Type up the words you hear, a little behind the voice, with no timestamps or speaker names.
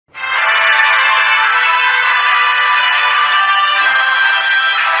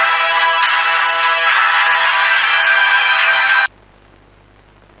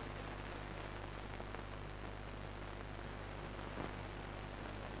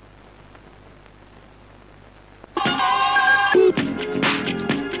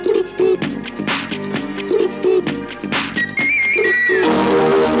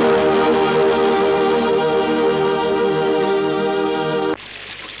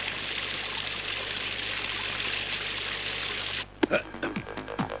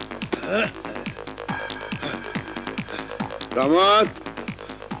রহমত,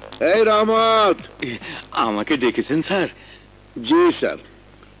 এই রহমত। আমাকে ডেকেছেন স্যার? জি স্যার,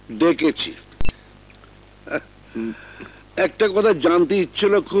 ডেকেছি। একটা কথা জানতে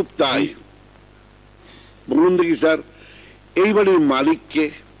ইচ্ছিল খুব, তাই বলুন দেখি স্যার, এই বাড়ির মালিক কে?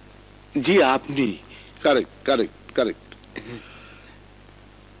 জি আপনি। Correct correct correct.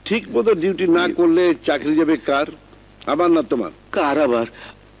 ঠিক মতো ডিউটি না করলে চাকরি যাবে কার? আমার না তোমার? কার আবার?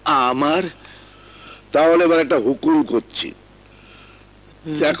 আমার। তাহলে এবার একটা হুকুম করছি,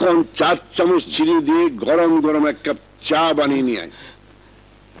 এখন 4 চামচ চিনি দিয়ে গরম গরম এক কাপ চা বানিয়ে নিয়ে আয়।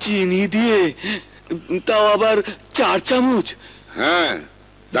 চিনি দিয়ে? তাও আবার 4 চামচ? হ্যাঁ,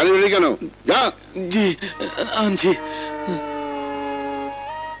 দাঁড়িয়ে রইলি কেন? যা। জি আনছি।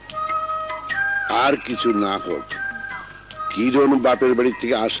 আর কিছু না হোক, কিরণ বাপের বাড়ি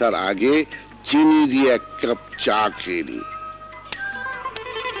থেকে আসার আগে চিনি দিয়ে এক কাপ চা খেয়ে নি।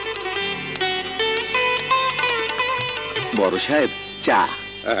 বড় সাহেব চা।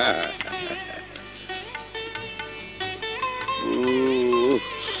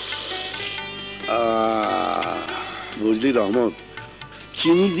 বুঝলি রহমত,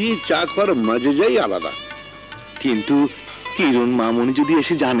 চিনি দিয়ে চা খাওয়ার মজাই আলাদা। কিন্তু কিরণ মামুনি যদি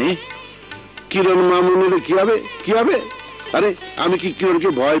এসে জানে? কিরণ মামুনির কি হবে? কি হবে? আরে আমি কি কিরণকে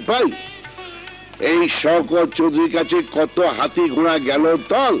ভয় পাই? এই শওকত চৌধুরীর কাছে কত হাতি ঘোড়া গেল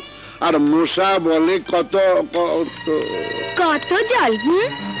তল, আর মশা বলে কত কত জল।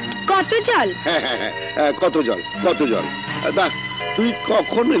 কত জল? কত জল, কত জল। তুই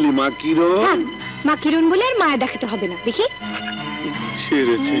কখন এলি মা কিরণ? মা কিরণ বলে আর মায়া দেখাতে হবে না, দেখি।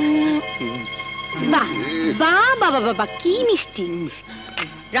 বাহ বাহ বাবা বাবা, কি মিষ্টি।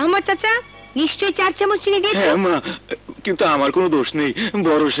 রহমত চাচা নিশ্চয়ই 4 চামচ চিনি দিয়েছে। হ্যাঁ মা, কিন্তু আমার কোনো দোষ নেই।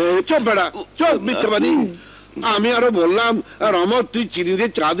 বড় সাহেব। চুপ বেড়া, চুপ মিথ্যাবাদী। আমি আরো বললাম, রহমত তুই চিনি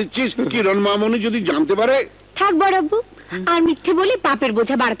দিয়ে চা দিচ্ছিস, কিরণ মামুনি যদি জানতে পারে? থাক বড় আব্বু, আর মিথ্যে বলে পাপের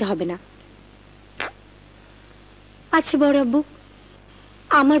বোঝা বাড়াতে হবে না। আচ্ছা বড় আব্বু,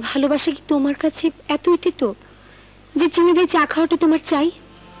 আমার ভালোবাসা কি তোমার কাছে এতই তেতো যে চিনি দিয়ে চা খাওয়াটা তোমার চাই?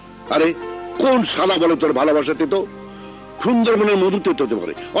 আরে কোন শালা বলে তোর ভালোবাসা তেতো? সুন্দরবনের মধু তেতো হতে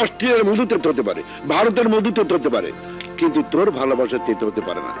পারে, অস্ট্রেলিয়ার মধু তেতো হতে পারে, ভারতের মধু তেতো হতে পারে, কিন্তু তোর ভালোবাসা তেতো হতে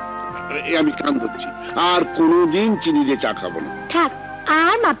পারে না। আমি কান ধরছি, আর কোনোদিন চিনি দিয়ে চা খাবো না। থাক,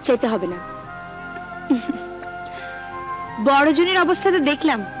 আর মাপ চাইতে হবে না। বড়জনের অবস্থা তো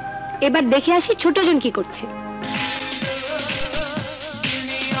দেখলাম, এবার দেখে আসি ছোটজন কি করছে।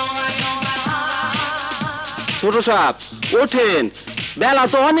 ছোট সাহেব ওঠেন, বেলা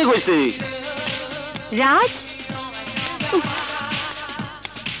তো অনেক হয়েছে। রাজ,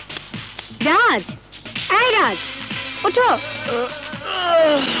 রাজ, এই রাজ ওঠো।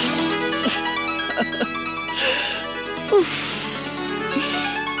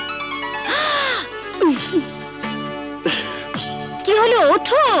 কি হলো?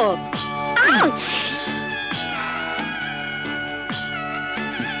 ওঠো।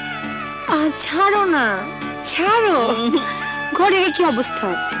 ছাড়ো না, ছাড়ো। ঘরের কি অবস্থা?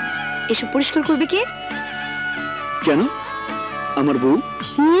 এসব পরিষ্কার করবে কে? কেন? আমার বউ।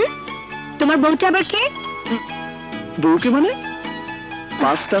 তোমার বউটা আবার কে? বউকে মানে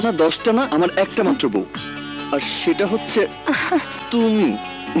 5টা না 10টা না, আমার একটা মাত্র বউ, আর সেটা হচ্ছে তুমি।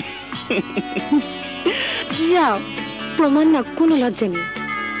 যাও, তোমার না কোনো লজ্জা নেই।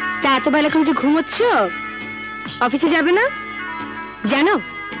 তা এত বেলা করে যে ঘুমোচ্ছ, অফিসে যাবে না? জানো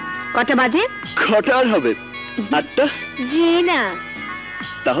কটা বাজে? কটা আর হবে? 8টা? জি না।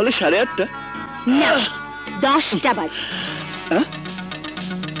 তাহলে 8:30? না, 10টা বাজে।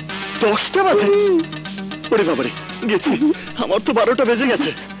 10টা বাজে? ওরে বাবারে, গেছি। আমার তো 12টা বেজে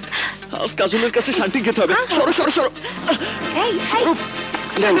গেছে। আজ কাজলের কাছে শান্তি খেতে হবে। সরো সরো সরো।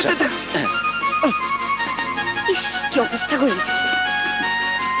 কি অবস্থা করে রেখেছে।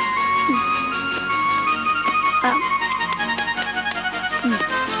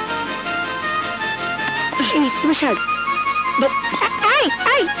 তোমার শার্ট।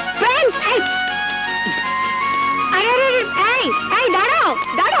 দাঁড়াও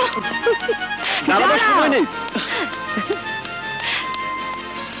দাঁড়াও,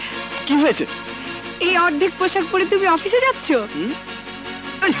 কি হয়েছে? এই অর্ধেক পোশাক পরে তুমি অফিসে যাচ্ছ?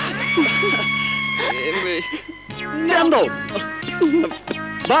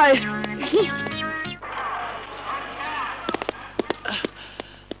 বাই।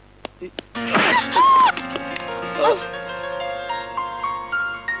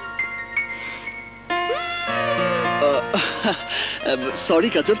 Sorry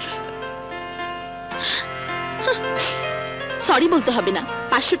Kajal. সরি বলতে হবে না,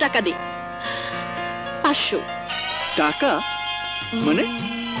 500 টাকা দে। 500 টাকা? মানে?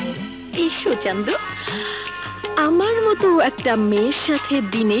 এসো চান্দু, আমার মতো একটা মেয়ের সাথে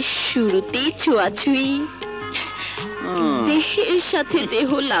দিনের শুরুতেই ছোঁয়াছুঁই, দেহের সাথে দেহ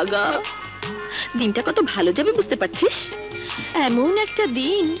লাগা, দিনটা কত ভালো যাবে বুঝতে পারছিস? এমন একটা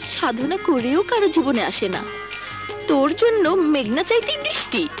দিন সাধনা করেও কারো জীবনে আসে না। তোর জন্য মেঘনা চাইতেই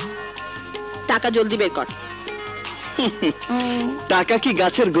বৃষ্টি। টাকা জলদি বের কর। টাকা কি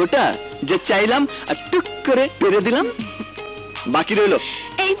গাছের গোটা যে চাইলাম আর টুক করে পেরে দিলাম? বাকি রইল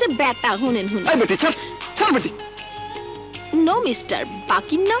এই যে বেটা, হুনেন হুন। এই বেটি ছাড়, ছাড় বেটি। নো মিস্টার,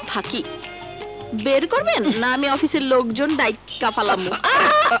 বাকির নাম ফাঁকি। বের করবেন না আমি অফিসের লোকজন ডাইকা ফালাম।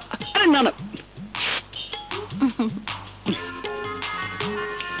 আরে না না,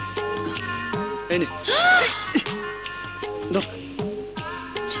 এই নে ধর।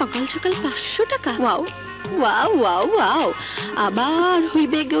 সকাল সকাল 500 টাকা। Wow wow wow wow. আবার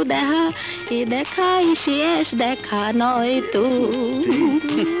হইবে গো দেখা, এ দেখা শেষ দেখা নয় তো।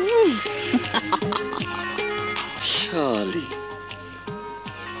 শালি,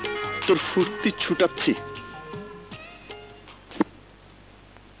 তোর ফুর্তি ছুটাচ্ছি।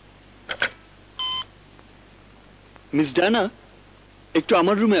 মিস ডায়না, একটু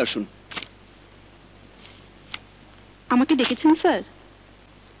আমার রুমে আসুন। আমাকে ডেকেছেন স্যার?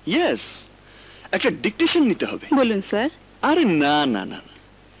 ইয়েস, একটা ডিকটেশন নিতে হবে। বলুন স্যার। আরে না না না,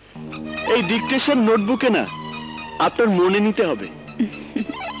 এই ডিকটেশন নোটবুকে না, আপনার মনে নিতে হবে।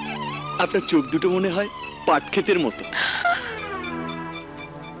 আপনার চোখ দুটো মনে হয় পাট ক্ষেতের মতো,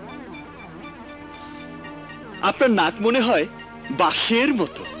 আপনার নাক মনে হয় বাঁশের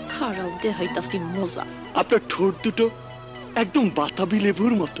মতো, খারাপ দে হইতাছি মজা। আপনার ঠোঁট দুটো একদম বাতাবি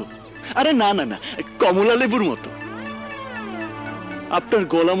লেবুর মতো, আরে না না না, কমলা লেবুর মতো, আপনার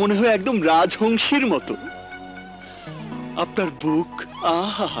গলা মনে হয় একদম রাজহংসীর মতো, আপনার বুক,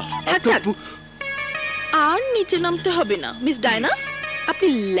 আহা, আপনার বুক। আর নিচে নামতে হবে না মিস ডায়না, আপনি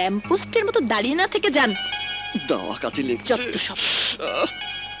ল্যাম্পপোস্টের মতো দাঁড়িয়ে না থেকে যান। দাওয়া কাছে লেগছে। যত সব।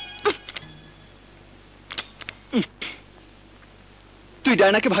 তুই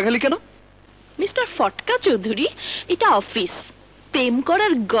ডায়নাকে ভাগালি কেন? মিস্টার ফটকা চৌধুরী, এটা অফিস, প্রেম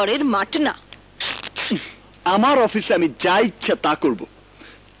করার গড়ের মাঠ না। আমার অফিসে আমি যা ইচ্ছা তা করব,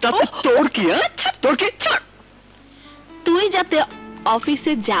 তাতে তোর কি? তোর কি? তুই যাতে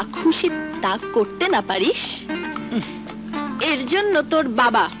অফিসে যা খুশি তা করতে না পারিস, এর জন্য তোর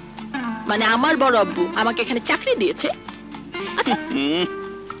বাবা মানে আমার বড় আব্বু আমাকে এখানে চাকরি দিয়েছে।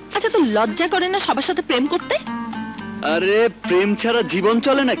 আচ্ছা, তো লজ্জা করে না সবার সাথে প্রেম করতে? আরে প্রেম ছাড়া জীবন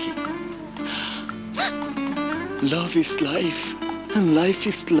চলে নাকি? Love is life, life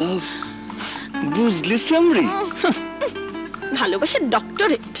is love, বুঝলি সামরি? ভালোবাসার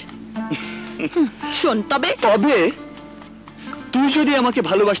ডক্টরেট। শোন, তবে তুই যদি আমাকে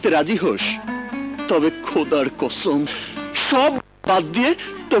ভালোবাসতে রাজি হোস, তবে খোদার কসম সব বাদ দিয়ে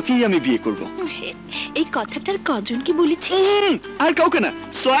তোকেই আমি বিয়ে করব। এই কথাটার কজনকে বলেছি? আর কাউকে না,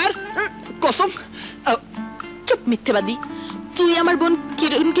 সোয়ার কসম। চুপ মিথ্যেবাদী। তুই আমার বোন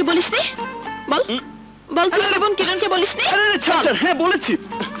কিরণকে বলিস নি? বল বল, তুই আমার বোন কিরণকে বলিস নি? হ্যাঁ বলেছি।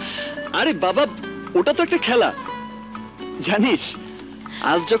 আরে বাবা, ওটা তো একটা খেলা, জানিস?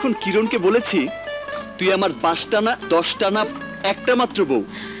 আজ যখন কিরণকে বলেছি তুই আমার 5টা না 10টা না একটা মাত্র বউ,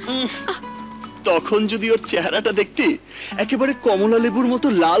 তখন যদি ওর চেহারাটা দেখতি, একেবারে কমলা লেবুর মতো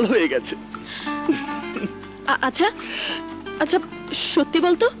লাল হয়ে গেছে। আচ্ছা আচ্ছা, সত্যি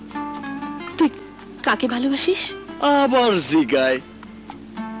বলতো, তুই কাকে ভালোবাসিস? আবার জিগায়।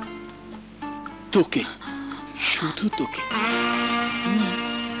 তোকে, শুধু তোকে।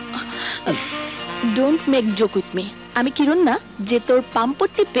 Don't make joke with me. আমি কিরণ না যে তোর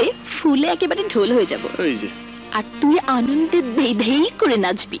পাম্পটি পে ফুলে একেবারে ঢোল হয়ে যাব। ওই যে, আর তুই আনন্দে ধেই ধেই করে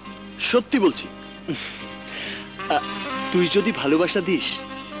নাচবি। সত্যি বলছি, তুই যদি ভালোবাসা দিস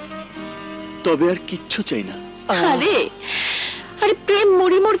তবে আর কিচ্ছু চাই না। আরে আরে, প্রেম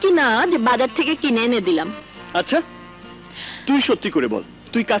মরিমর কি না যে বাজার থেকে কিনে এনে দিলাম। আচ্ছা, তুই সত্যি করে বল,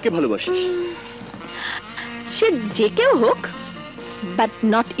 তুই কাকে ভালোবাসিস? সে যে কেউ হোক, বাট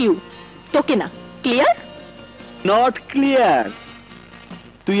নট ইউ। তোকে না। ক্লিয়ার? Not clear.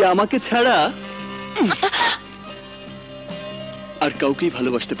 তুই আমাকে ছাড়া আর কাউকেই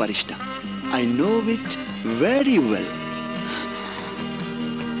ভালোবাসতে পারিস না। I know it very well.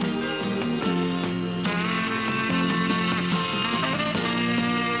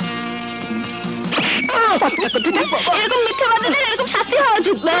 এরকম মিথ্যা বাদে এরকম শাস্তি হওয়া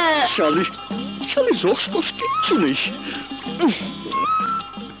উচিত। শালি শালি, রস কস কিচ্ছু নেই।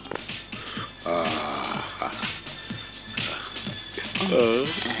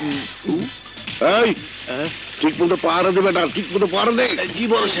 ঠিক মতো পাহারা দেবে না, ঠিক মতো পাহারা দে। জি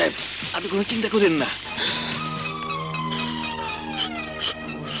বড় সাহেব, আপনি কোনো চিন্তা করেন না।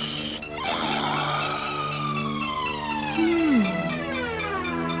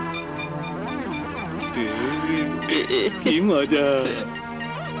 কি মজা।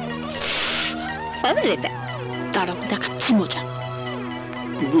 তারা দেখাচ্ছি মজা।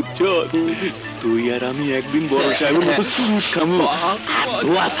 বুঝছো, তুই আর আমি একদিন বড় সাহেবের মতো চুরুট খামো।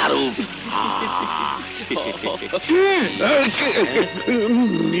 ধোয়া সারু।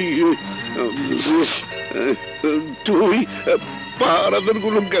 তুই পাহারাদার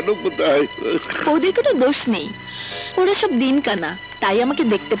গুলো কেন কোথায়? ওদের কোনো দোষ নেই, ওরা সব দিন কানা, তাই আমাকে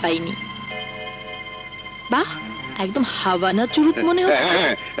দেখতে পাইনি। বাহ, একদম হাওয়ানা চুরুট মনে হচ্ছে।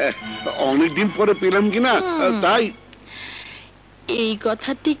 অনেকদিন পরে পেলাম কিনা তাই। এই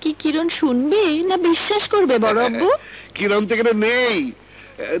কথাটি কি কিরণ শুনবে না বিশ্বাস করবে বড় আব্বু? কিরণ থেকে নেই,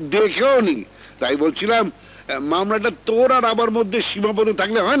 দেখেও নি, তাই বলছিলাম মামলাটা তোর আর আমার মধ্যে সীমাবদ্ধ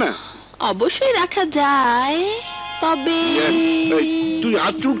থাকলে হয় না? অবশ্যই রাখা যায়, তবে তুই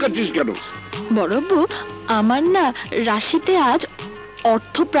হাত চুলকাচ্ছিস কেন? বড় আব্বু, আমার না রাশিতে আজ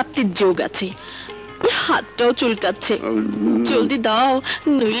অর্থপ্রাপ্তির যোগ আছে, হাতটাও চুলকাচ্ছে। জলদি দাও,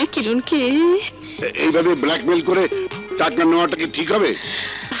 নইলে কিরণকে। এইভাবে ব্ল্যাকমেল করে টাকা নেওয়াটা কি ঠিক হবে?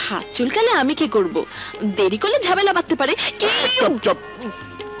 হাত চুলকালে আমি কি করব? দেরি করলে ঝামেলা বাঁধতে পারে। চপ চপ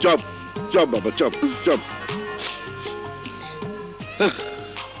চপ চপ বাবা, চপ চপ।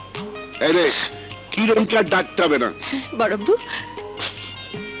 আরে কিরণকে আর ডাকতে হবে না। বড়ব্বু,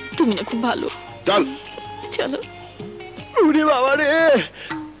 তুমি না খুব ভালো। চল চলো। ওরে বাবা রে,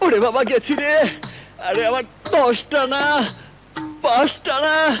 ওরে বাবা গেছি রে। আরে আমার 10টা না 5টা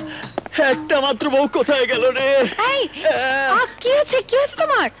না একটা মাত্র বউ কোথায় গেল রে? কি হয়েছে, কি হয়েছে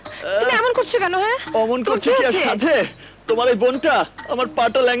তোমার? তুমি এমন করছো কেন? হ্যাঁ, অমন করছে কি আর সাথে? তোমার এই বোনটা আমার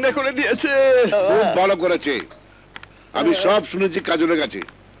পাটা ল্যাংড়া করে দিয়েছে। খুব ভালো করেছে, আমি সব শুনেছি কাজলের কাছে।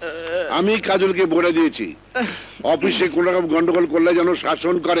 আমি কাজলকে বলে দিয়েছি অফিসে কোন রকম গন্ডগোল করলে যেন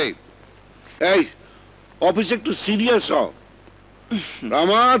শাসন করে। এই অফিসে একটু সিরিয়াস হও।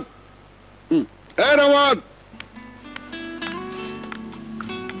 Ramat, Ramat.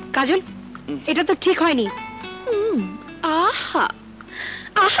 কাজল, এটা তো ঠিক হয়নি। আহা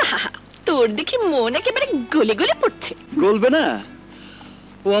আহা, তোর দেখি মন একেবারে গলে গলে পড়ছে। গলবে না,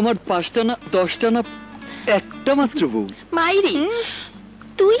 ও আমার 5টা না 10টা না একটা মাত্র বউ। মাইরি,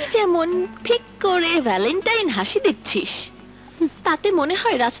 তুই যেমন ঠিক করে ভ্যালেন্টাইন হাসি দিচ্ছিস, তাতে মনে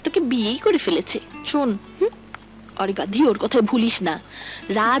হয় রাজ তোকে বিয়েই করে ফেলেছে। শোন, আরে গাধি, ওর কথা ভুলিস না।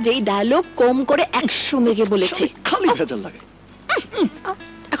 রাজ এই ডায়লগ কম করে 100 মেগে বলেছে। খালি ভেজাল লাগে।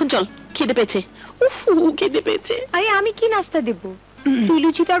 এখন চল, খিদে পেয়েছে। উফ, খিদে পেয়েছে। আরে আমি কি নাস্তা দেব? তুই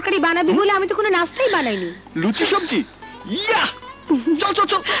লুচি তরকারি বানাবি বলে আমি তো কোনো নাস্তাই বানাইনি। লুচি সবজি, ইয়া! চল চল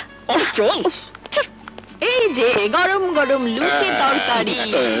চল চল। এই যে গরম গরম লুচি তরকারি।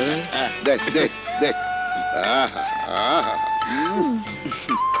 দেখ দেখ দেখ।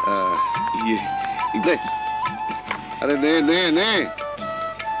 আরে নে নে নে,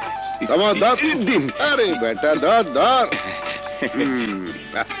 আমার ধর দিন। আরে বেটা ধর ধর।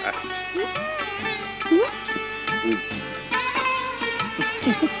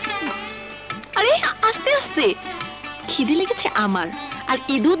 আরে আস্তে আস্তে, খিদে লেগেছে আমার, আর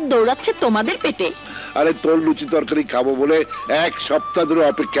ইঁদুর দৌড়াচ্ছে তোমাদের পেটে। আরে তোর লুচি তরকারি খাবো বলে 1 সপ্তাহ ধরে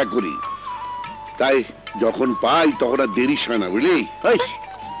অপেক্ষা করি, তাই যখন পাই তখন আর দেরি হয় না, বুঝলি?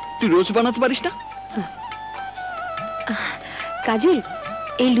 তুই রোজ বানাতে পারিস না? কাজল,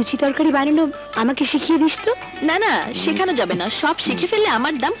 এই লুচি তরকারি বানানো আমাকে শিখিয়ে দিস তো। না না, শেখানো যাবে না, সব শিখে ফেললে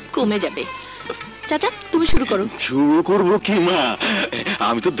আমার দাম কমে যাবে। চাচা, তুমি শুরু করো। শুরু করবো কি মা,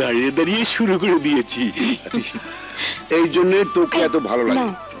 আমি তো দাঁড়িয়ে দাঁড়িয়ে শুরু করে দিয়েছি। এই জন্য তোকে এত ভালো লাগে,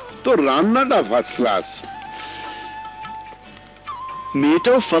 তোর রান্নাটা ফার্স্ট ক্লাস।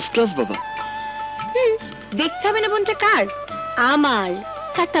 মেয়েটাও ফার্স্ট ক্লাস বাবা। দেখতে হবে না বোনটা কার? আমার।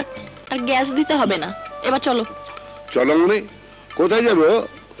 থাক থাক, আর গ্যাস দিতে হবে না, এবার চলো। চলো মানে কোথায় যাবো?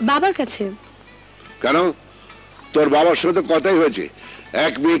 বাবার কাছে। কেন? তোর বাবার সঙ্গে তো কথাই হয়েছে,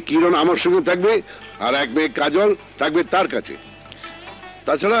 এক মেয়ে কিরণ আমার সঙ্গে থাকবে আর এক মেয়ে কাজল থাকবে তার কাছে।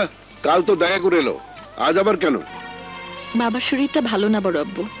 তাছাড়া কাল তো দেখা করে এলো, আজ আবার কেন? বাবার শরীরটা ভালো না বড়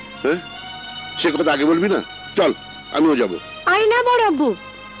আব্বু। হ্যাঁ, সে কথা আগে বলবি না? চল আমিও যাবো। আরে না বড় আব্বু,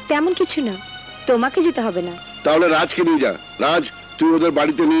 তেমন কিছু না, তোমাকে যেতে হবে না। তাহলে রাজকে নিয়ে যা। রাজ, তুই ওদের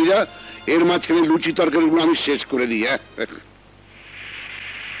বাড়িতে নিয়ে যা, এর মাঝখানে লুচি তরকারিগুলো আমি শেষ করে দিই। হ্যাঁ,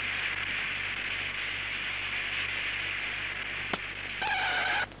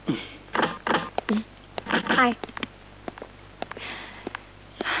 আয়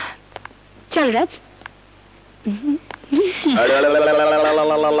চল রাজ।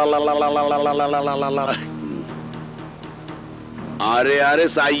 আরে আরে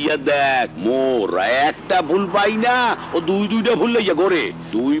সাইয়া দেখ, মোর একটা ভুল পাই না, ও দুইটা ভুল লইয়া ঘরে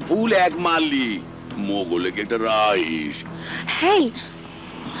 2 ফুল 1 মারলি, মোগলে কি একটা রাইস। হেই,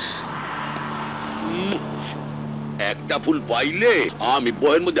 একটা ফুল পাইলে আমি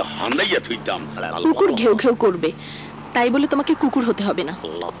বইয়ের মধ্যে হান্দাইয়া থইতাম। কুকুর ঘেউ ঘেউ করবে, তাই বলে তোমাকে কুকুর হতে হবে না।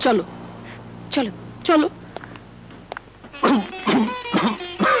 চলো চলো চলো।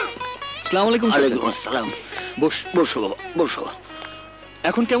 আসসালামু আলাইকুম। ওয়ালাইকুম আসসালাম। বসো বাবা, বসো।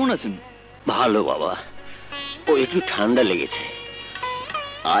 এখন কেমন আছেন? ভালো বাবা, ও একটু ঠান্ডা লেগেছে,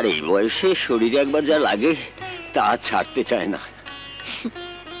 আর এই বয়সে শরীরে একবার যা লাগে তা ছাড়তে চায় না।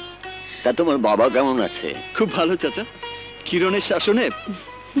 তা তোমার বাবা কেমন আছে? খুব ভালো চাচা। কিরণের শাসনে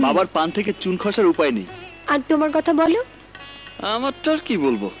বাবার পান থেকে চুন খসার উপায় নেই। আর তোমার কথা বলো। আমারটা আর কি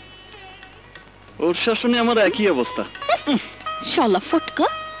বলবো, ওর শাসনে আমার একই অবস্থা। শালা ফটকা,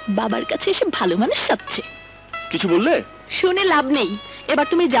 বাবার কাছে এসে ভালো মানুষ সাজছে। কিছু বললে? শুনে লাভ নেই, এবার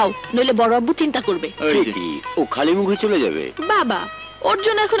তুমি যাও, নইলে বড় আব্বু চিন্তা করবে। ও খালি মুখে চলে যাবে? বাবা, ওর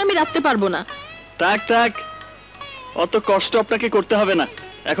জন্য এখন আমি রাখতে পারবো না। থাক থাক, অত কষ্ট আপনাকে করতে হবে না,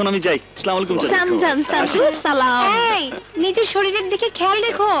 এখন আমি যাই। আসসালামু আলাইকুম চাচা। সামজান সামজু সালাম। এই, নিজের শরীরের দিকে খেয়াল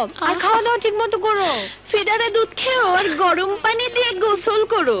রেখো, আর খাওয়া দাওয়া ঠিক মতো করো। ফিডারে দুধ খেও আর গরম পানি দিয়ে গোসল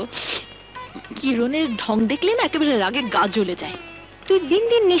করো। কিরণের ঢং দেখলে না একেবারে রাগে গা জ্বলে যায়। তুই দিন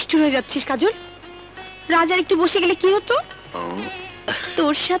দিন নিষ্ঠুর হয়ে যাচ্ছিস কাজল। রাজার একটু বসে গেলে কি হতো?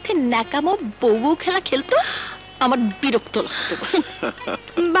 তোর সাথে ন্যাকামো বউ খেলা খেলতো, আমার বিরক্ত লাগতো।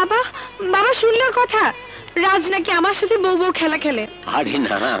 বাবা, বাবা শুনলোর কথা, রাজ নাকি আমার সাথে বউ বউ খেলা খেলে। আরে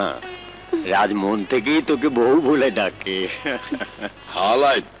না, রাজ মন থেকেই তোকে বউ বলে ডাকে।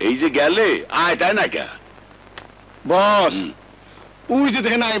 হালাই এই যে গেলে আয়, তাই না কে বস? ওই যে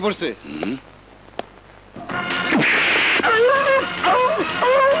দেখে না আয় পড়ছে।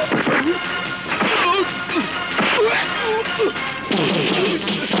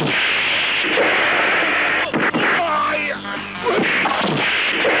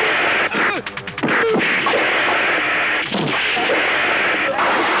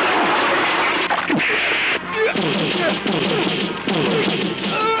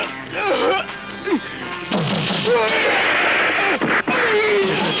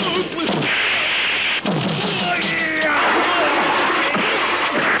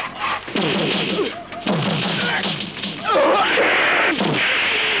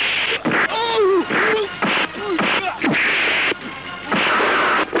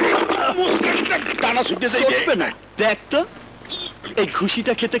 দেখ তো এই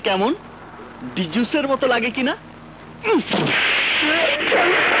ঘুষিটা খেতে কেমন, ডিজুসের মতো লাগে কিনা।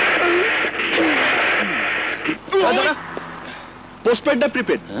 পোস্টপেড না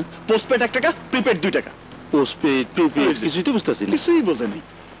প্রিপেড? পোস্টপেড 1 টাকা, প্রিপেড 2 টাকা। পোস্টপেড প্রিপেড কিছুই তো বুঝতেছি না। কিছুই বোঝেনি।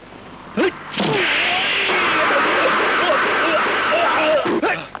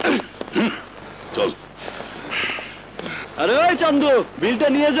 চল। আরে ওই চান্দু, বিলটা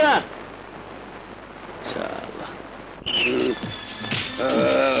নিয়ে যা।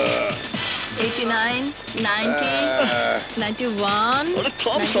 89, 90, 91,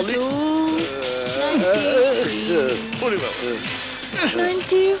 92, 95,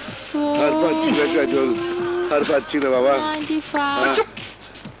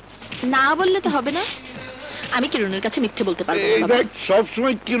 না বললে তো হবে না। আমি কিরণের কাছে মিথ্যে বলতে পারবো না। সব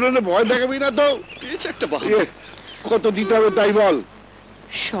সময় কিরণে ভয় দেখাবি না তো। একটা কত দিতে হবে তাই বল।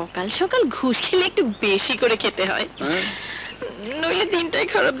 সকাল সকাল ঘুষ খেলে একটু বেশি করে খেতে হয়, নইলে দিনটাই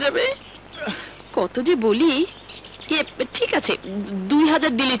খারাপ যাবে। কত যে বলি। ঠিক আছে,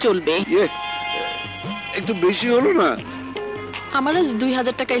 2000 দিলে চলবে। একটু বেশি হলো না? আমার আজ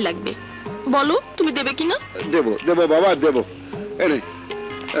 2000 টাকাই লাগবে, বলো তুমি দেবে কিনা? দেবো দেবো বাবা, দেবো।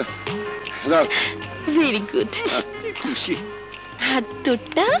 Very good. খুশি। হাত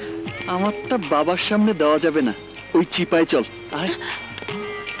তোরটা? আমারটা বাবার সামনে দেওয়া যাবে না, ওই চিপায় চল।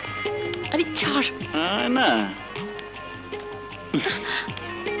 আরে ছাড় না,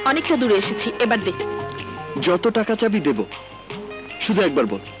 অনেকটা দূরে এসেছি, এবার দে। যত টাকা চাবি দেব, শুধু একবার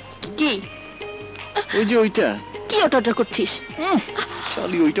বল। কি? ওই যে ওইটা। কি ওটা করছিস?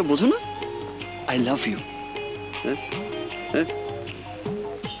 শালি ওইটা বোঝো না? I love you.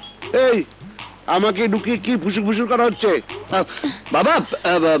 এই আমাকে ঢুকিয়ে কি ফুসুক ফুসুক করা হচ্ছে? বাবা,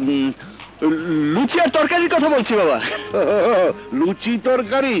 লুচি আর তরকারির কথা বলছি বাবা। লুচি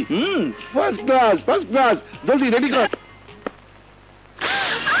তরকারি? First class, first class. জলদি রেডি কর।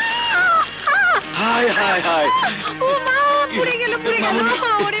 হাই হাই হাই, ও মা, পুড়ে গেল পুড়ে গেল।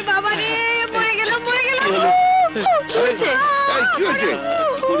 ওরে বাবা রে, মরে গেল মরে গেল। কি হয়েছে?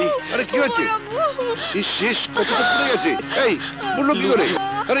 আরে কি হয়েছে? শেষ কতটা পুড়ে গেছে? এই বললো কি করে?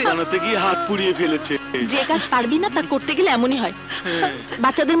 আরে জানাতে গিয়ে হাত পুড়িয়ে ফেলেছে। যে কাজ পারবি না তা করতে গেলে এমনই হয়।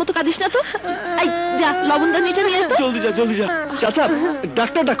 বাচ্চাদের মতো কাঁদিস না তো। এই যা, লবণদানিটা নিয়ে আয় তো। জলদি যা, জলদি যা। চাচা,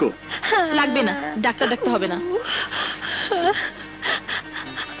 ডাক্তার ডাকো। লাগবে না, ডাক্তার ডাকতে হবে না।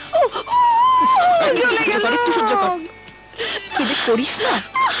 চলে গেল। একটু সহ্য কর, তুই যে করিস না,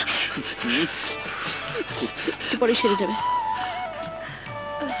 একটু পরে সেরে যাবে।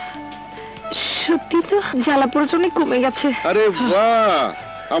 সত্যি তো জ্বালা পোড়াটা অনেক কমে গেছে। আরে বাহ,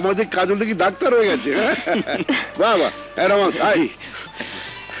 আমাদের কাজলটা কি ডাক্তার হয়ে গেছে? বাহ বাহ, এরকম তাই।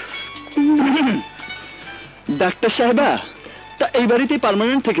 ডাক্তার সাহেবা, তা এই বাড়িতেই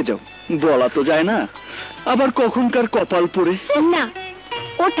পার্মানেন্ট থেকে যাও, বলা তো যায় না আবার কখনকার কপাল পড়ে। না,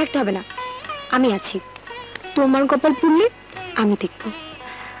 ওর থাকতে হবে না, আমি আছি। তোমার কপাল পুড়লে আমি দেখবো।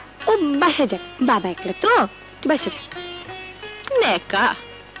 ও বাসা যাক, বাবা একলা তো, বাসা যাক। নেকা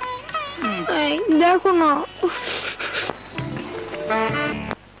দেখো না,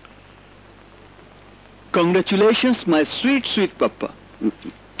 কংগ্রেচুলেশনস মাই সুইট সুইট পাপ্পা।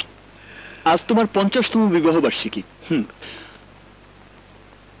 আজ তোমার 50তম বিবাহ বার্ষিকী।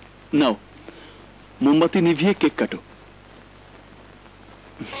 নাও, মোমবাতি নিভিয়ে কেক কাটো।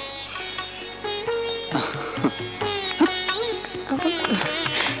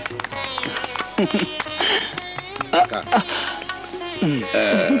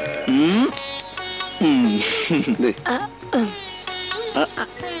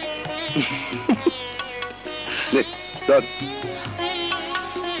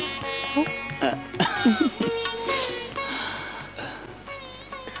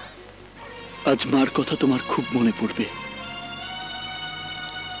 আজ মার কথা তোমার খুব মনে পড়বে,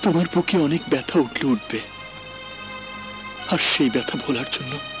 তোমার বুকে অনেক ব্যথা উঠবে, আর সেই ব্যথা ভোলার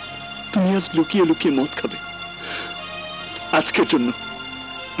জন্য তুমি আজ লুকিয়ে লুকিয়ে মদ খাবে। আজকের জন্য,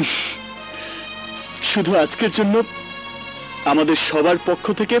 শুধু আজকের জন্য আমাদের সবার পক্ষ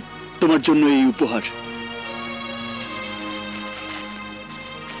থেকে তোমার জন্য এই উপহার।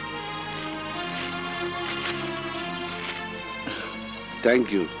 Thank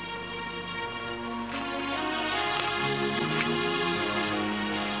you.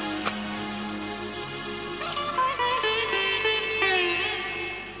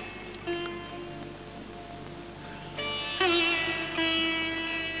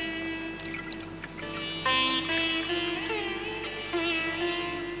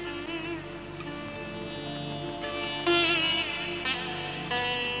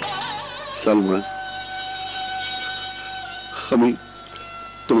 সালমা, আমি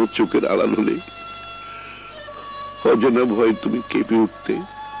তোমার চোখের আড়াল হলে অজানা ভয় তুমি কেঁপে উঠতে,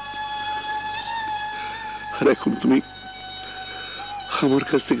 আর এখন তুমি আমার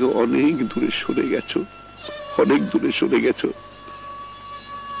কাছ থেকে অনেক দূরে সরে গেছো, অনেক দূরে সরে গেছো।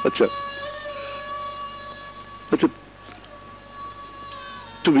 আচ্ছা আচ্ছা,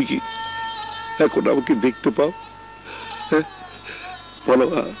 তুমি কি এখন আমাকে দেখতে পাও? হ্যাঁ, বলো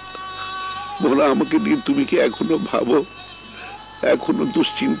বলো, আমাকে নিয়ে তুমি কি এখনো ভাবো, এখনো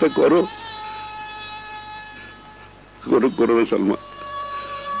দুশ্চিন্তা করো? করো না সালমা,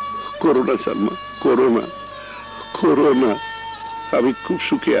 করো না সালমা, করো না, করো না। আমি খুব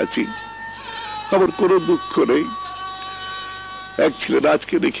সুখে আছি, আমার কোনো দুঃখ নেই। এক ছেলে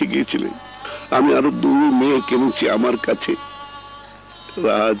রাজকে রেখে গিয়েছিলে, আমি আরো 2 মেয়ে কিনেছি আমার কাছে,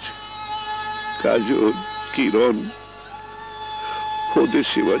 রাজ, কাজল, কিরণ। ওদের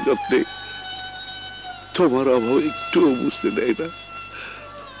সেবা যত্নে তোমার অভাব একটুও বুঝতে দেয় না।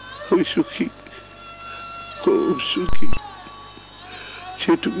 আমি সুখী, খুব সুখী।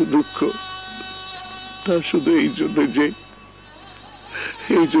 সেটুকু দুঃখ তা শুধু এই জন্য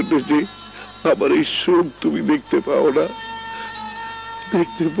যে আমার এই সুখ তুমি দেখতে পাও না,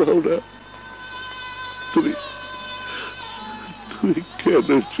 দেখতে পাও না। তুমি কেন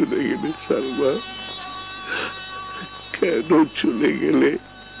চলে গেলে সালমা? কেন চলে গেলে?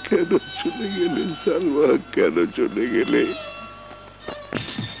 কেন চলে গেলে সালমা? কেন চলে গেলে?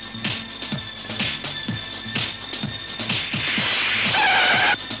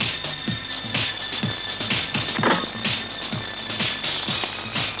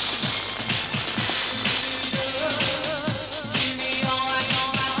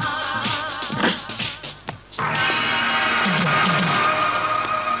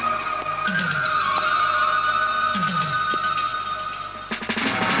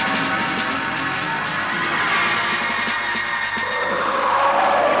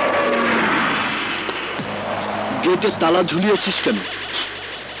 গেটে তালা ঝুলিয়েছিস কেন?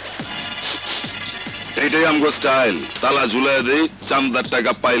 এটাই আমগো স্টাইল, তালা ঝুলাই দেই, চামদার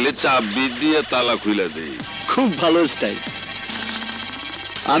টাকা পাইলে চাবি দিয়ে তালা খুলে দেই। খুব ভালো স্টাইল।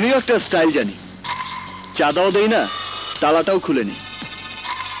 আমিও একটা স্টাইল জানি, চাঁদাও দেই না, তালাটাও খুলে নি।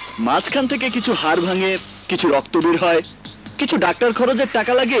 মাঝখান থেকে কিছু হাড় ভাঙে, কিছু রক্ত বের হয়, কিছু ডাক্তার খরচের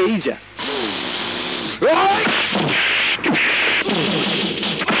টাকা লাগে, এই যা।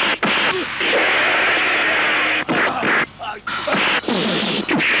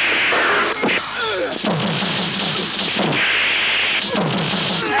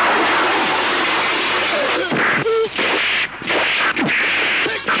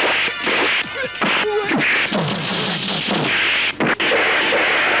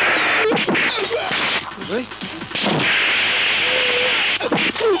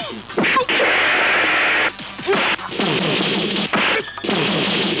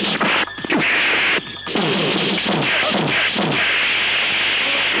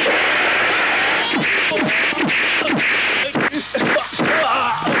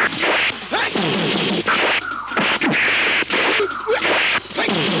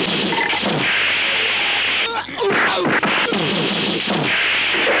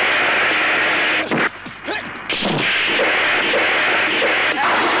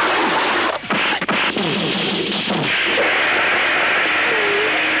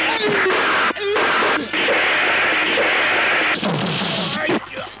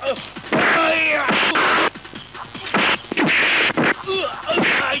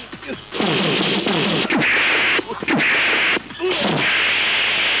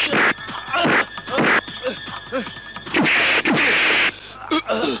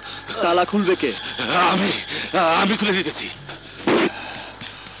 খুলবে কে? আমি খুলে দিতেছি।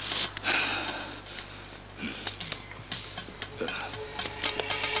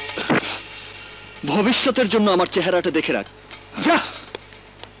 ভবিষ্যতের জন্য আমার চেহারাটা দেখে রাখ। যা।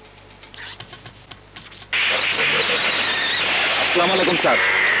 আসসালামু আলাইকুম স্যার।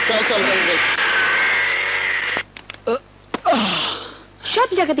 চল সব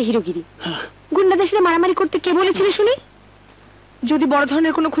জায়গাতে হিরোগিরি। গুন্ডাদের সাথে মারামারি করতে কে বলেছিল শুনি? যদি বড়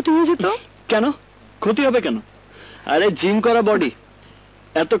ধরনের কোনো ক্ষতি হয়ে যেত? কেন ক্ষতি হবে কেন? আরে জিম করা বডি,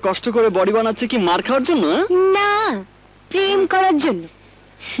 এত কষ্ট করে বডি বানাচ্ছে কি মার খাওয়ার জন্য? না, প্রেম করার জন্য।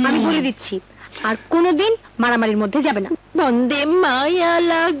 আমি বলে দিচ্ছি আর কোনোদিন মারামারির মধ্যে যাবে না। বন্দে মায়া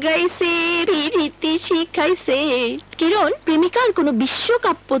লাগাইছে রীতি শিখাইছে। কিরণ, প্রেমিকার কোনো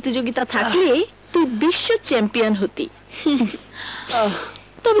বিশ্বকাপ প্রতিযোগিতা থাকলে তুই বিশ্ব চ্যাম্পিয়ন হতি।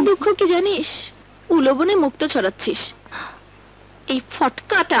 তবে দুঃখ কি জানিস, উলবনে মুক্ত ছড়াচ্ছিস। এই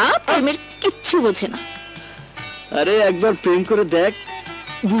ফটকাটা প্রেমের কিচ্ছু বোঝে না। আরে একবার প্রেম করে দেখ,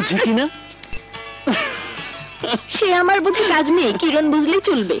 বুঝি কিনা। সে আমার বুঝি কাজ নেই, কিরণ বুঝলেই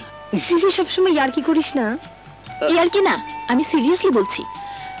চলবে। তুই যে সবসময় ইয়ার্কি করিস না। ইয়ার্কি না, আমি সিরিয়াসলি বলছি।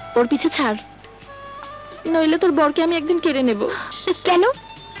 ওর পিছে ছাড়, নইলে তোর বরকে আমি একদিন কেড়ে নেব। কেন?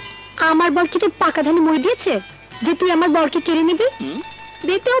 আমার বর কি তোর পাকা ধানে মরে দিয়েছে যে তুই আমার বরকে কেড়ে নিবি?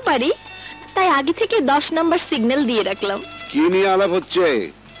 দিতেও পারি, তাই আগে থেকে 10 নাম্বার সিগন্যাল দিয়ে রাখলাম। কি নিয়ে আলাপ হচ্ছে?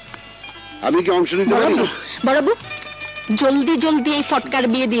 আমি কি অংশ নিতে পারি? বড়বু, জলদি জলদি এই ফটকার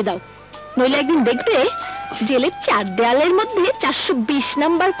বিয়ে দিয়ে দাও, নইলে একদিন দেখবে জেলের 4 দেয়ালের মধ্যে 420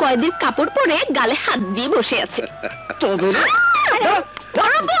 নাম্বার কয়েদির কাপড় পরে গালে হাত দিয়ে বসে আছে। তবে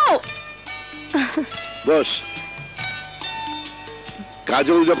বস,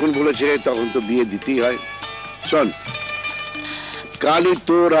 কাজল যখন বলেছে তখন তো বিয়ে দিতেই হয়। শোন, কালই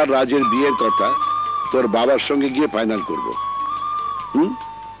তোর আর রাজের বিয়ের কথা তোর বাবার সঙ্গে গিয়ে ফাইনাল করব।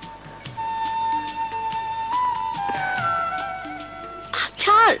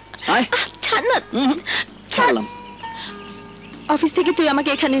 ছাড়, ছাড় না। ছাড়লাম। অফিস থেকে তুই আমাকে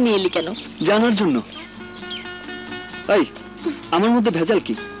এখানে নিয়ে এলি কেন? জানার জন্য। এই, আমার মধ্যে ভেজাল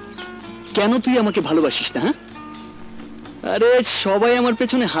কি? কেন তুই আমাকে ভালোবাসিস না? হ্যাঁ, আরে সবাই আমার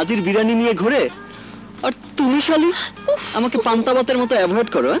পেছনে হাজির বিরিয়ানি নিয়ে ঘোরে, আর তুমি শালি আমাকে পান্তা ভাতের মতো অ্যাভয়েড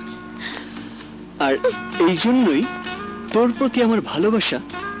করো। আর এই জন্যই তোর প্রতি আমার ভালোবাসা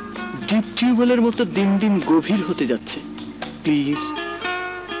ডিপ টিউবওয়েলের মতো দিন দিন গভীর হতে যাচ্ছে। প্লিজ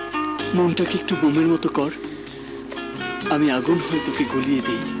মনটাকে একটু বোমের মতো কর, আমি আগুন হয়ে তোকে গলিয়ে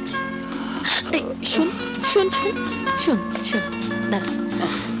দিই। শোন শোন শোন শোন, দাঁড়া।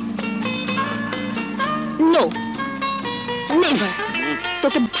 No, never.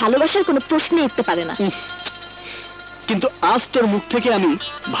 তোকে ভালোবাসার কোনো প্রশ্নই উঠতে পারে না। কিন্তু আজ তোর মুখ থেকে আমি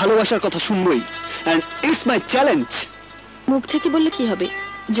ভালোবাসার কথা শুনবই, এন্ড ইটস মাই চ্যালেঞ্জ। মুখ থেকে বললে কি হবে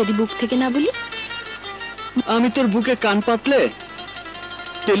যদি বুক থেকে না বলি? আমি তোর বুকে কান পাতলে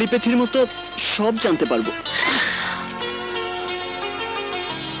টেলিপ্যাথির মতো সব জানতে পারবো।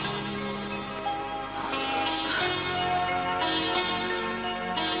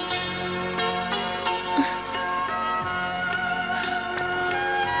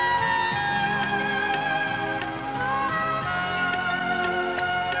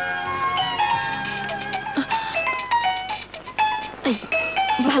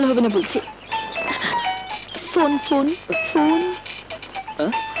 ভালো হবে না বলছি। Phone phone phone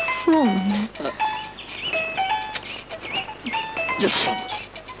phone.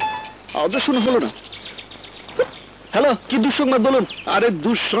 আজও শোনা হলো না। হ্যালো, কি দুঃসংবাদ বলুন? আরে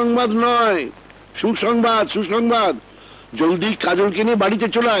দুঃসংবাদ নয়, সুসংবাদ। সুসংবাদ, জলদি কাজলকে নিয়ে বাড়িতে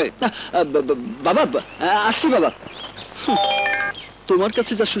চলে আয়। বাবা, আসছি বাবা। তোমার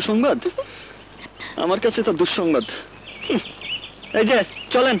কাছে যা সুসংবাদ, আমার কাছে তা দুঃসংবাদ। এই যে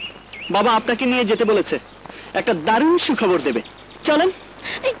চলেন, বাবা আপনাকে নিয়ে যেতে বলেছে, একটা দারুণ সুখবর দেবে। চলেন।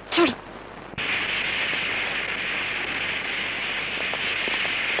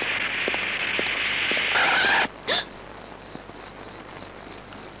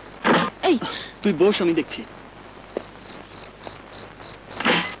 এই তুই বস, আমি দেখছি।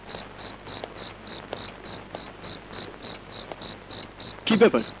 কি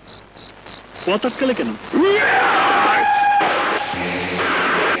ব্যাপার, পথ আটকালে কেন?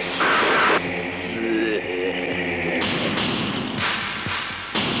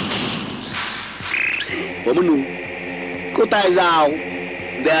 মনু, কোথায় যাও?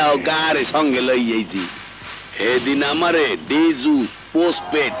 দেও গাড়ি সঙ্গে লইয়েছি। এদিন আমারে ডিজুস,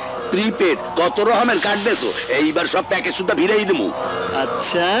 পোস্টপেড, প্রিপেড কত রকমের কার্ড দেছো, এইবার সব প্যাকেজ সুদ্ধা ভিড়াই দেবো।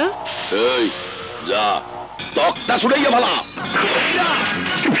 আচ্ছা, এই যা, তকটা ছুড়াইয়া ভালা।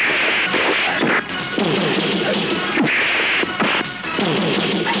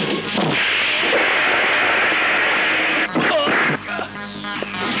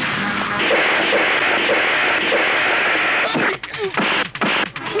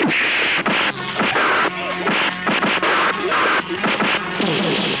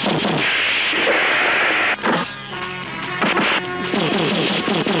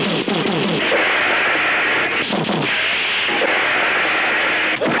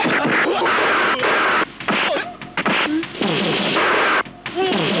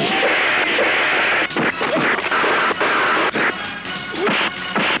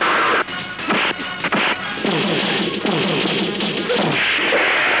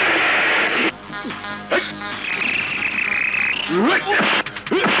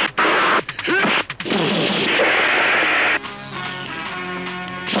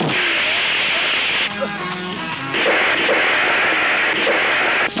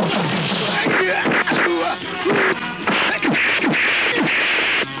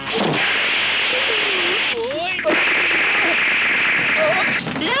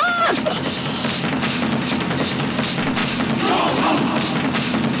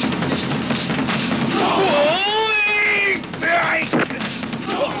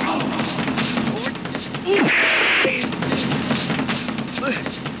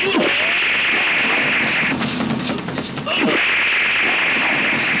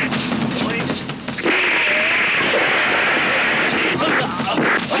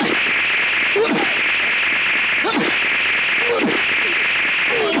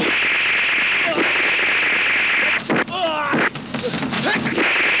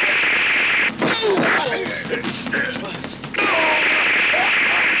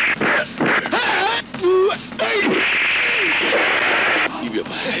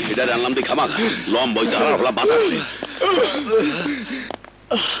 লম বইসা হলা বাতাসে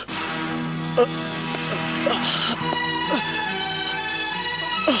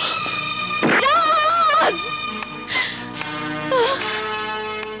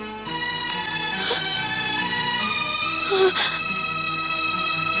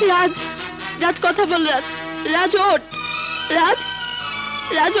রাজ রাজ কথা বল রাজ রাজ ওঠ রাজ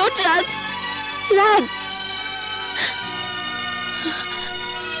রাজ ওঠ রাজ রাজ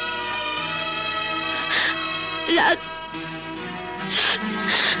রাজ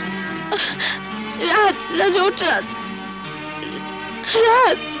রাজ রাজ ওঠ রাজ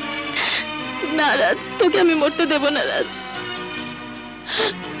রাজ না রাজ তোকে আমি মরতে দেব না রাজ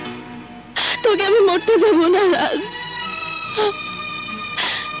তোকে আমি মরতে দেব না রাজ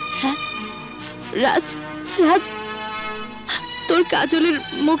রাজ রাজ তোর কাজলের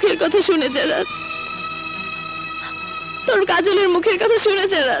মুখের কথা শুনে যা রাজ তোর কাজলের মুখের কথা শুনে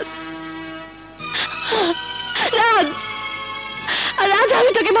যা রাজ রাজ রাজ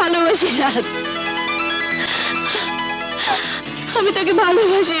আমি তোকে ভালোবাসি রাজ আমি তোকে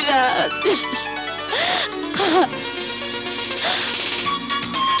ভালোবাসি রাজ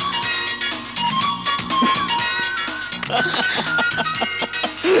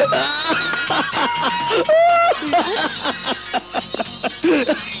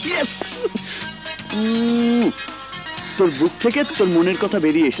তোর বুক থেকে তোর মনের কথা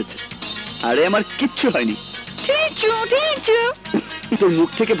বেরিয়ে এসেছে। আরে আমার কিচ্ছু হয়নি। তোর মুখ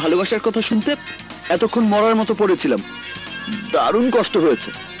থেকে ভালোবাসার কথা শুনতে এতক্ষণ মরার মতো পড়েছিলাম, দারুণ কষ্ট হয়েছে।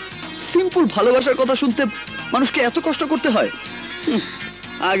 সিম্পল ভালোবাসার কথা শুনতে মানুষকে এত কষ্ট করতে হয়?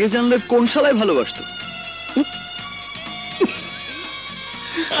 আগে জানলে কোন শালায় ভালোবাসতো।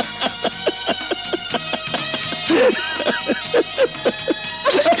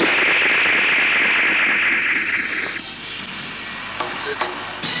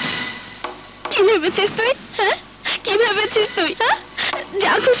 কি ভেবেছিস তুই? হ্যাঁ, কি ভেবেছিস তুই? হ্যাঁ,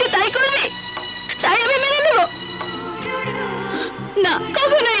 যা খুশি তাই করবি, তাই আমি মেনে নেব? না,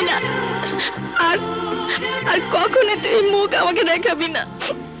 কখনোই না। আর আর কখনো তুই মুখ আমাকে দেখাবি না।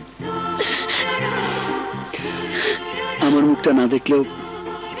 আমার মুখটা না দেখলেও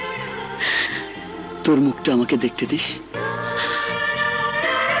তোর মুখটা আমাকে দেখতে দিস।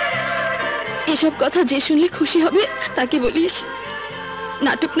 এসব কথা যে শুনলে খুশি হবে তাকে বলিস।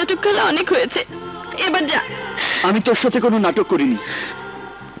 নাটক নাটক খেলা অনেক হয়েছে, এবার যা। আমি তোর সাথে কোনো নাটক করিনি।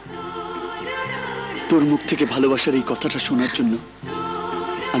 তোর মুখ থেকে ভালোবাসার এই কথাটা শোনার জন্য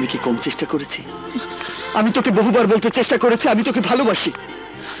আমি কি কম চেষ্টা করেছি? আমি তোকে বহুবার বলতে চেষ্টা করেছি আমি তোকে ভালোবাসি,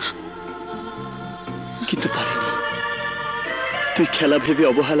 কিন্তু পারিনি। তুই খেলা ভেবে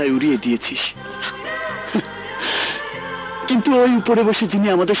অবহেলায় উড়িয়ে দিয়েছিস। কিন্তু ওই উপরে বসে যিনি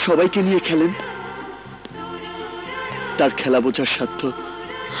আমাদের সবাইকে নিয়ে খেলেন, তার খেলা বোঝার সাধ্য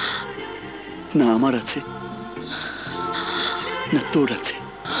না আমার আছে না তোর আছে।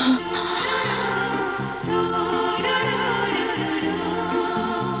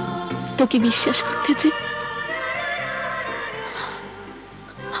 তোকে বিশ্বাস করতে যে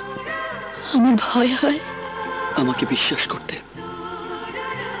আমার ভয় হয়। আমাকে বিশ্বাস করতে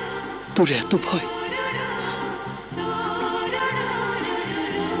তোর এত ভয়?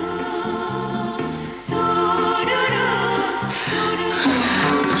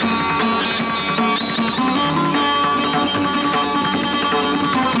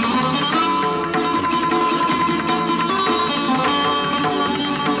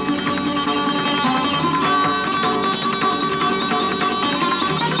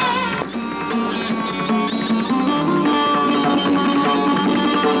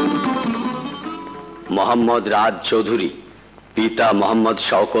 মোহাম্মদ রাজ চৌধুরী, পিতা মোহাম্মদ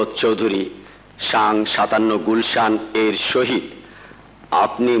শওকত চৌধুরী, সাং 57 গুলশান এর শহীদ,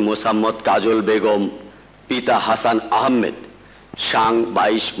 আপনি মোসাম্মদ কাজল বেগম পিতা হাসান আহমেদ সাং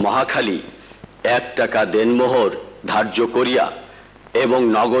 22 মহাখালী 1 টাকা দেনমোহর ধার্য করিয়া এবং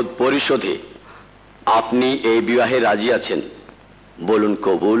নগদ পরিশোধে আপনি এই বিবাহে রাজি আছেন? বলুন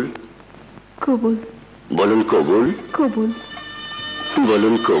কবুল। কবুল। বলুন কবুল। কবুল।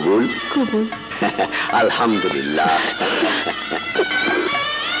 বলুন কবুল। কবুল। আলহামদুলিল্লাহ।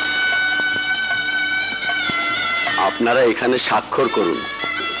 আপনারা এখানে স্বাক্ষর করুন।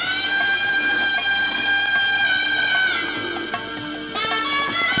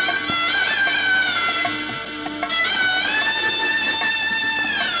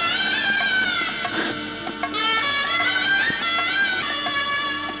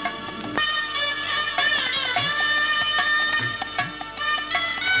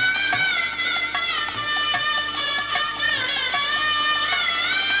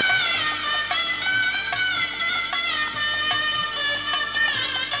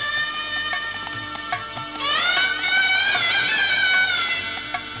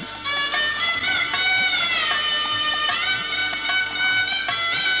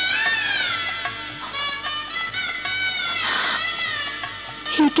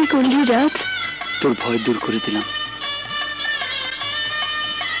 কি করলি রাজ? তোর ভয় দূর করে দিলাম।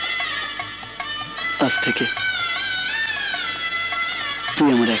 আজ থেকে তুই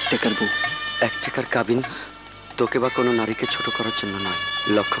আমার 1 টাকার বউ। 1 টাকার কাবিন তোকে বা কোনো নারীকে ছোট করার জন্য নয়,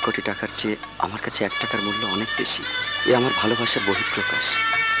 লক্ষ কোটি টাকার চেয়ে আমার কাছে 1 টাকার মূল্য অনেক বেশি। এ আমার ভালোবাসার বহিঃপ্রকাশ।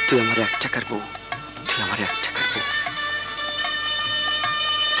 তুই আমার 1 টাকার বউ, তুই আমার 1 টাকার বউ।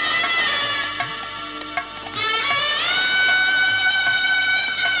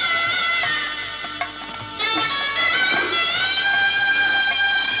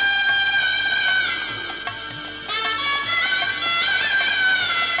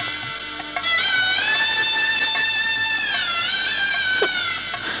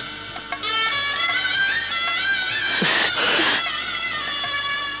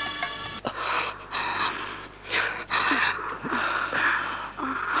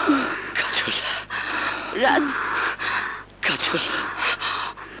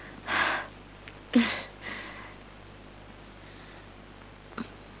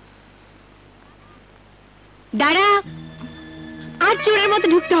 দাঁড়া, আর চোরের মতো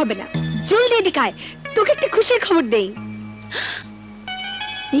ঢুকতে হবে না, জলদি এদিকে আয়, তোকে একটা খুশির খবর দেই।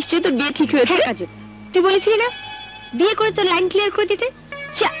 নিশ্চয়ই তোর বিয়ে ঠিক হয়েছে। হ্যাঁ কাজল, তুই বলেছিলি না বিয়ে করে তোর লাইন ক্লিয়ার করে দিতে,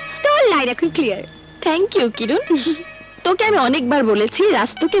 তোর লাইন এখন ক্লিয়ার। থ্যাংক ইউ কিরণ। তোকে আমি অনেকবার বলেছি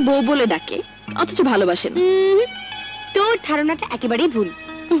রাজ তোকে বউ বলে ডাকে, অথচ ভালোবাসে না। তোর ধারণাটা একেবারেই ভুল।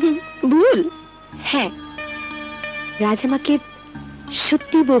 ভুল? হ্যাঁ, রাজ আমাকে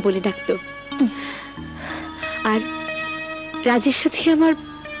সত্যি বউ বলে ডাকতো, আর রাজের সাথে আমার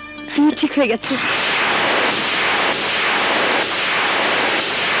বিয়ে ঠিক হয়ে গেছে।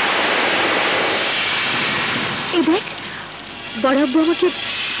 এই দেখ, বড় আব্বু আমাকে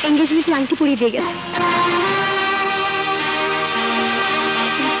এঙ্গেজমেন্টের আংটি পরিয়ে দিয়ে গেছে।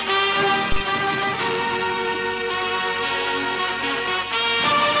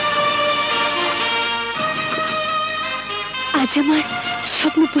 আজ আমার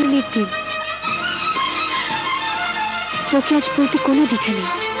স্বপ্ন পূরণের দিন। তোকে আজ বলতে কোনো দ্বিধা নেই,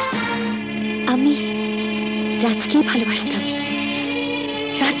 আমি রাজকেই ভালোবাসতাম।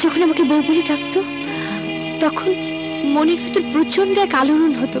 রাজ যখন আমাকে বউ বলে ডাকতো তখন মনের ভিতর প্রচন্ড এক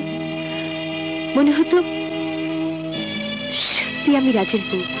আলোড়ন হতো, মনে হতো সত্যি আমি রাজের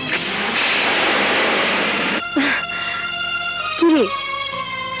বউ। কিরে,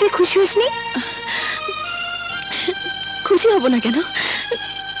 তুই খুশি হসনি? খুশি হব না কেন,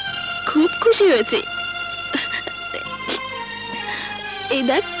 খুব খুশি হয়েছে। এই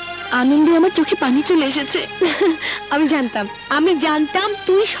দেখ, আনন্দে আমার চোখে পানি চলে এসেছে। আমি জানতাম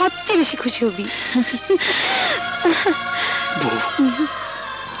তুই সবচেয়ে বেশি খুশি হবি।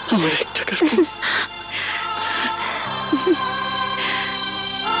 আমার 1 টাকার বউ।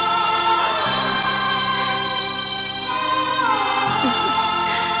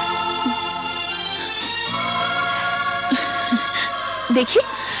 দেখি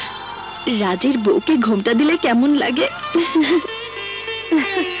রাজের বউকে ঘোমটা দিলে কেমন লাগে।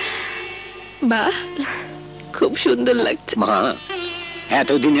 বাহ, খুব সুন্দর লাগছে। মা,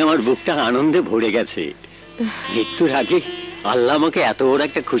 এতদিনে আমার বুকটা আনন্দে ভরে গেছে। মৃত্যুর আগে আল্লাহ আমাকে এত বড়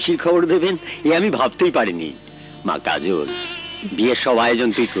একটা খুশির খবর দেবেন এ আমি ভাবতেই পারিনি। মা কাজল, বিয়ের সব আয়োজন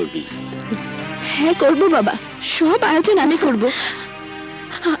তুই করবি? হ্যাঁ করবো বাবা, সব আয়োজন আমি করব।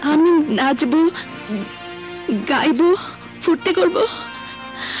 আমি নাচবো, গাইবো, ফুর্তি করব।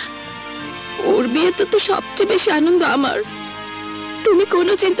 ওর বিয়েতে তো সবচেয়ে বেশি আনন্দ আমার। তুমি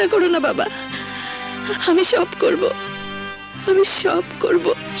কোনো চিন্তা করো না বাবা, আমি সব করব। আমি সব করব,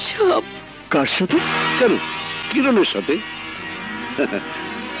 সব। কার সাথে? কেন? কিরণের সাথে।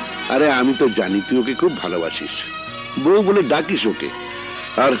 আরে আমি তো জানি তুই ওকে খুব ভালোবাসিস, বউ বলে ডাকিস ওকে,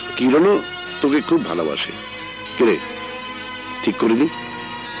 আর কিরণও তোকে খুব ভালোবাসে। কিরে, ঠিক করিনি?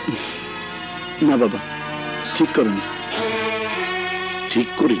 না বাবা, ঠিক করনি। ঠিক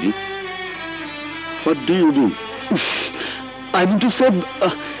করিনি? What do you do? I mean to say,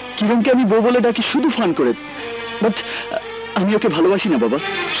 কিরণকে আমি বউ বলে ডাকি শুধু ফান করে, বাট আমি ওকে ভালোবাসি না বাবা।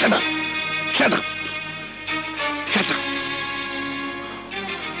 Shut up! Shut up! Shut up!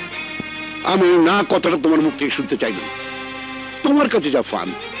 আমি না কথাটা তোমার মুখ থেকে শুনতে চাই না। তোমার কাছে যা ফান,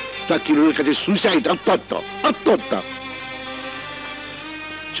 তা কিরণের কাছে সুইসাইড, আত্মহত্যা, আত্মহত্যা।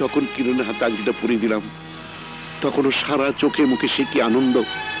 যখন কিরণের হাতে আংটিটা পরিয়ে দিলাম, তখন সারা চোখে মুখে সে কি আনন্দ।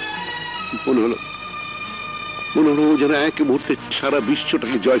 মনে হলো ও যেন এক মুহূর্তে সারা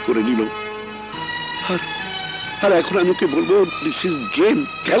বিশ্বটাকে জয় করে নিল। আর এখন আমি ওকে বলবো দিস ইজ গেম,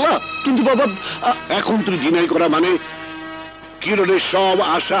 খেলা। কিন্তু বাবা, এখন তুই ডিনাই করা মানে কিরণের সব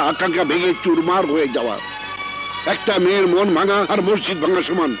আশা আকাঙ্ক্ষা ভেঙে চুরমার হয়ে যাওয়া। একটা মেয়ের মন ভাঙা আর মসজিদ ভাঙা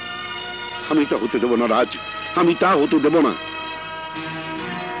সমান। আমি তা হতে দেবো না রাজ, আমি তা হতে দেব না।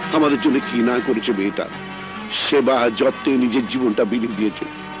 আমাদের জন্য কি না করেছে মেয়েটা, সেবা যত্নে নিজের জীবনটা বিলিয়ে দিয়েছে।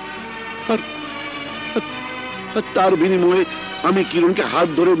 আর তার বিনিময়ে আমি কিরণকে হাত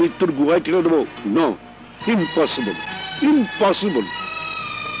ধরে মৃত্যুর গুহায় ঠেলে দেবো? No, impossible, impossible.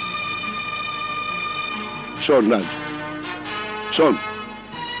 শোন রাজ, শোন,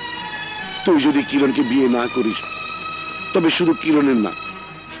 তুই যদি কিরণকে বিয়ে না করিস, তবে শুধু কিরণের না,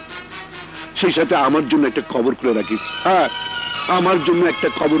 সেই সাথে আমার জন্য একটা খবর খুলে রাখিস। হ্যাঁ, আমার জন্য একটা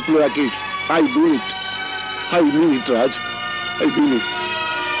খবর খুলে রাখিস। I do it, I mean it Raj, I mean it.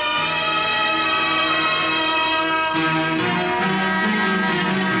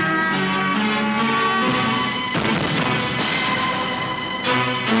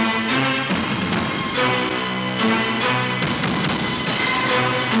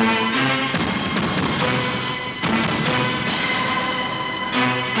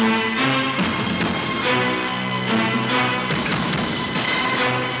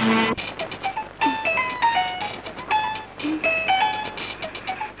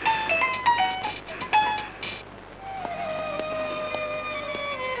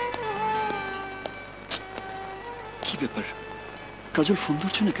 Kajal phone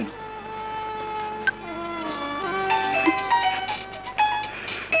ধরছে না কেন?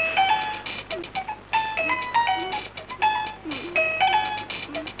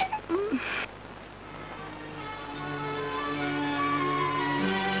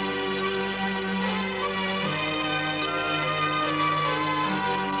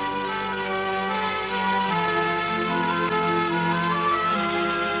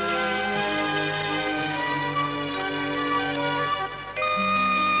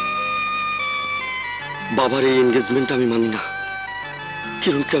 বাবার এই এনগেজমেন্ট আমি মানি না,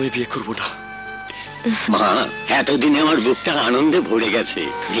 কিরণকে আমি বিয়ে করবো না। মা, এতদিনে আমার বুকটা আনন্দে ভরে গেছে।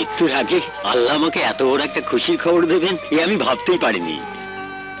 মৃত্যুর আগে আল্লাহ আমাকে এত বড় একটা খুশির খবর দেবেন, এ আমি ভাবতেই পারিনি।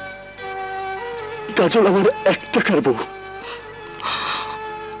 কাজল আমার এক টাকার বউ।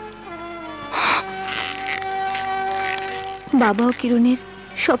 বাবা ও কিরণের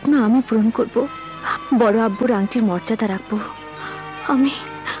স্বপ্ন আমি পূরণ করব, বড় আব্বুর আংটির মর্যাদা রাখবো।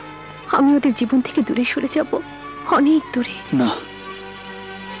 আমি ওদের জীবন থেকে দূরে সরে যাব, অনেক দূরে। না,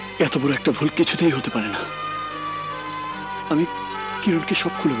 এত বড় একটা ভুল কিছুতেই হতে পারে না। আমি কিরণকে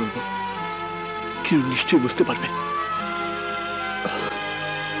সব খুলে বলবো, কিরণ নিশ্চয়ই বুঝতে পারবে।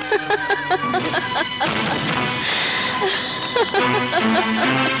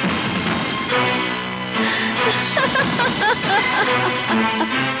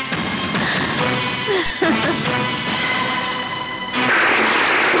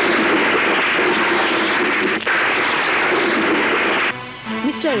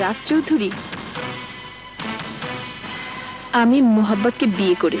 মিস্টার রাজ চৌধুরী, আমি মোহাব্বতকে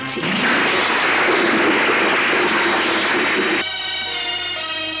বিয়ে করেছি।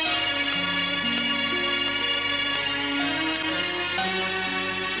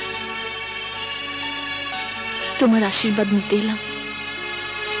 তোমার আশীর্বাদ নিতে এলাম।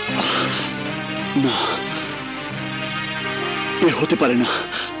 না, এ হতে পারে না।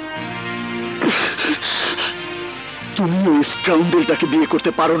 তুমি ওই স্কাউন্ডেলটাকে বিয়ে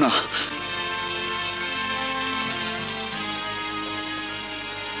করতে পারো না।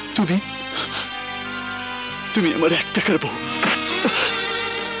 তুমি আমার এক টাকার বউ।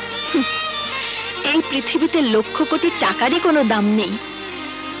 এই পৃথিবীতে লক্ষ কোটি টাকারই কোনো দাম নেই,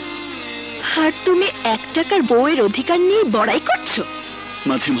 আর তুমি এক টাকার বউয়ের অধিকার নিয়ে বড়াই করছো।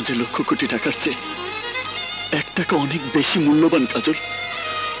 মাঝে মাঝে লক্ষ কোটি টাকার চেয়ে 1 টাকা অনেক বেশি মূল্যবান কাজল।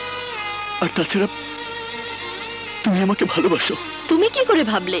 আর তাছাড়া তুমি আমাকে ভালোবাসো। তুমি কি করে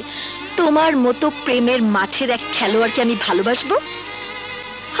ভাবলে তোমার মতো প্রেমের মাঠের এক খেলোয়াড়কে আমি ভালোবাসবো?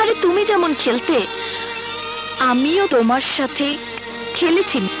 আরে তুমি যেমন খেলতে আমিও তোমার সাথে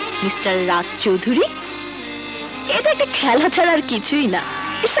খেলেছি মিস্টার রাজ চৌধুরী। এটা একটা খেলা ছাড়া আর কিছুই না,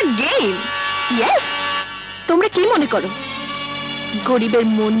 ইটস আ গেম। ইয়েস। তোমরা কি মনে করো গরিবের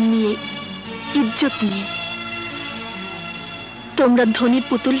মন নিয়ে, ইজ্জত নিয়ে তোমরা ধনীর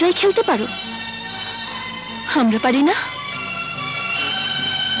পুতুলরাই খেলতে পারো? আমরা পারি না?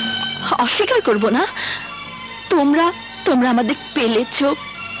 অস্বীকার করবো না। তোমরা তোমরা আমাদের পেলেছো,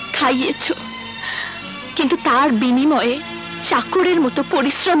 খাইয়েছো, কিন্তু তার বিনিময়ে চাকরের মতো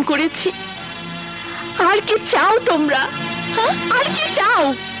পরিশ্রম করেছি। আর কি চাও তোমরা? হ্যাঁ, আর কি চাও?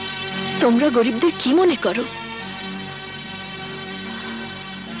 তোমরা গরিবদের কি মনে করো?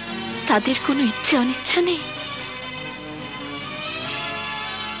 তাদের কোনো ইচ্ছে অনিচ্ছা নেই,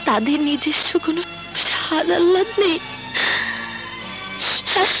 তাদের নিজস্ব কোনো স্বাদ আহ্লাদ নেই।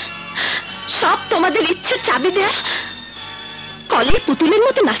 সব তোমাদের ইচ্ছের চাবি দেয়া কলের পুতুলের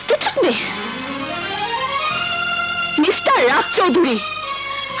মতো নাচতে থাকবে। মিস্টার রাজ চৌধুরী,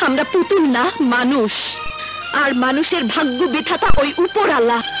 আমরা পুতুল না, মানুষ। আর মানুষের ভাগ্য বিধাতা ওই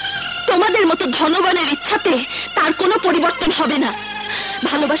উপরওয়ালা। তোমাদের মতো ধনবানের ইচ্ছাতে তার কোনো পরিবর্তন হবে না।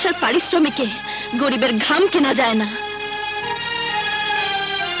 ভালোবাসার পারিশ্রমিকে গরিবের ঘাম কেনা যায় না।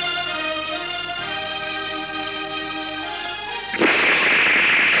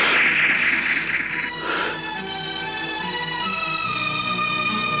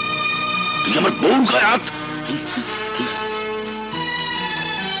 তুই আমার বউ গায়ে হাত।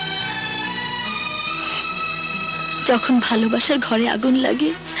 যখন ভালোবাসার ঘরে আগুন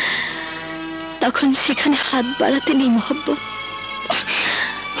লাগে তখন সেখানে হাত বাড়াতে নেই মহব্বত।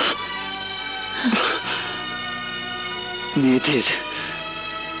 মেয়েদের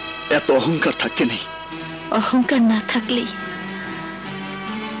এত অহংকার থাকতে নেই। অহংকার না থাকলেই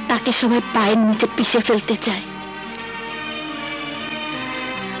তাকে সবাই পায়ের নিচে পিষে ফেলতে চায়।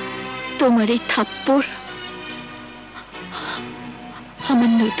 তোমার এই থাপ্পড়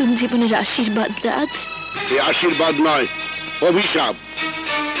আমার নতুন জীবনের আশীর্বাদ রাজ। এই আশীর্বাদ নয়, অভিশাপ।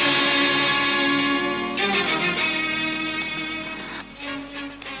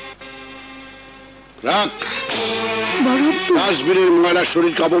 রাখ। কাশ্মীরের ময়লা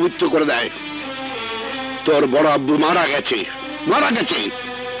শরীরকে অপবিত্র করে দেয়। তোর বড় আব্বু মারা গেছে, মারা গেছে।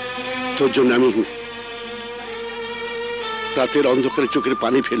 তোর জন্য আমি রাতের অন্ধকারে চোখের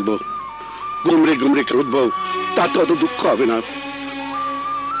পানি ফেলবো, গুমরে গুমরে কাঁদবো। তাতে অত দুঃখ হবে না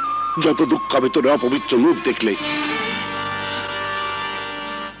যত দুঃখ হবে তোর অপবিত্র মুখ দেখলে।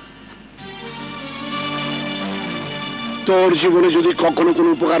 তোর জীবনে যদি কখনো কোনো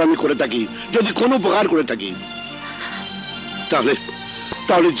উপকার আমি করে থাকি, যদি কোনো উপকার করে থাকি, তাহলে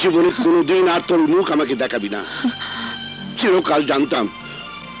তাহলে জীবনে কোনোদিন আর তোর মুখ আমাকে দেখাবি না। চিরকাল জানতাম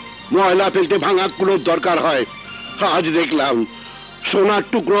ময়লা ফেলতে ভাঙা কুলোর দরকার হয়। আজ দেখলাম সোনার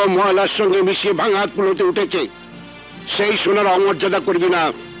টুকরো ময়লার সঙ্গে মিশিয়ে ভাঙা কুলোতে উঠেছে। সেই সোনার অমর্যাদা করবি না।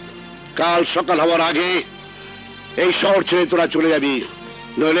 কাল সকাল হওয়ার আগে এই শহর ছেড়ে তোরা চলে যাবি,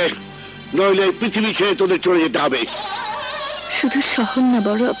 নইলে নইলে পৃথিবী ছেড়ে তোদের চলে যেতে হবে। শুধু শহর না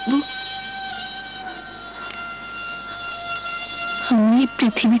বড় আব্বু, আমি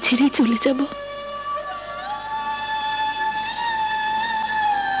পৃথিবী ছেড়েই চলে যাব।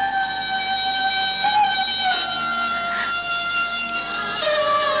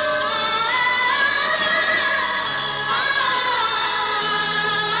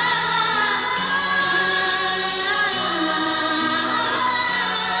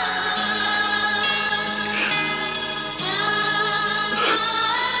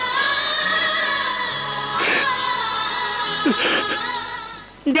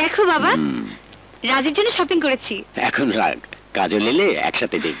 দেখো বাবা, রাজের জন্য শপিং করেছি। এখন রাগ, কাজল এলে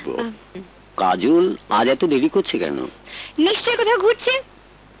একসাথে দেখবো। কাজল আজ এত দেরি করছে কেন? নিশ্চয়ই কোথাও ঘুরছে।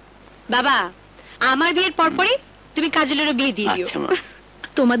 বাবা, আমার বিয়ের পরপরই তুমি কাজলেরও বিয়ে দিয়ে দিও।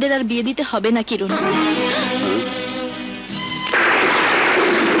 তোমাদের আর বিয়ে দিতে হবে না কি রুনা?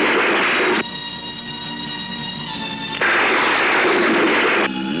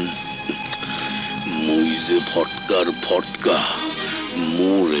 মই যে ফটকার ফটকা,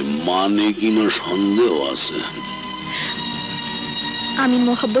 মোরে মানে কিনা সন্দেহ আছে। আমি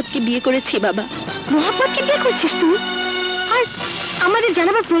মোহাব্বতকে বিয়ে করেছি বাবা। মোহাব্বতকে বিয়ে করছিস তুই? আর আমাদের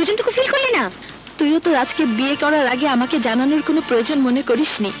জানাবার প্রয়োজনটুকু ফিল করলি না? তুইও তো রাজকে বিয়ে করার আগে আমাকে জানানোর কোনো প্রয়োজন মনে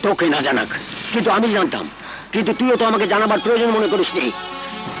করিসনি। তোকে না জানাক, কিন্তু আমি জানতাম। কিন্তু তুইও তো আমাকে জানাবার প্রয়োজন মনে করিসনি।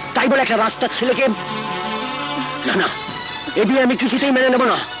 তাই বলে একটা রাস্তার ছেলেকে, না না, এ বিয়ে আমি কিছুতেই মেনে নেব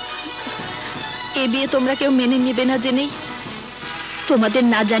না। এ বিয়ে তোমরা কেউ মেনে নেবে না জেনেই তোমাদের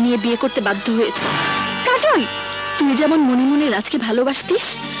না জানিয়ে বিয়ে করতে বাধ্য হয়েছে। কাজল, তুই যেমন মনে মনে রাজকে ভালোবাসতিস,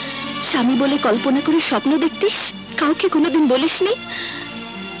 স্বামী বলে কল্পনা করে স্বপ্ন দেখতিস, কাউকে কোনোদিন বলিসনি,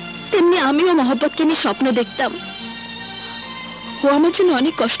 তেমনি আমিও মহব্বতকে নিয়ে স্বপ্ন দেখতাম। ও আমার জন্য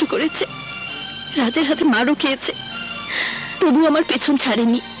অনেক কষ্ট করেছে, রাজের হাতে মারও খেয়েছে, তবু আমার পেছন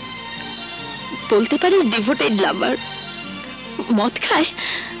ছাড়েনি। বলতে পারিস ডিভোটেড লাভার। মদ খায়,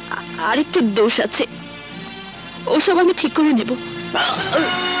 আর একটু দোষ আছে, ওসব আমি ঠিক করে নেব।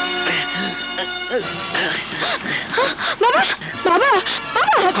 বাবা বাবা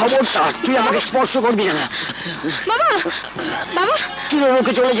বাবা, খবরদার তুই আমাকে স্পর্শ করবি না। বাবা বাবা, তুই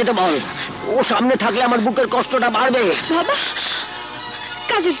ওকে চলে যেতে বল, ও সামনে থাকলে আমার বুকের কষ্টটা বাড়বে। বাবা,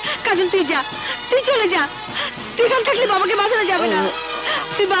 কাজল কাজল তুই যা, তুই চলে যা, তুই এখানে থাকলে বাবাকে বাঁচানো যাবে না।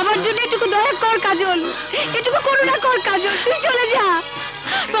 তুই বাবার জন্য এটুকু দয়া কর কাজল, এটুকু করুণা কর কাজল, তুই চলে যা।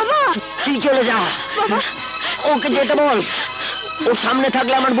 বাবা তুই চলে যা বাবা, ওকে যেতে বল, ও সামনে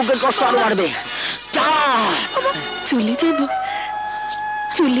থাকলে আমার বুকের কষ্ট আরো বাড়বে। যা। চলে যাব,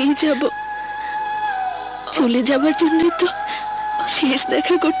 চলেই যাব, চলে যাবার জন্যই তো শেষ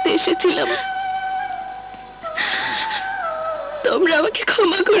দেখা করতে এসেছিলাম। তোমরা আমাকে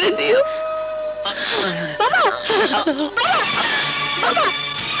ক্ষমা করে দিও। বাবা বাবা বাবা বাবা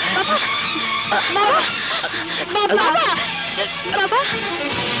বাবা বাবা বাবা,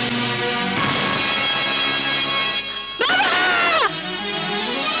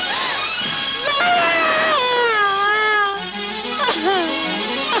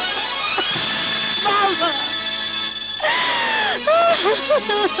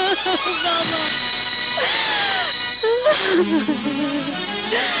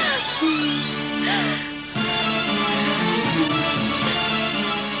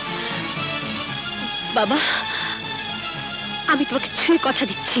 বাবা, আমি তোমাকে ছুঁয়ে কথা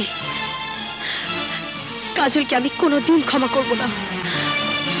দিচ্ছি, কাজলকে আমি কোনোদিন ক্ষমা করব না,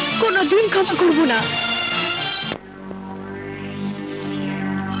 কোনোদিন ক্ষমা করব না।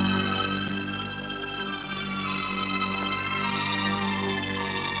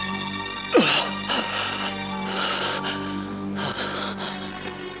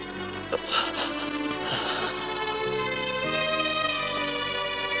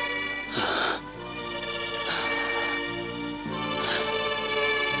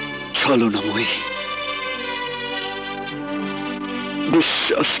 ছলনাময়ী,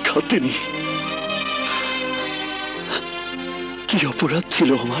 বিশ্বাসঘাতিনী, কি অপরাধ ছিল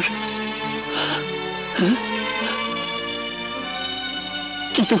আমার?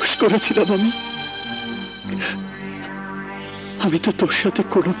 কি দোষ করেছিলাম আমি? আমি তো তোর সাথে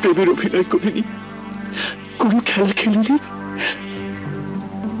কোনো প্রেমের অভিনয় করিনি, কোনো খেলা খেলিনি,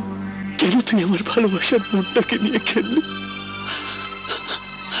 কেন তুই আমার ভালোবাসার মনটাকে নিয়ে খেললি?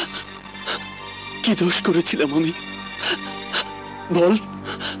 কি দোষ করেছিলাম আমি? বল,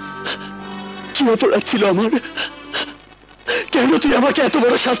 কি অপরাধ ছিল আমার? কেন তুই আমাকে এত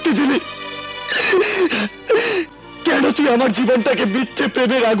বড় শাস্তি দিলি? কেন তুই আমার জীবনটাকে মিথ্যে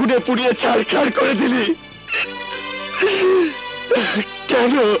প্রেমের আগুনে পুড়িয়ে ছারখার করে দিলি?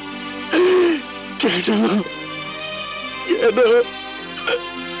 কেন কেন কেন?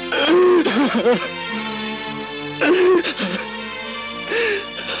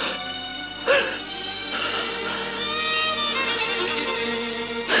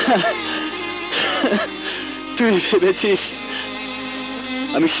 তুই ভেবেছিস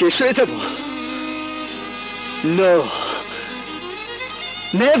আমি শেষ হয়ে যাব? No,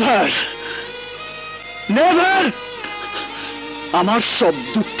 never never. আমার সব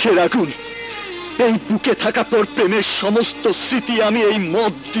দুঃখের আগুন, এই বুকে থাকা তোর প্রেমের সমস্ত স্মৃতি আমি এই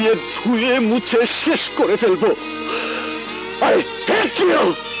মদ দিয়ে ধুয়ে মুছে শেষ করে ফেলবো। I hate you!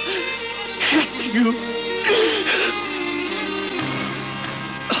 Hate you!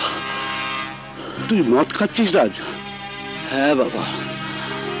 তুই মদ খাচ্ছিস রাজ? হ্যাঁ বাবা,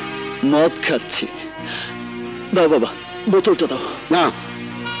 মদ খাচ্ছি। দাও বাবা, বোতলটা দাও। না,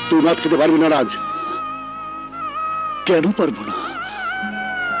 তুই মদ খেতে পারবি না রাজ। কেন পারবো না?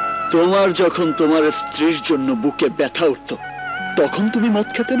 তোমার যখন তোমার স্ত্রীর জন্য বুকে ব্যথা উঠত, তখন তুমি মদ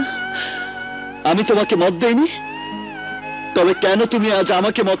খেতে না? আমি তোমাকে মদ দেইনি, তবে কেন তুমি আজ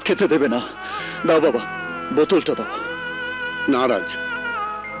আমাকে মদ খেতে দেবে না? দাও বাবা, বোতলটা দাও। না রাজ,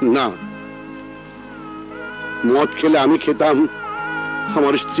 না। মদ খেলে আমি খেতাম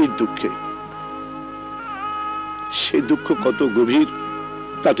আমার স্ত্রীর দুঃখে। সে দুঃখ কত গভীর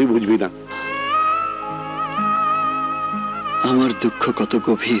তা তুই বুঝবি না। আমার দুঃখ কত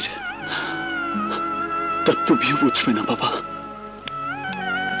গভীর তা তুমিও বুঝবে না বাবা।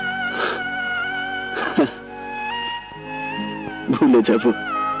 ভুলে যাব,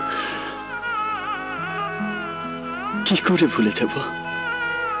 কি করে ভুলে যাব?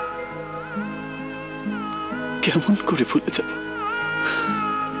 কেমন করে ভুলে যাব?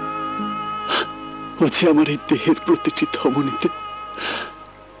 ও যে আমার এই দেহের প্রতিটি ধমনীতে,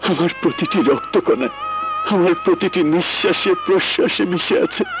 আমার প্রতিটি রক্তকণায়, আমার প্রতিটি নিঃশ্বাসে প্রশ্বাসে মিশে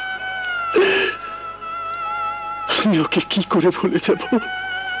আছে। আমি ওকে কি করে ভুলে যাব?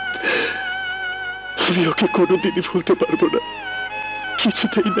 আমি ওকে কোনোদিনই ভুলতে পারবো না,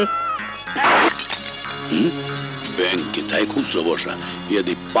 কিছুতেই না। ব্যাংকে তাই খুচরো বসা,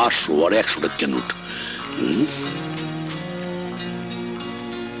 ইয়াদি 500 আর 100 টাকা নোট।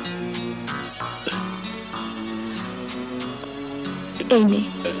 এই নে।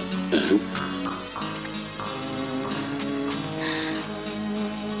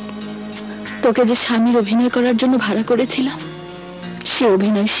 তোকে যে স্বামীর অভিনয় করার জন্য ভাড়া করেছিলাম, সে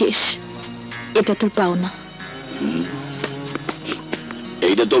অভিনয় শেষ। এটা তোর পাওনা।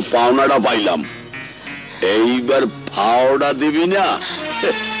 এইটা তো পাওনাটা পাইলাম, এইবার ভাওটা দিবি না?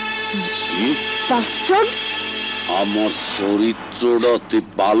 আমার চরিত্রটা তুই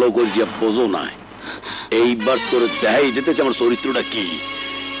ভালো করিয়া বোঝো না। এইবার তোর দেখাই যেতেছে আমার চরিত্রটা কি।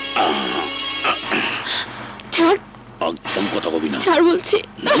 একদম কথা কবি না, ছাড় বলছি।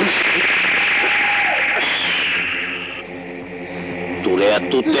 তোর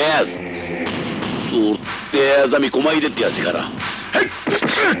এত তেজ, তোর তেজ আমি কমাই দিতে আসি খারা।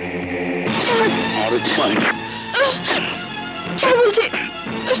 আরে কমাই না, ছাড় বলছি।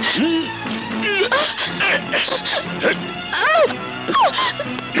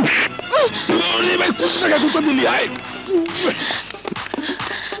 ভাই কত টাকা কত দিলি? আয়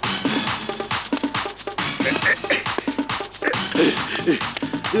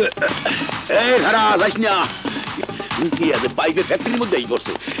খারা যাইস না। কি আছে পাইপের ফ্যাক্টরির মধ্যে এই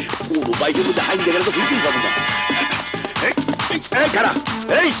করছে, পুরো পাইপের মধ্যে হাইন গেলে তো ফিরতেই পাবো না। খারা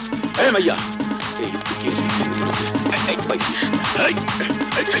এই মাইয়া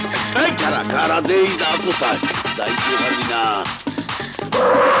খারা খারা দেই না, কোথায় যাইতে পারবি না।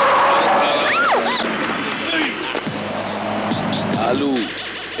 আলু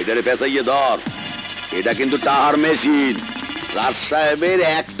এটারে পেঁচাইয়ে ধর, এটা কিন্তু টাহার মেশিন। রাজ সাহেবের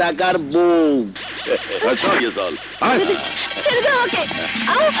 1 টাকার বউ। চল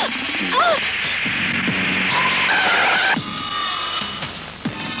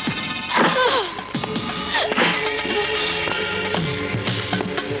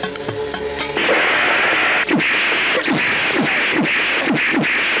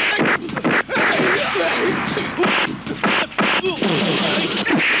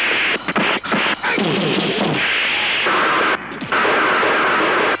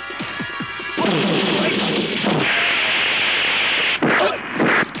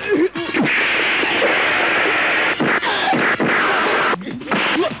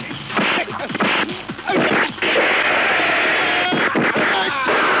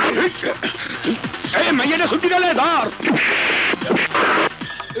মাইয়াটা ছুটি গেলে ধর।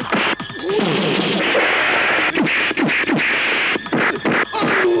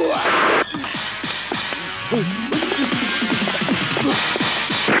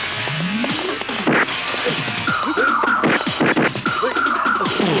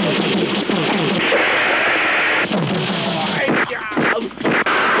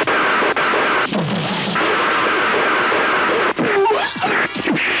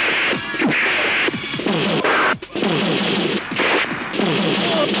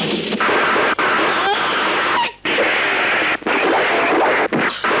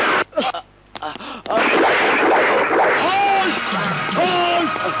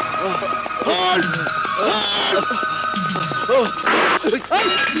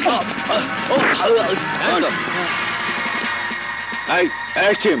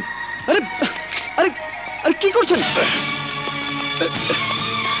 কি করছেন?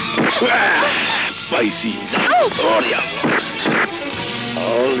 পাইছি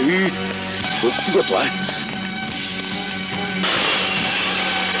সত্যি কথা।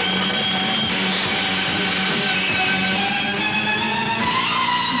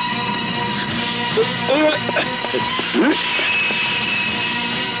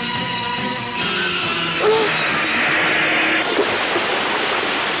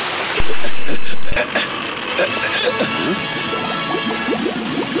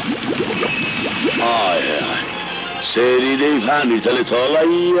 সেরিদেই ভানি চলে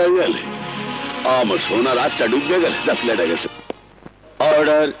চলাইয়া গেলে আমার সোনার রাতটা ডুবে গেলে চাপলেটা গেছে।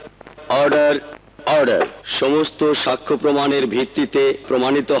 Order order order. সমস্ত সাক্ষ্য প্রমাণের ভিত্তিতে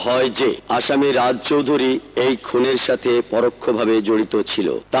প্রমাণিত হয় যে আসামি রাজ চৌধুরী এই খুনের সাথে পরোক্ষভাবে জড়িত ছিল।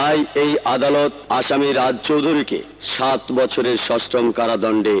 তাই এই আদালত আসামি রাজ চৌধুরীকে 7 বছরের সশ্রম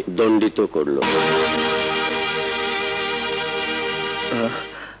কারাদণ্ডে দণ্ডিত করল।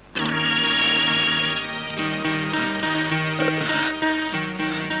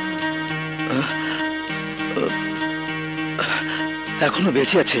 এখনো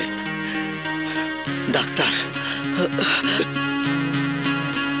বেঁচে আছে ডাক্তার।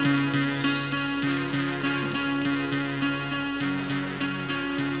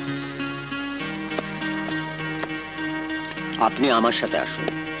 আপনি আমার সাথে আসুন।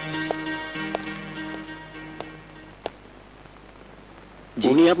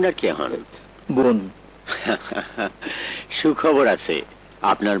 যিনি আপনার কে হন? বোন। সুখবর আছে,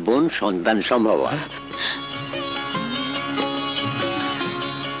 আপনার বোন সন্তান সম্ভব।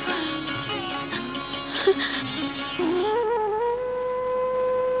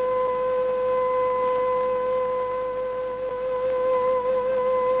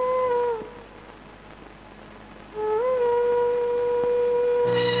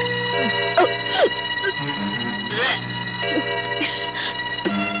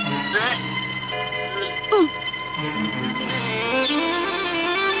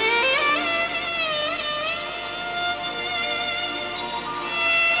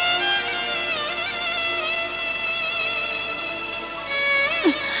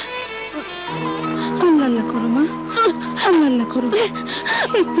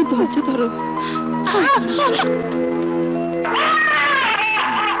 একটু ধৈর্য ধরো।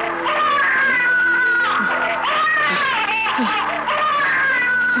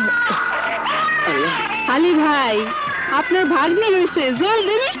 আলী ভাই, আপনার ভাগ্নে হয়েছে,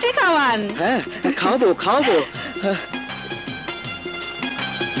 জলদি মিষ্টি খাওয়ান। হ্যাঁ খাওয়াবো খাওয়াবো।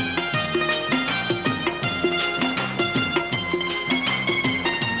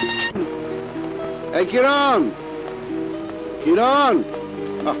 এই কিরণ, কিরণ,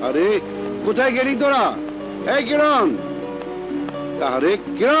 আরে কোথায় গেলি তোরা? এই কিরণ, আরে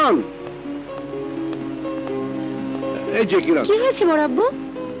কিরণ, এই যে কিরণ। কি হয়েছে বড় আব্বু?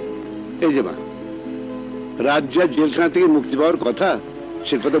 এই যে মা, রাজ্জাক জেলখানা থেকে মুক্তি পাওয়ার কথা,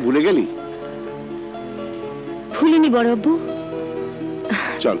 সে কথা ভুলে গেলি? ভুলিনি বড় আব্বু।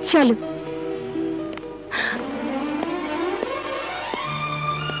 চল চলো।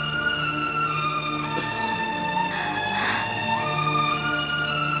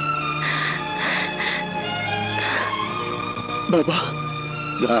 বাবা।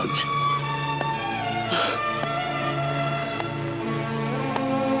 রাজ,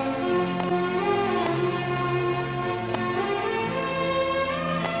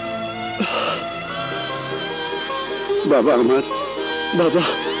 বাবা আমার, বাবা।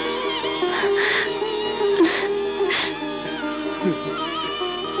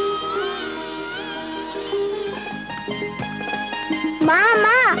 মা,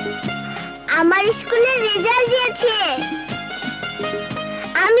 মা, আমার স্কুলে রেজাল্ট দিয়েছে,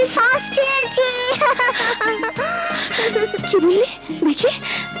 আমি ফার্স্ট হয়েছি। কি বললি? দেখি।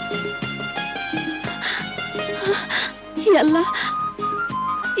 আল্লাহ,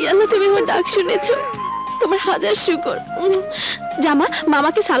 আল্লাহ, তুমি আমার ডাক শুনেছো, তোমার হাজার শুকর। জামা,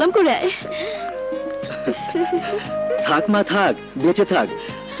 মামাকে সালাম করে আয়। থাক মা থাক, বেঁচে থাক,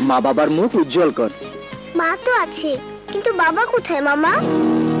 মা বাবার মুখ উজ্জ্বল কর। মা তো আছে, কিন্তু বাবা কোথায় মামা?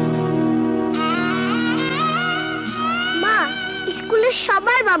 মা, স্কুলের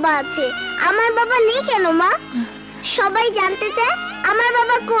সবার বাবা আছে, আমার বাবা নেই কেন মা? সবাই জানতে চায় আমার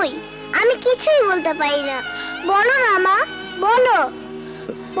বাবা কই, আমি কিছুই বলতে পারি না। বলো না মা, বলো,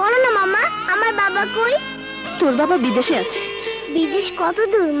 বলো না মামা, আমার বাবা কই? তোর বাবা বিদেশে আছে। বিদেশ কত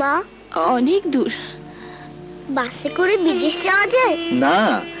দূর মা? অনেক দূর। বাসে করে বিদেশ যাওয়া যায় না,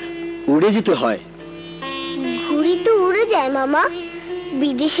 উড়ে যেতে হয়। ঘুড়ি তো উড়ে যায় মামা,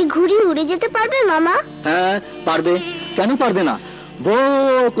 বিদেশে ঘুড়ি উড়ে যেতে পারবে মামা? হ্যাঁ পারবে, কেন পারবে না, বো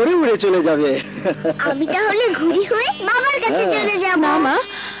করে উড়ে চলে যাবে। আমি তাহলে ঘুড়ি হয়ে বাবার কাছে চলে যাব। মামা,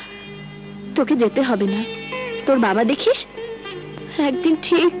 তোকে যেতে হবে না, তোর বাবা দেখিস একদিন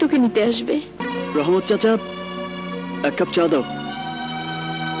ঠিক তোকে নিতে আসবে। রহমত চাচা, এক কাপ চা দাও।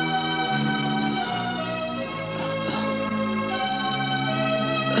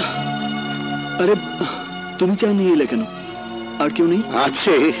 আরে তুমি চা নিয়ে এলে কেন? আর কেউ নেই?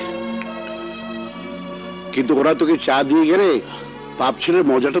 আছে, কিন্তু ওরা তোকে চা দিয়ে গেলে পাপ ছেলের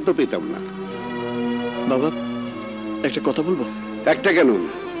মজাটা তো পেতাম না। বাবা, একটা কথা বলবো? একটা কেন,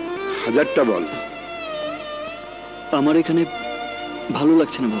 হাজারটা বল। আমার এখানে ভালো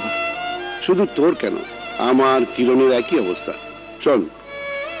লাগছে না বাবা। শুধু তোর কেন, আমার কিরণের একই অবস্থা। চল,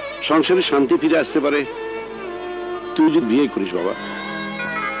 সংসারে শান্তি ফিরে আসতে পারে তুই যদি বিয়ে করিস বাবা।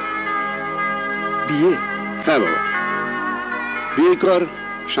 বিয়ে? হ্যাঁ বাবা, বিয়ে কর,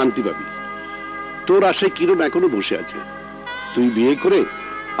 শান্তি পাবি। তোর আশায় কিরণ এখনো বসে আছে, তুই বিয়ে করে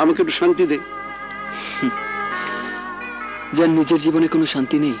আমাকে একটু শান্তি দে। যার নিজের জীবনে কোনো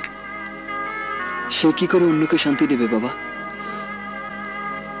শান্তি নেই, সে কি করে অন্যকে শান্তি দেবে বাবা?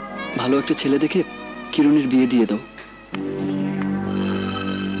 ভালো একটা ছেলে দেখে কিরণের বিয়ে দিয়ে দাও।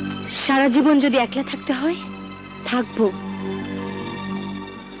 সারা জীবন যদি একলা থাকতে হয় থাকবো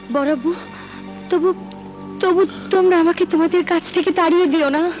বড়াবু, তবু তবু তোমরা আমাকে তোমাদের কাছ থেকে তাড়িয়ে দিও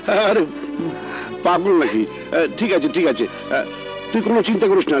না। আরে পাগল নাকি? ঠিক আছে ঠিক আছে, তুই কোনো চিন্তা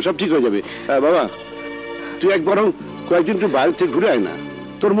করিস না, সব ঠিক হয়ে যাবে। বাবা তুই একবার কয়েকদিন তুই বাইরে থেকে ঘুরে আয় না,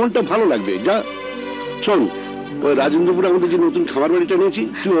 তোর মনটা ভালো লাগবে। যা শোন, ওই রাজেন্দ্রপুরে আমাদের যে নতুন খামার বাড়িটা নিয়েছি,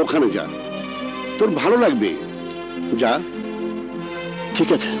 তুই ওখানে যা, তোর ভালো লাগবে। যা। ঠিক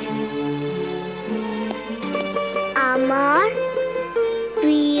আছে। আমার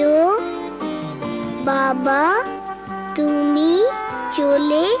প্রিয় বাবা, তুমি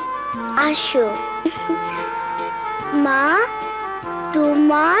চলে আসো। মা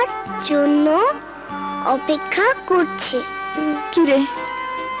তোমার জন্য অপেক্ষা করছে। কি রে,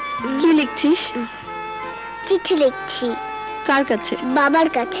 কি লিখছিস? চিঠি লিখছি। কার কাছে? বাবার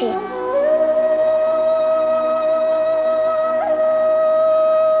কাছে।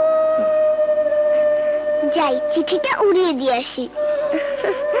 যাই চিঠিটা উড়িয়ে দিয়ে আসি।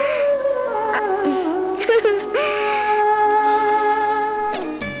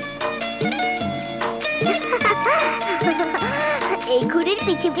 এই ঘুড়ির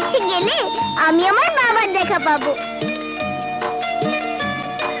পিছে পিছে গেলে আমি আমার বাবার দেখা পাবো।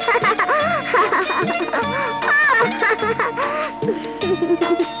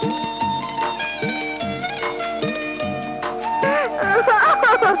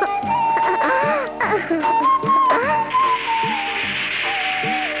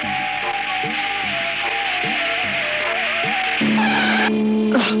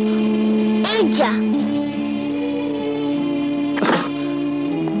 এই যা।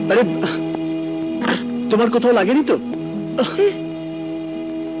 আরে তোমার কোথাও লাগেনি তো?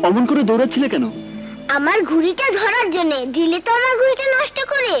 অমন করে দৌড়াচ্ছিলে কেন? আমার ঘুড়িটা ধরার জন্য। দিলে তো আমার ঘুড়িটা নষ্ট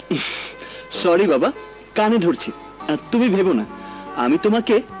করে। সরি বাবা, কানে ধরছি। তুমি ভেবো না, আমি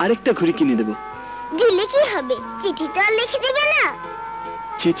তোমাকে আরেকটা ঘুড়ি কিনে দেব। দিলে কি হবে? চিঠি তো আর লিখে দেবে না।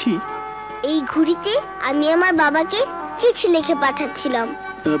 চিঠি? এই ঘুড়িতে আমি আমার বাবাকে চিঠি লিখে পাঠাচ্ছিলাম।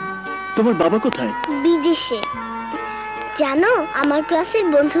 তোমার বাবা কোথায়? বিদেশে। জানো, আমার ক্লাসের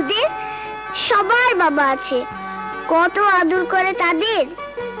বন্ধুদের সবার বাবা আছে, কত আদর করে তাদের,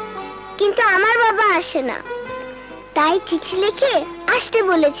 কিন্তু আমার বাবা আসে না। তাই চিঠি লিখে আসতে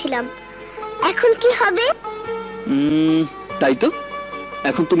বলেছিলাম। এখন কি হবে? তাই তো,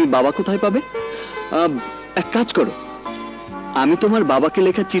 এখন তুমি বাবা কোথায় পাবে? এক কাজ করো, আমি তোমার বাবাকে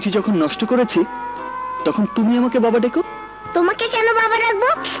লেখা চিঠি যখন নষ্ট করেছি, তখন তুমি আমাকে বাবা ডেকো। তোমাকে কেন বাবা ডাকবো?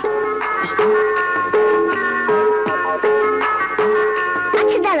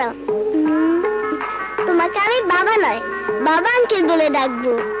 আচ্ছা দাঁড়াও, তোমাকে আমি বাবা নয়, বাবা আঙ্কেল বলে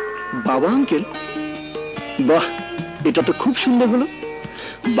ডাকবো। বাবা আঙ্কেল? বাহ, এটা তো খুব সুন্দর হলো।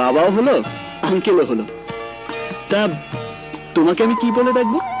 বাবাও হলো, আঙ্কেলও হলো। তা তোমাকে আমি কি বলে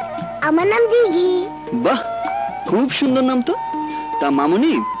ডাকবো? আমার নাম দিঘি। বাহ, খুব সুন্দর নাম তো। তা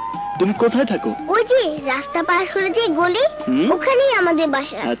মামনি, তুমি কোথায় থাকো? ওই যে রাস্তা পার করে যে গলি, ওখানেই আমাদের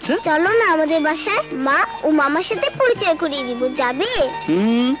বাসা। আচ্ছা, চলো না আমাদের বাসায়, মা ও মামার সাথে পরিচয় করিয়ে দিব। যাবে?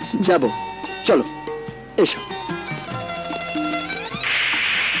 যাবো, চলো এসো।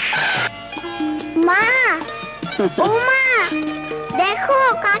 মা, ও মা, দেখো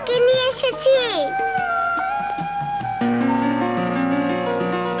কাকে নিয়ে এসেছি।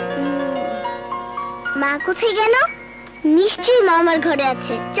 মা কোথায় গেল? নিশ্চয়ই মামার ঘরে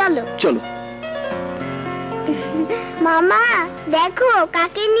আছে। চলো চলো। মামা দেখো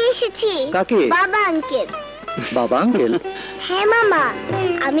কাকে নিয়ে এসেছি। কাকে? বাবা আঙ্কেল। বাবা আঙ্কেল? হ্যাঁ মামা,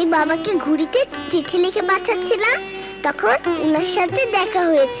 আমি বাবাকে ঘুড়িতে চিঠি লিখে পাঠাচ্ছিলাম, তখন ওনার সাথে দেখা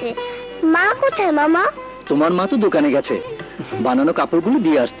হয়েছে। মা কোথায় মামা? তোমার মা তো দোকানে গেছে বানানো কাপড়গুলো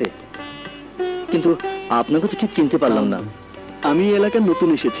দিয়ে আসতে, কিন্তু আপনাকে তো ঠিক চিনতে পারলাম না। আমি এলাকার নতুন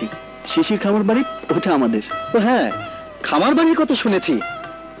এসেছি। শিশির খামার বাড়ি ওটা আমাদের। ও হ্যাঁ, খামার বাড়ির কথা শুনেছি,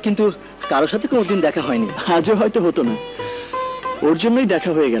 কিন্তু কারোর সাথে কোনোদিন দেখা হয়নি। আজও হয়তো হতো না, ওর জন্যই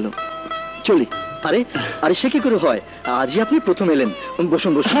দেখা হয়ে গেল। চলি। আরে আরে সে কি করে হয়? আজই আপনি প্রথম এলেন।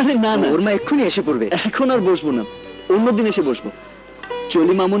 বসুন বসুন। আরে না না, ওর মা এক্ষুনি এসে পড়বে। এখন আর বসবো না, অন্যদিন এসে বসবো।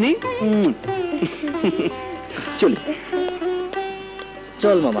 চলি মামুনি। চলি।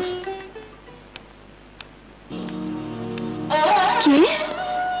 চল মামা। কে?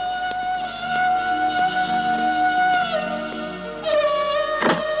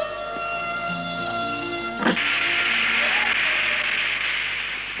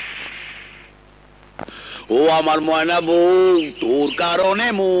 ও আমার ময়না বউ, তোর কারণে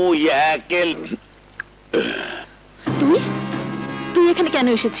মুই একেল। তুমি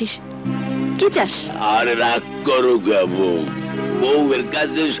কেন এসেছিস? কি চাস? আরে রাগ করো গাবো, বউয়ের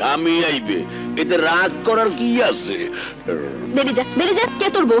কাছে স্বামী আইবে, এতে রাগ করার কি আছে? বেরিয়ে যা। কে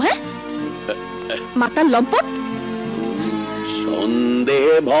তোর বউ? হ্যাঁ, মাতার লম্পট। সন্দেহ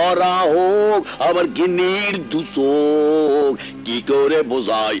ভরা হোক আবার কি নির্দোষ, কি করে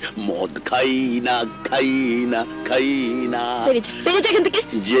বোঝাই মদ খাই না। বেরিয়ে যা এখান থেকে।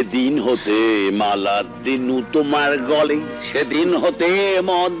 যেদিন হতে মালা দিনু তোমার গলে, সেদিন হতে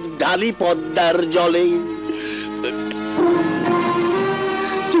মদ ঢালি পদ্মার জলে।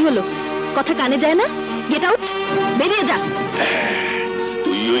 কি হলো, কথা কানে যায় না? গেট আউট, বেরিয়ে যা।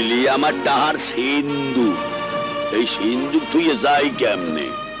 তুই হইলি আমার টাহার সিন্ধু, এই সিন্ধুক তুই যাই কেমনে?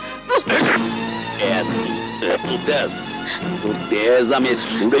 তোর তেজ আমি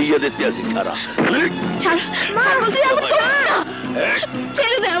ছুড়াইয়া দিতে আছি। খারাপ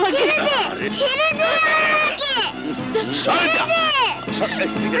ছেড়ে দে আমাকে।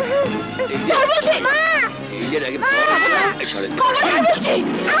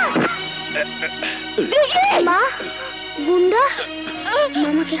 মা, গুন্ডা,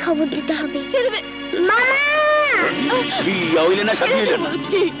 মামাকে খবর দিতে হবে। মামা হইলে না, সাথে হইলে না,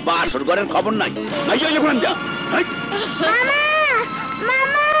 বাসর ঘরের খবর নাই। যা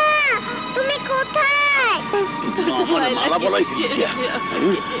মামা, তুমি কোথায়? মালা বলাইছি।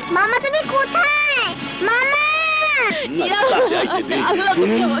 মামা তুমি কোথায়? মামা,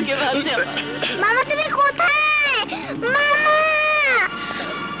 মামা তুমি কোথায়? মামা,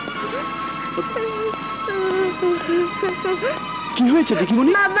 কি হয়েছে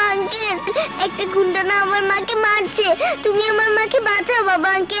দিদিমণি? বাবা আঙ্কেল, একটা গুন্ডা না আমার মাকে মারছে, তুমি আমার মাকে বাঁচাও বাবা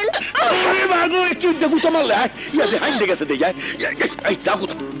আঙ্কেল।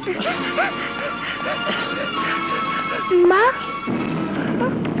 মা,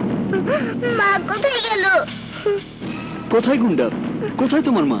 মা কোথায় গেল? কোথায় গুন্ডা? কোথায়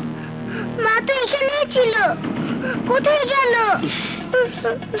তোমার মা? মা তো এখানেই ছিল, কোথায় গেল?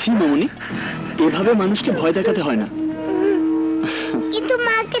 ছি মামনি, এভাবে মানুষকে ভয় দেখাতে হয় না। কিন্তু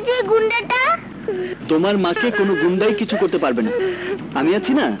মাকে যে গুন্ডাটা। তোমার মাকে কোনো গুন্ডাই কিছু করতে পারবে না, আমি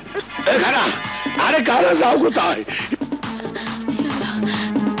আছি না। আরে কারা যাও কোথায়?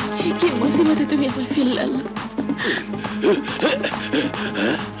 কি মুসিবতে তুমি আমার ফেললাম।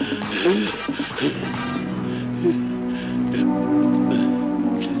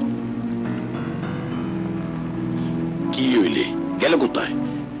 কি হইলে? গেল কোথায়?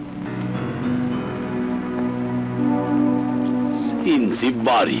 চিনছি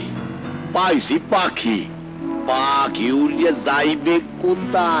বাড়ি, পাইছি পাখি। পাখি উড়িয়ে যাইবে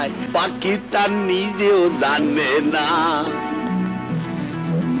কোথায়, পাখি তার নিজেও জানে না।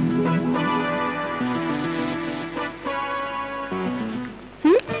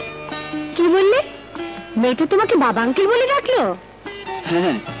 কি বললে? মেয়েটা তোমাকে বাবা আঙ্কেল বলে ডাকলো?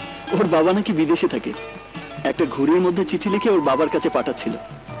 হ্যাঁ, ওর বাবা নাকি বিদেশে থাকে, একটা ঘুড়ির মধ্যে চিঠি লিখে ওর বাবার কাছে পাঠাচ্ছিল।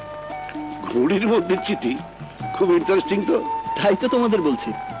 ঘুড়ির মধ্যে চিঠি? খুব ইন্টারেস্টিং তো। তাই তো তোমাদের বলছি,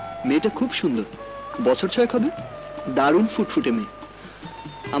 মেয়েটা খুব সুন্দর, বছর 6 হবে, দারুণ ফুটফুটে মেয়ে।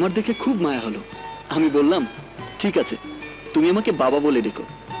 আমার দেখে খুব মায়া হলো। আমি বললাম ঠিক আছে, তুমি আমাকে বাবা বলে ডেকো।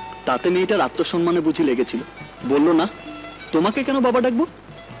 তাতে মেয়েটার আত্মসম্মানে বুঝি লেগেছিল। বলল না, তোমাকে কেন বাবা ডাকবো,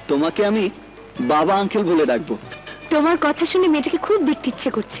 তোমাকে আমি বাবা আঙ্কেল বলে ডাকবো। তোমার কথা শুনে মেয়েটাকে খুব দেখতে ইচ্ছে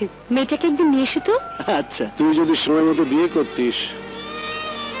করছে, মেয়েটাকে একদিন নিয়ে এসো তো। আচ্ছা, তুই যদি সময় মতো বিয়ে করতিস,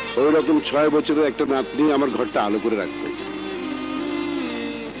 ওই রকম 6 বছরের একটা নাতনি আমার ঘরটা আলো করে রাখতো।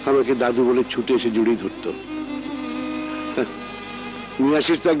 আমাকে দাদু বলে ছুটে এসে জড়িয়ে ধরতো। নিয়ে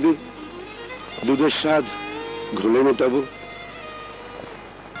আসিস তো একদিন, দুধের স্বাদ ঘোলে মেটাবো।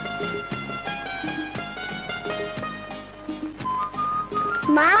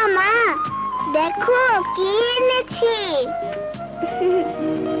 মা, মা দেখো কি এনেছি।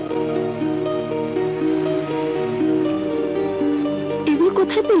 এগুলো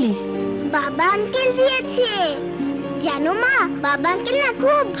কোথায় পেলি? বাবা আঙ্কেল দিয়েছে। জানো মা, বাবা আঙ্কেল না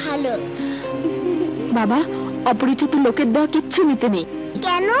খুব ভালো। বাবা অপরিচিত লোকের দেওয়া কিচ্ছু নিতে নেই।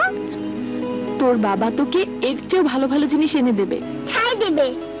 কেন? তোর বাবা তোকে এর চেয়েও ভালো ভালো জিনিস এনে দেবে। ছাই দেবে,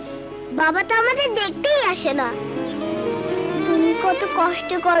 বাবা তো আমাদের দেখতেই আসে না। তুমি কত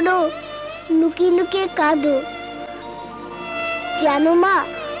কষ্ট করো, লুকিয়ে লুকিয়ে কাঁদো। জানো মা,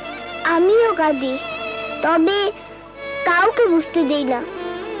 আমিও কাঁদি, তবে কাউকে বুঝতে দেই না।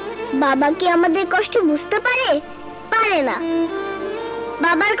 বাবা কি আমাদের কষ্ট বুঝতে পারে? পারে না।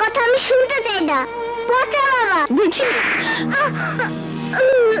 বাবার কথা আমি শুনতে চাই না। পচা বাবা।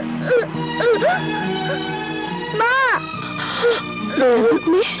 মা,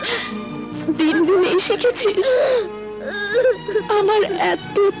 দিন দিন এই শিখেছিস, আমার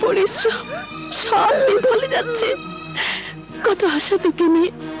এত পরিশ্রম সব বিফলে যাচ্ছে। কত আশা তোকে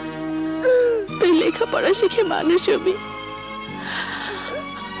নিয়ে, তুই লেখাপড়া শিখে মানুষ হবি,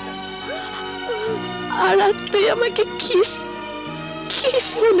 আর আজ তুই আমাকে খিস খিস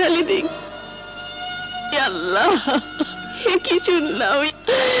শোনালি। দেখ আল্লাহ, কি শুনলাম।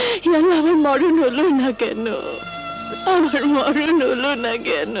 আমার মরণ হলো না কেন, আমার মরণ হলো না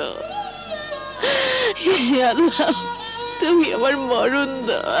কেন? আল্লাহ, তুমি আমার মরণ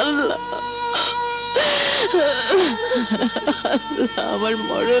দাও আল্লাহ। আল্লাহ, আমার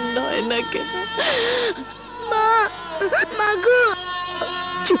মরণ হয় না কেন? মা, মাগো।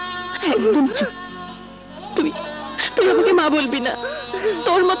 চুপ, একদম চুপ। তুই আমাকে মা বলবি না।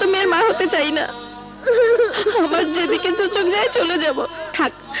 তোর মতো মেয়ের মা হতে চাই না। আমার যেদিকে তো চোখ যায় চলে যাব।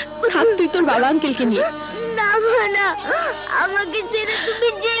 থাক থাক, তুই তোর বাবা আঙ্কেলকে নিয়ে। না মা, না, আমাকে ছেড়ে তুমি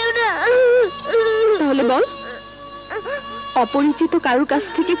যেও না। তাহলে বল, অপরিচিত কারোর কাছ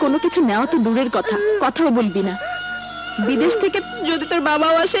থেকে কোনো কিছু নেওয়া তো দূরের কথা, কথাও বলবি না। বিদেশ থেকে যদি তোর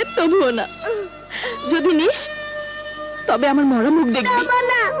বাবাও আসে তবুও না। যদি নিস তবে আমার মরা মুখ দেখবি।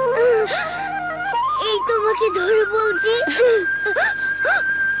 না, এই তোমাকে ধরে বলছি,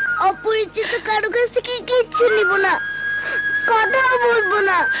 অপরিচিত কারো কাছ থেকে কিচ্ছু নিব না, কথাও বলবো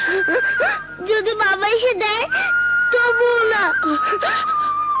না। যদি বাবা এসে দেয় তবুও না।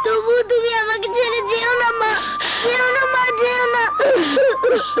 তবু তুমি আমাকে ছেড়ে যেও না মা, যেও না মা, যেও না।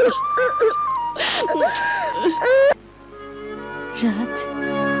 রাজ,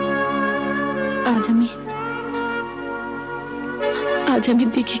 আজ আমি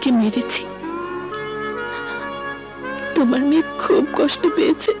দিঘিকে মেরেছি। তোমার মেয়ে খুব কষ্ট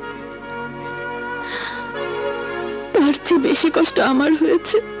পেয়েছে, তার চেয়ে বেশি কষ্ট আমার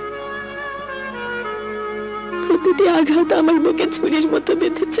হয়েছে। প্রতিটি আঘাত আমার বুকে ছুরির মতো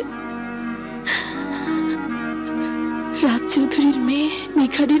বেঁধেছে। রাজ চৌধুরীর মেয়ে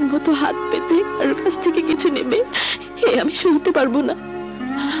ভিখারির মতো হাত পেতে কারোর কাছ থেকে কিছু নেবে, আমি সইতে পারবো না।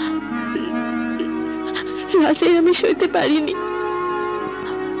 রাজে আমি সইতে পারিনি,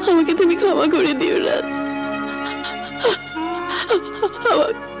 আমাকে তুমি ক্ষমা করে দিও রাজ।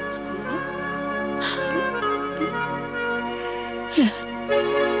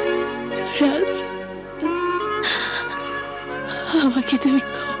 রাজ, আমাকে তুমি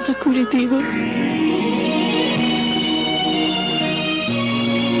ক্ষমা করে দিও।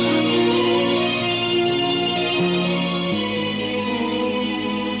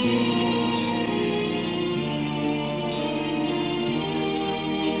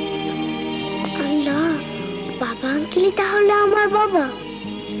 বাবা আঙ্কেলই তাহলে আমার বাবা।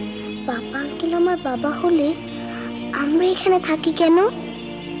 বাবা আঙ্কেল আমার বাবা হলে আমরা এখানে থাকি কেন?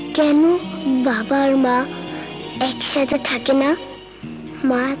 কেন বাবা আর মা একসাথে থাকে না?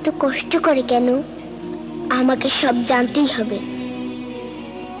 মা এত কষ্ট করে কেন? আমাকে সব জানতেই হবে।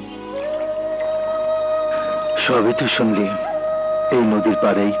 সবই তো শুনলি। এই নদীর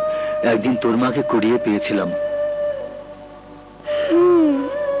পাড়েই একদিন তোর মাকে কুড়িয়ে পেয়েছিলাম।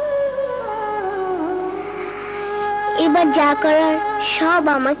 এবার যা করার সব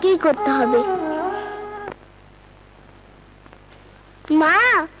আমাকেই করতে হবে। মা,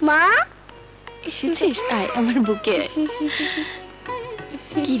 মা এসেছিস? আয় আমার বুকে।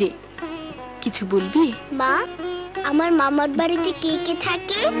 কি রে, কিছু বলবি? মা, আমার মামার বাড়িতে কে কে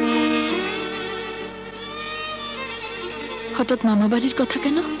থাকে? হঠাৎ মামা বাড়ির কথা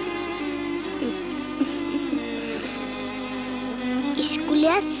কেন? স্কুলে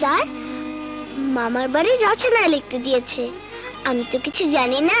আজ স্যার মামার বাড়ির রচনা লিখতে দিয়েছে। আমি তো কিছু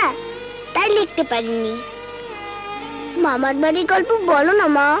জানি না, তাই লিখতে পারিনি। মামার বাড়ির গল্প বলো না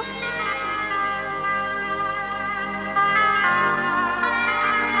মা।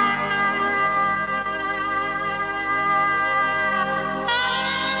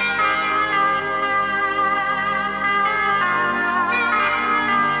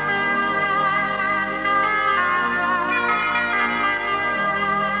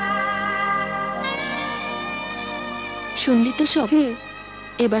 শুনলি তো সব?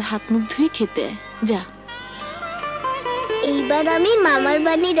 এবার হাত মুখ ধুয়ে খেতে যা। এইবার আমি মামার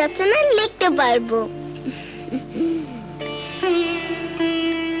বাড়ির রচনা লিখতে পারবো।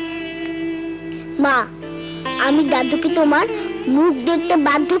 মা, আমি দাদুকে তোমার মুখ দেখতে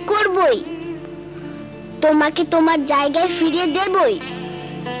বাধ্য করবই। তোমাকে তোমার জায়গায় ফিরিয়ে দেবই।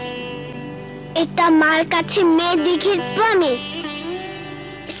 এটা মার কাছে মেয়ে দিঘির প্রমিস।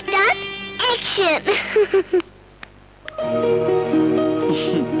 Start action.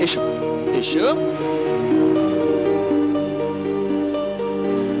 এসো এসো।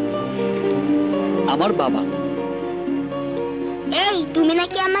 আমার বাবা। এই, তুমি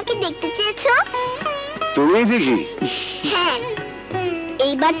নাকি আমাকে দেখতে চেয়েছো? তুমি দেখি? হ্যাঁ,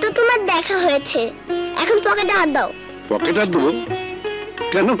 এইবার তো তোমার দেখা হয়েছে। এখন পকেটে হাত দাও। পকেট আর দেবো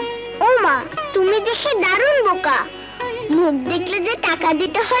কেন? ও মা, তুমি দেখে দারুণ বোকা। মুখ দেখলে যে টাকা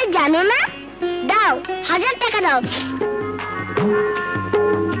দিতে হয় জানো না? দাও, 1000 টাকা দাও।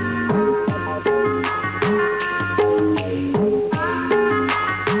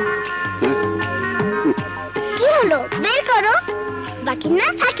 কি হলো, বের করো। বাকি না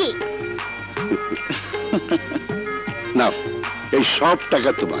থাকি। নাও, এই সব টাকা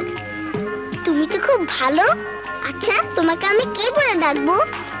তোমার। তুমি তো খুব ভালো। আচ্ছা, তোমাকে আমি কি বলে ডাকবো?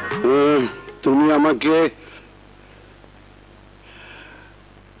 তুমি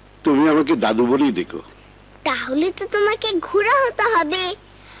আমাকে দাদু বলেই দেখো। তাহলে তো তোমাকে ঘোড়া হতে হবে।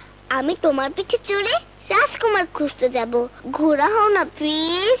 আমি তোমার পিঠে চড়ে রাজকুমার খুঁজতে যাব। ঘোড়া হও না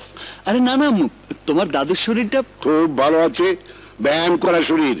প্লিজ। আরে না না, তোমার দাদুর শরীরটা খুব ভালো আছে, ব্যায়াম করা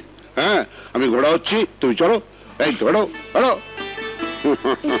শরীর। হ্যাঁ, আমি ঘোড়া হচ্ছি, তুমি চলো। এই চলো, চলো।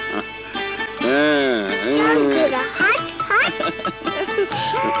 চল ঘোড়া, হাট হাট।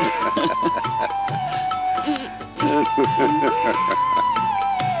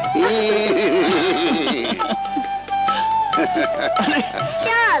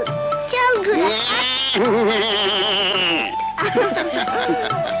 চল চল ঘোড়া।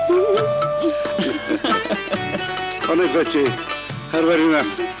 অনেক হচ্ছে, আর বাড়ি না,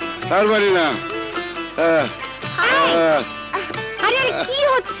 আর বাড়ি না। আরে কি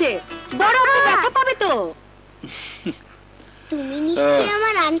হচ্ছে? বড় দেখা পাবে তো। তুমি নিশ্চয়ই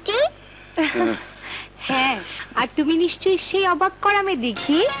আমার আন্টি। হ্যাঁ, আর তুমি নিশ্চয়ই সেই অবাক করা মেয়ে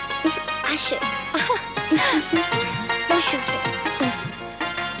দিঘি। আসো, বসো।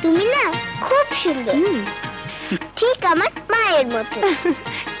 তুমি না খুব সুন্দর, ঠিক আমার মায়ের মতো।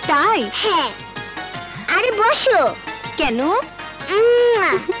 তাই? হ্যাঁ। আরে বসো। কেন?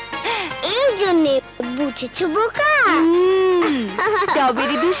 এই জন্যে, বুঝেছো বোকা?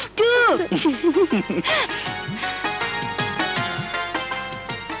 তবেরই দুষ্টু।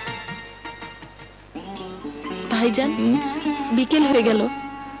 ভাইজান, বিকেল হয়ে গেল,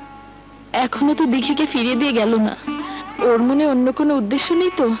 এখনো তো দিঘিকে ফিরিয়ে দিয়ে গেল না। ওর মনে অন্য কোনো উদ্দেশ্য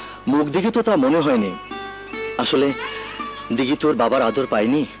নেই তো? মুখ দেখে তো তা মনে হয়নি। আসলে দিঘি তোর বাবার আদর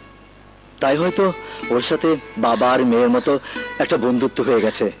পায়নি, তাই হয়তো ওর সাথে বাবা আর মেয়ের মতো একটা বন্ধুত্ব হয়ে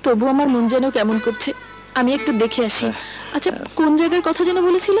গেছে। তবু আমার মন যেন কেমন করছে। আমি একটু দেখে আসি। আচ্ছা, কোন জায়গার কথা যেন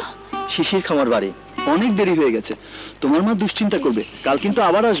বলেছিল? শিশির খামার বাড়ি। অনেক দেরি হয়ে গেছে, তোমার মা দুশ্চিন্তা করবে, কাল কিন্তু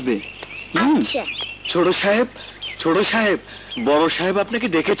আবার আসবে। ছোট সাহেব, ছোট সাহেব, বড় সাহেব আপনাকে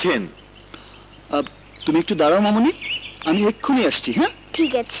ডেকেছেন। তুমি একটু দাঁড়াও মামনি, আমি এক্ষুনি আসছি। হ্যাঁ,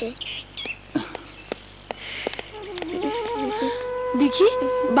 ঠিক আছে। দেখি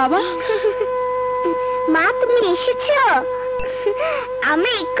বাবা। মা, তুমি এসেছো? আমি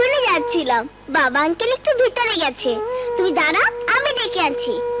এক্ষুনি যাচ্ছিলাম। বাবা আঙ্কেল একটু ভিতরে গেছে। তুমি দাঁড়াও, আমি ডেকে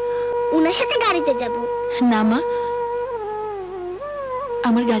আছি। উনার সাথে গাড়িতে যাব। না মা,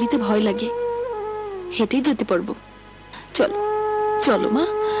 আমার গাড়িতে ভয় লাগে, হেঁটেই যেতে পারবো। চলো চলো মা।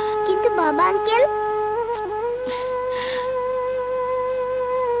 কিন্তু বাবা আঙ্কেল।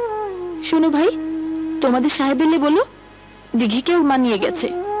 শোনো ভাই, তোমাদের সাহেব এলে বলো দিঘিকে ওর মা নিয়ে গেছে।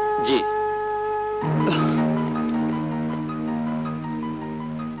 জি।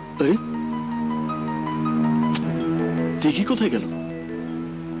 দিঘি কোথায় গেল?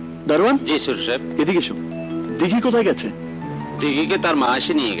 দারোয়ান। জি ছোট সাহেব। এদিকে এসো। দিঘি কোথায় গেছে? দিঘিকে তার মা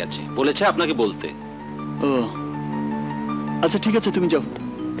এসে নিয়ে গেছে, বলেছে আপনাকে বলতে। ও আচ্ছা, ঠিক আছে, তুমি যাও।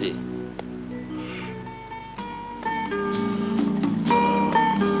 জি।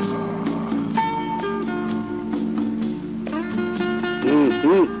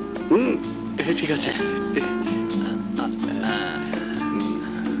 ঠিক আছে।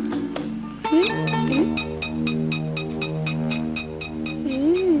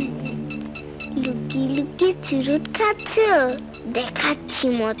 লুকিয়ে লুকিয়ে চুরুট খাচ্ছ? দেখাচ্ছি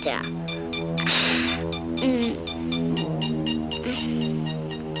মজা।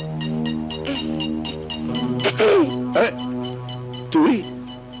 তুই?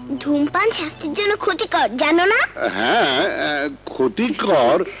 ধূমপান স্বাস্থ্যের জন্য ক্ষতিকর, জানো না? হ্যাঁ,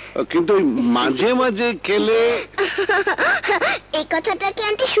 ক্ষতিকর, কিন্তু মাঝে মাঝে খেলে। এই কথাটা কি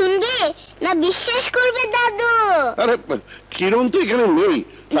আন্টি শুনবে না বিশ্বাস করবে দাদু? আরে কিরণ তো এখানে নেই,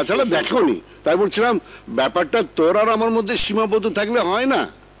 তাছাড়া দেখোনি, তাই বলছিলাম ব্যাপারটা তোর আর আমার মধ্যে সীমাবদ্ধ থাকলে হয় না।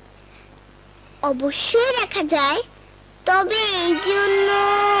 অবশ্যই রাখা যায়, তবে এই জন্য।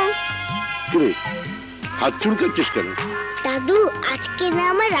 হাত চুলকাচ্ছিস কেন? দাদু, আজকে না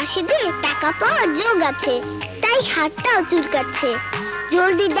আমার রাশিদে টাকা পাওয়ার যোগ আছে, তাই হাতটাও চুলকাচ্ছে।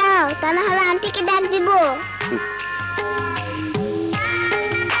 জলদি দাও, তা না হলে আন্টিকে ডাক দিব।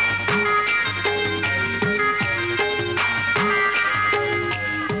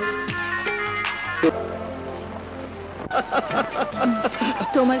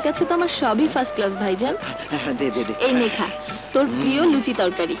 তোমার কাছে তো আমার সবই ফার্স্ট ক্লাস ভাইজান। দে দে দে। এই নেখা তোর প্রিয় লুচি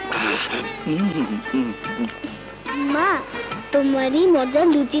তরকারি। মা, তোমারই মজার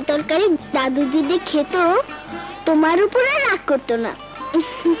লুচি তরকারি দাদু যদি খেত তোমার উপরে রাগ করতো না।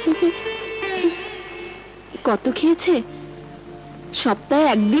 কত খেয়েছে? সপ্তাহে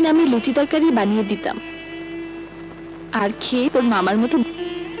একদিন আমি লুচি তরকারি বানিয়ে দিতাম, আর খেয়ে তোর মামার মতো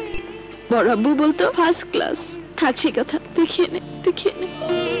বড় আব্বু বলতো ফার্স্ট ক্লাস। থাক সে কথা, তুই খেয়ে নে, তুই খেয়ে নে।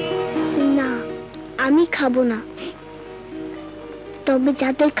 না, আমি খাবো না, তবে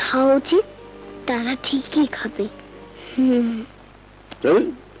যাদের খাওয়া উচিত তারা ঠিকই খাবে।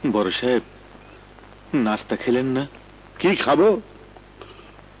 বড় সাহেব, নাস্তা খেলেন না? কি খাবো?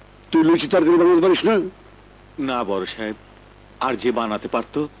 তুই লুচি তরকারি বানাতে পারিস না? না বড় সাহেব, আর যে বানাতে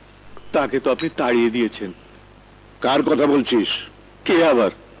পারতো তাকে তো আপনি তাড়িয়ে দিয়েছেন। কার কথা বলছিস? কে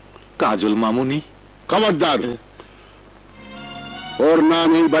আবার? কাজল মামুনি। খবরদার, ওর নাম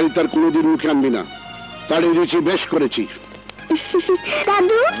এই বাড়িতে আর কোনোদিন মুখে আনবি না। তাড়িয়ে দিয়েছি, বেশ করেছি।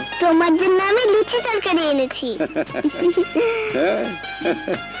 দাদু, তোমার জন্য আমি লুচি তরকারি এনেছি।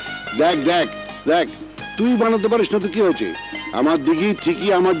 দেখ দেখ দেখ, তুই বানাতে পারিস না তো কি হয়েছে? আমার দিঘি ঠিকই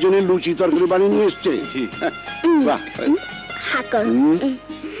আমার জন্য লুচি তরকারি বানিয়ে নিয়ে এসছে। বাহ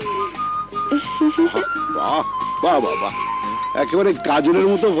বাহ বাহ বাহ বাহ, একেবারে কাজলের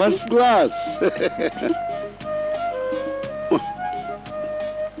মতো ফার্স্ট ক্লাস।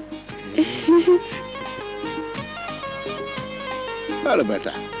 আরে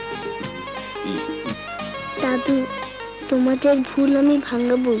বেটা। দাদু, তোমাদের ভুল আমি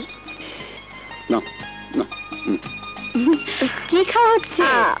ভাঙাবো না। না, কি খাওয়াচ্ছে?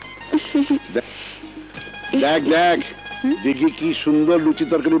 দেখ দেখ, দিঘি কি সুন্দর লুচি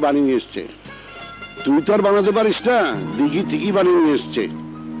তরকারি বানিয়ে নিয়ে এসছে। তুই তো আর বানাতে পারিস না, দিঘি ঠিকই বানিয়ে নিয়ে এসছে।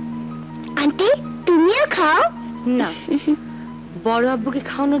 আন্টি, তুমিও খাও না, বড় আব্বুকে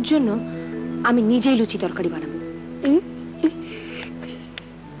খাওয়ানোর জন্য আমি নিজেই লুচি তরকারি বানাবো।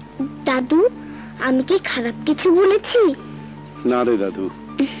 দাদু, আমি কি খারাপ কিছু বলেছি? না রে দাদু,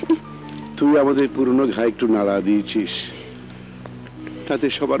 তুই আমাদের পুরনো ঘা একটু নাড়া দিয়েছিস, তাতে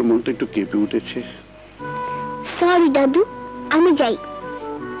সবার মনটা একটু কেঁপে উঠেছে। সরি দাদু, আমি যাই।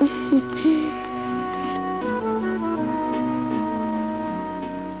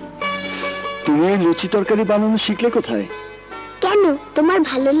 তুমি লুচি তরকারি বানানো শিখলে কোথায়? কেন, তোমার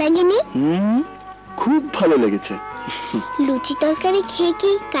ভালো লাগেনি? খুব ভালো লেগেছে। লুচি তরকারি খেয়ে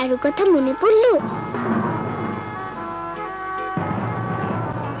কি কারো কথা মনে পড়লো?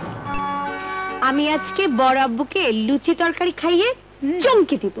 আমি আজকে বড় আব্বুকে লুচি তরকারি খাইয়ে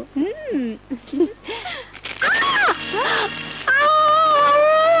চমকে দিব।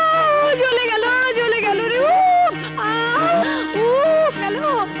 জ্বলে গেল, জ্বলে গেল রে।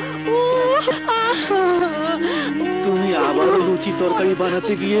 তুমি আবারও লুচি তরকারি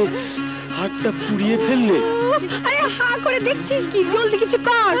বানাতে গিয়ে হাতটা পুড়িয়ে ফেললে। আরে হা করে দেখছিস কি? জলদি কিছু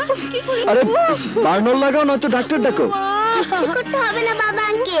কর। আরে বার্নার লাগাও, নয়তো ডাক্তার ডাকো। কিছু করতে হবে না বাবা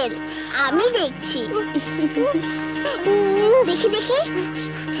আঙ্কেল, আমি দেখছি। দেখি দেখি।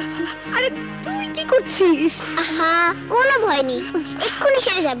 আরে তুই কি করছিস? আহা, কোনো ভয় নেই, এক্ষুনি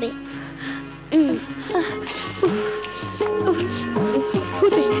সেরে যাবে।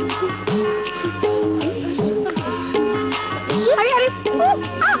 আরে আরে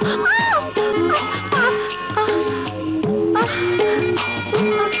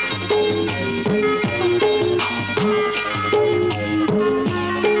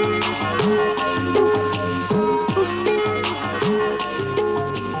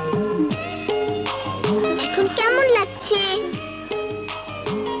এখন কেমন লাগছে?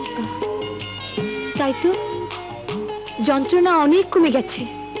 তাই তো, যন্ত্রণা অনেক কমে গেছে।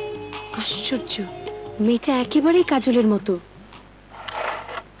 আশ্চর্য, মেয়েটা একেবারেই কাজলের মতো।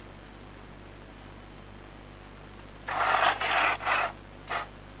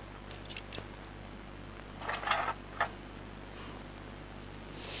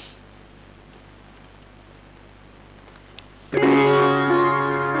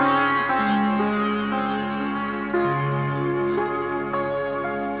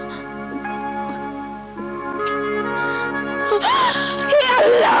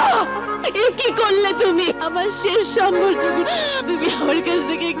 কি করলে তুমি? আমার শেষ সম্বল তুমি আমার কাছ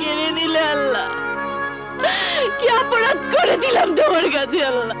থেকে কেড়ে নিলে। আল্লাহ, কি অপরাধ করেছিলাম তোমার কাছে?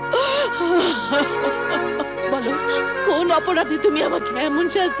 আল্লাহ, বলো কোন অপরাধে তুমি আমাকে এমন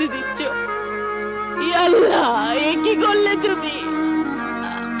শাস্তি দিচ্ছ? আল্লাহ, এ কি করলে তুমি?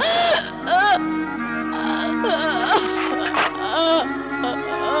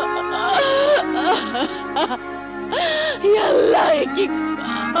 আল্লাহ, এ কি?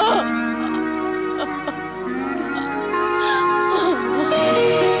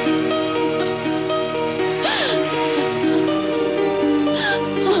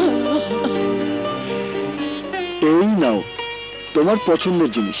 তোমার পছন্দের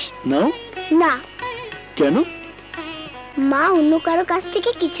জিনিস নাও। না। কেন? মা অন্য কারো কাছ থেকে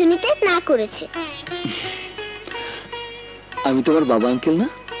কিছু নিতে না করেছে। আমি তোমার বাবা আঙ্কেল না?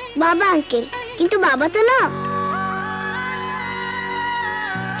 বাবা আঙ্কেল, কিন্তু বাবা তো না।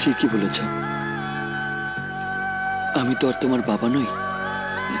 ঠিকই বলেছ, আমি তো আর তোমার বাবা নই।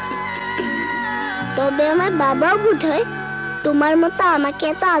 তবে আমার বাবাও বোধহয় তোমার মতো আমাকে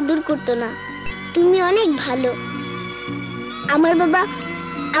এত আদর করতো না। তুমি অনেক ভালো।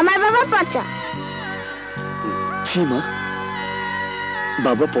 আমার বাবা পচা। ছি মা,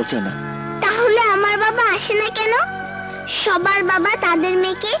 বাবা পচা না। তাহলে আমার বাবা আসে না কেন? সবার বাবা তাদের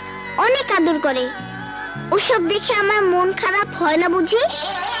মেয়েকে অনেক আদর করে। ওসব দেখে আমার মন খারাপ হয় না বুঝি?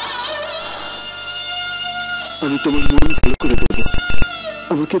 আমি তোমার মন ভালো করে দেবো।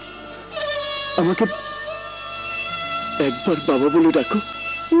 আমাকে একবার বাবা বলে ডাকো।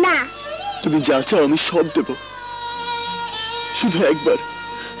 না। তুমি যা চাও আমি সব দেব। শুধু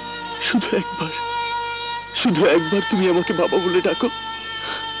একবার তুমি আমাকে বাবা বলে ডাকো।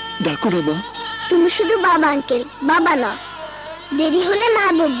 ডাকো না মা। তুমি শুধু বাবা আঙ্কেল, বাবা না। দেরি হলে মা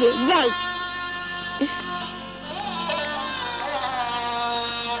বকবে। যাই।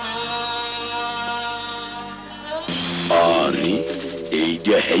 আরে এই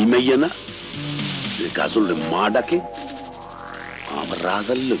যে হেই মাইয়া না, কাজল মা ডাকে। আমার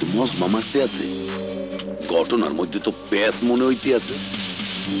রাজার লোক মজমা মারতে আছে। ঘটনার মধ্যে তো পেঁয়াজ মনে হইতে আছে।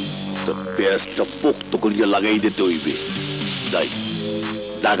 পেঁয়াজটা পোক্ত করিয়া লাগাই দিতে হইবে। যাই,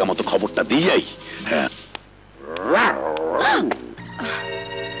 জাগা মতো খবরটা দিয়ে যাই। হ্যাঁ,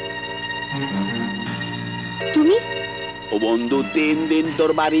 তুমি? ও বন্ধু, 3 দিন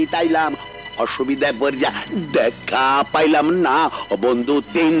তোর বাড়ি তাইলাম, অসুবিধায় পড়িয়া দেখা পাইলাম না। ও বন্ধু,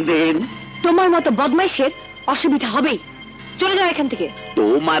 3 দিন। তোমার মতো বদমাইশের অসুবিধা হবেই। চলে যাও এখান থেকে।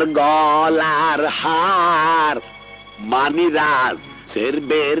 তোমার গলার হার মানিরাজ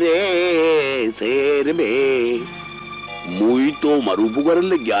সেরবে রে সেরবে। মুই তোমার উপকারের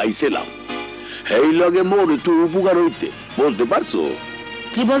লেগে আইছিলাম, এই লগে মোর একটু উপকার হইতে। বুঝতে পারছো?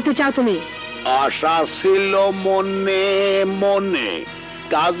 কি বলতে চাও তুমি? আশা ছিল মনে মনে,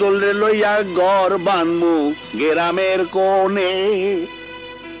 কাজলে লইয়া ঘর বানমু গ্রামের কোণে।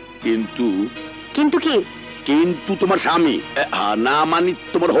 কিন্তু কি? কিন্তু তোমার স্বামী, না মানি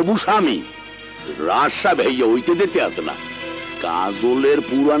তোমার হবু স্বামী, রাজসা ভাইয়া হইতে দিতে আসে না। কাজলের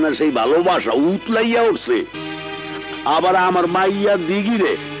পুরানা সেই ভালোবাসা উতলাইয়া উঠছে। আবার আমার মাইয়া দিঘি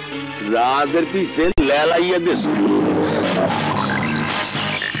রে রাজের পিছে লেলাইয়া দিস।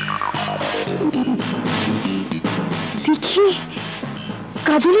 দিঘি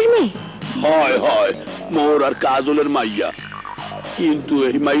কাজলের মেয়ে? হয় হয়, মোর আর কাজলের মাইয়া। কিন্তু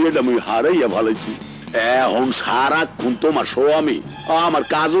এই মাইয়াটা মুই হারাইয়া ভালাইছি। এখন সারাক্ষণ তোমার স্বামী আমার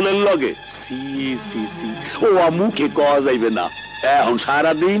কাজলের লগে। ও মুখে কওয়া যাইবে না। এখন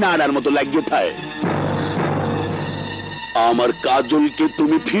সারাদিন আড়ার মতো লাগিয়ে থাকে। আমার কাজলকে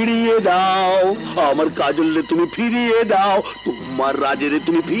তুমি ফিরিয়ে দাও, আমার কাজলকে তুমি ফিরিয়ে দাও। তোমার রাজেরে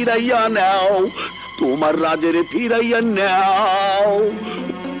তুমি ফিরাইয়া নাও, তোমার রাজেরে ফিরাইয়া নাও।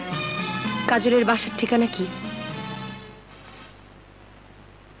 কাজলের বাসার ঠিকানা কি?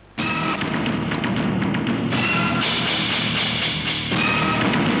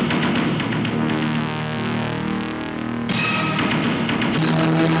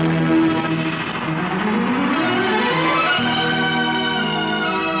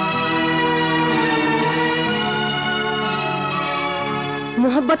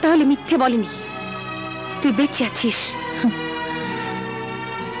 মোহব্বত তাহলে মিথ্যে বলেনি, তুই বেঁচে আছিস।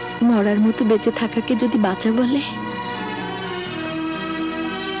 মরার মতো বেঁচে থাকাকে যদি বাঁচা বলে,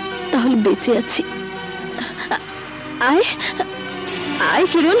 তাহলে বেঁচে আছি। আয় আয়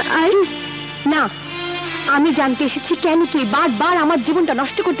কিরণ আয়। না, আমি জানতে এসেছি কেন তুই বারবার আমার জীবনটা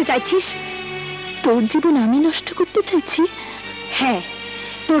নষ্ট করতে চাইছিস। তোর জীবন আমি নষ্ট করতে চাইছি? হ্যাঁ,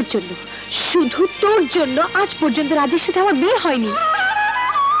 তোর জন্য, শুধু তোর জন্য আজ পর্যন্ত রাজের সাথে আমার বিয়ে হয়নি।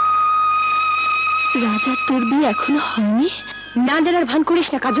 রাজা, তোর বিয়ে এখনো হয়নি? না জানার ভান করিস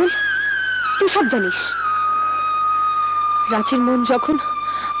না কাজল, তুই সব জানিস। রাজের মন যখন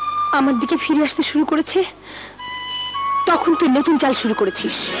আমার দিকে ফিরে আসতে শুরু করেছে, তখন তুই নতুন চাল শুরু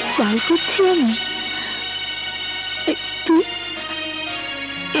করেছিস। চাল করছি আমি? তুই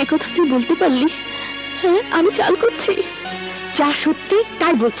একথা তুই বলতে পারলি? হ্যাঁ, আমি চাল করছি। যা সত্যি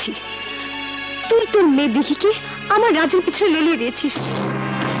তাই বলছি। তুই তোর মেয়ে দিঘিকে আমার রাজের পিছনে লেলিয়ে দিয়েছিস।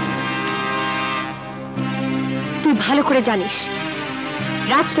 তুই ভালো করে জানিস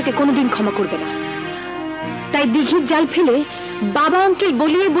রাজ তোকে কোনোদিন ক্ষমা করবে না। তাই দিঘির জাল ফেলে বাবা আঙ্কেল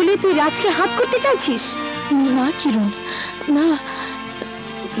বলিয়ে বলিয়ে তুই রাজকে হাত করতে চাইছিস। না কিরণ, না।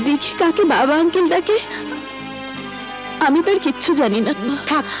 দিঘি কাকে বাবা আঙ্কেল ডাকে? আমি তার কিচ্ছু জানি না।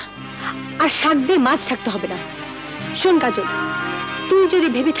 থাক, আর শাক দিয়ে মাছ থাকতে হবে না। শোন কাজল, তুই যদি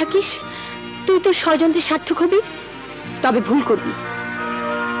ভেবে থাকিস তুই তো ষড়যন্ত্রে সার্থক হবি, তবে ভুল করবি।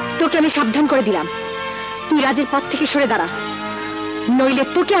 তোকে আমি সাবধান করে দিলাম, তুই রাজের পথ থেকে সরে দাঁড়া, নইলে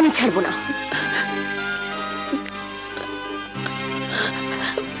তোকে আমি ছাড়বো না।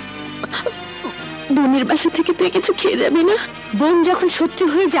 বোনের বাসা থেকে তুই কিছু খেয়ে যাবি না? বোন যখন শত্রু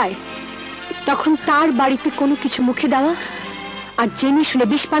হয়ে যায় তখন তার বাড়িতে কোনো কিছু মুখে দেওয়া আর জেনে শুনে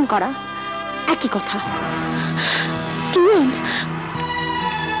বিষ পান করা একই কথা। কিরণ,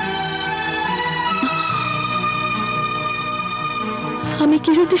 আমি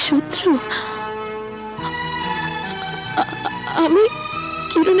কিরণের শত্রু? আমি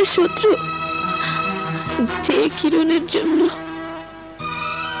কিরণের শত্রু? যে কিরণের জন্য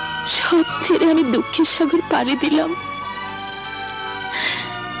সব ছেড়ে আমি দুঃখের সাগর পাড়ি দিলাম,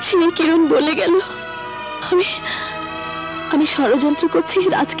 সেই কিরণ বলে গেল আমি ষড়যন্ত্র করছি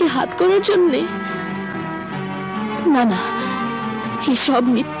রাজকে হাত করার জন্যে। না না, এসব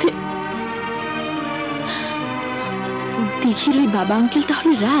মিথ্যে। দিঘির ওই বাবা আঙ্কেল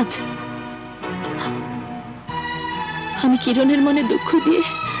তাহলে রাজ? আমি কিরণের মনে দুঃখ দিয়ে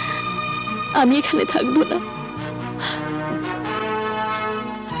আমি এখানে থাকবো না।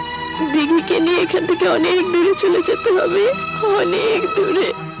 দিঘিকে নিয়ে এখান থেকে অনেক দূরে চলে যেতে হবে, অনেক দূরে।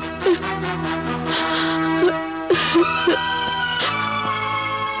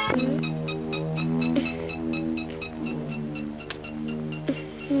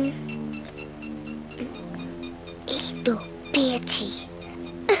 এই তো পেয়েছি।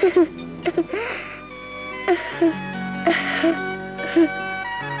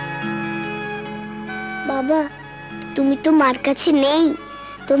 বাবা, তুমি তো মার কাছে নেই।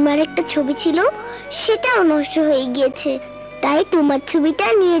 তোমার একটা ছবি ছিল, সেটাও নষ্ট হয়ে গিয়েছে, তাই তোমার ছবিটা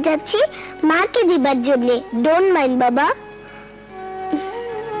নিয়ে যাচ্ছি মাকে দিবার জন্য। ডোন্ট মাইন্ড বাবা।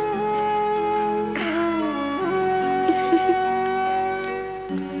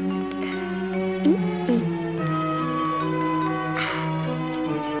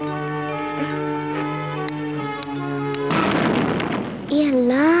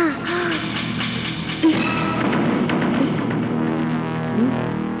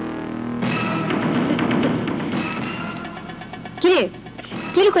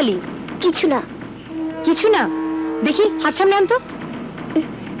 কিছু না, কিছু না। দেখি হাত সামনে আনতো।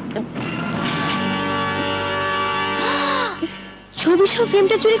 ছবি সব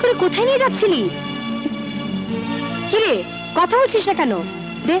ফ্রেমটা চুরি করে কোথায় নিয়ে যাচ্ছিলি? কিরে, কথা বলছিস না কেন?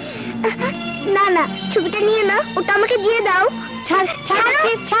 দে। না না, ছবিটা নিয়ে না, ওটা আমাকে দিয়ে দাও। ছাড় ছাড়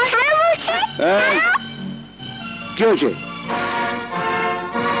ছাড় ছাড় বলছি। কি হয়েছে?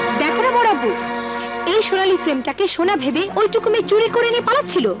 দেখো না বড় আপু, এই সোনালী ফ্রেমটাকে সোনা ভেবে ওইটুকু মেয়ে চুরি করে নিয়ে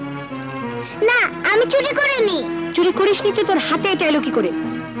পালাচ্ছিল। না, আমি চুরি করিনি। চুরি করিসনি তো তোর হাতে এটা এলো কি করে?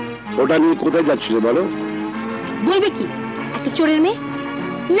 ওটা নিয়ে কোথায় যাচ্ছিল বলো? বলবে কি, এত চোরের মেয়ে?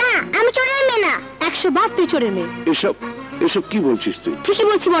 না, আমি চোরের মেয়ে না। 100 বার তুই চোরের মেয়ে। এসব কি বলছিস তুই? ঠিকই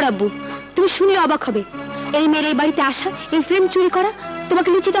বলছি বড় আব্বু, তুমি শুনলে অবাক হবে। এই মেয়ের এই বাড়িতে আসা, এই ফ্রেম চুরি করা, তোমাকে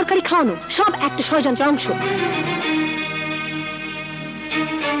লুচি তরকারি খাওয়ানো, সব একটা ষড়যন্ত্র অংশ।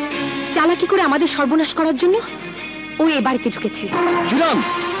 চালাকি করে আমাদের সর্বনাশ করার জন্য ও এই বাড়িতে ঢুকেছে।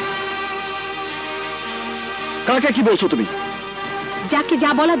 কাকে কি বলছো তুমি? যাকে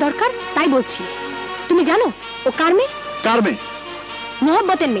যা বলা দরকার তাই বলছি। তুমি জানো ও কার মেয়ে? কার মেয়ে?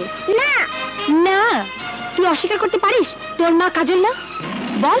 মোহব্বতের মেয়ে। না না, তুই অস্বীকার করতে পারিস তোর মা কাজল না?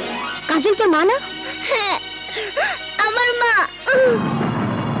 বল, কাজল তোর মা না? হ্যাঁ, আমার মা।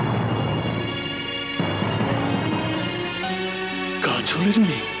 কাজলের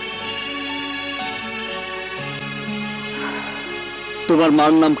মেয়ে? তোমার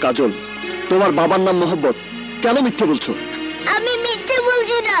মার নাম কাজল, তোমার বাবার নাম মোহব্বত, কেন মিথ্যে বলছো? আমি মিথ্যে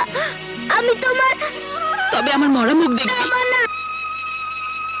বলছি না, আমি তোমার। তবে আমার মরা মুখ দেখবি।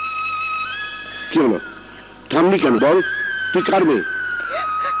 কি হলো, থামলি কেন? বল, তুই কার মেয়ে?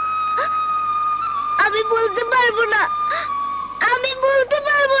 আমি বলতে পারবো না, আমি বলতে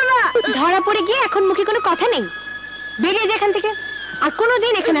পারবো না। ধরা পড়ে গিয়ে এখন মুখে কোনো কথা নেই, বেরিয়ে যা এখান থেকে, আর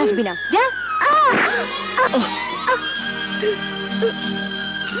কোনোদিন এখানে আসবি না, যা।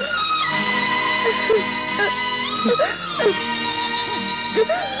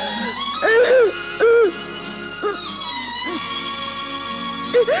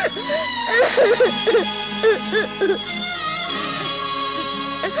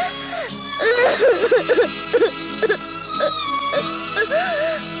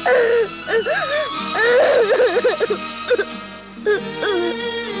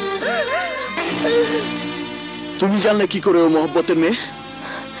 তুমি জানলে কি করে ও মোহব্বতের মেয়ে?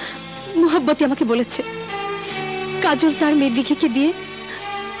 মোহব্বতী আমাকে বলেছে। কাজল তার মেয়ে দিঘিকে দিয়ে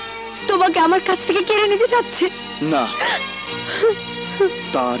তোমাকে আমার কাছ থেকে কেড়ে নিতে চাচ্ছে। না,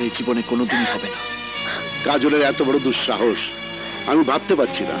 তার এই জীবনে কোনোদিনই হবে না। কাজলের এত বড় দুঃসাহস আমি ভাবতে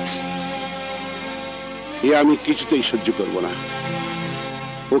পারছি না। এ আমি কিছুতেই সহ্য করব না।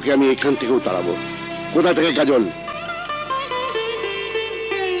 ওকে আমি এখান থেকেও তাড়াবো। কোথা থেকে কাজল?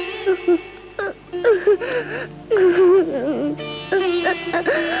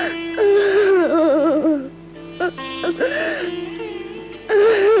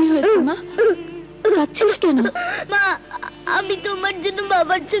 কেন মা, আমি তোমার জন্য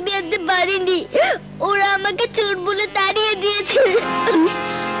বাবার ছবি আনতে পারিনি। ওরা আমাকে চোর বলে তাড়িয়ে দিয়েছে।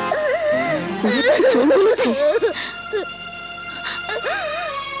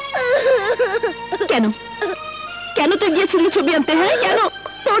 কেন কেন তুই গিয়েছিলি ছবি আনতে? হ্যাঁ কেন?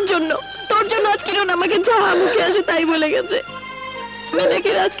 তোর জন্য আজ কিরণ আমাকে যা মুখে আসে তাই বলে গেছে। আমি নাকি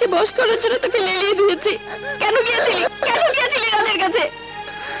রাজকে বশ করার জন্য তোকে লেলিয়ে দিয়েছি। কেন গিয়েছিলি রাজের কাছে?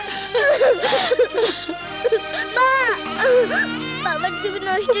 বাবার ছবি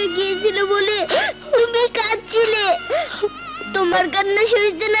নষ্ট হয়ে গিয়েছিল বলে তুমি কাঁদছিলে। তোমার কান্না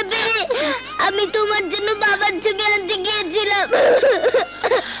সইতে না পেরে আমি তোমার জন্য বাবার ছবি আনতে গিয়েছিলাম।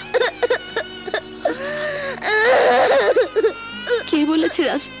 কে বলেছে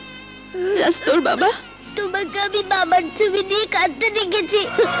রাজ তোর বাবা? তোমাকে আমি বাবার ছবি দিয়ে কাঁদতে দেখেছি।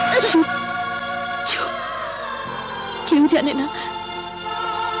 কেউ জানে না,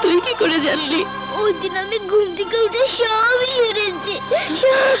 তুই কি করে জানলি? ওই দিন আমি ঘুম থেকে উঠে সবই শুনেছি।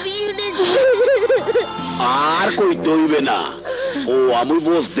 আর কই দইবে না, ও আমি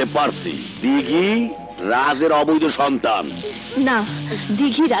বুঝতে পারছি। দিঘি রাজের অবৈধ সন্তান। না,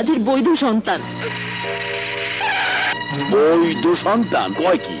 দিঘি রাজের বৈধ সন্তান। বৈধ সন্তান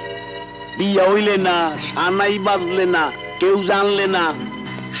কয় কি? বিয়ে হইলে না, সানাই বাজলে না, কেউ জানলে না,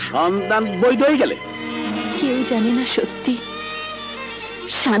 সন্তান বৈধ হয়ে গেলে? কেউ জানে না সত্যি,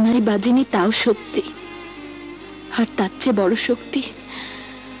 সানাই বাজেনি তাও সত্যি। আর তার চেয়ে বড় শক্তি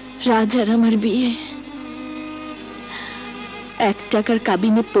রাজ আর আমার বিয়ে। 1 টাকার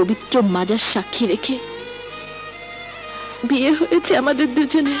কাবিনে পবিত্র মাজার সাক্ষী রেখে বিয়ে হয়েছে আমাদের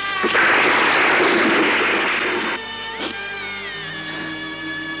দুজনে।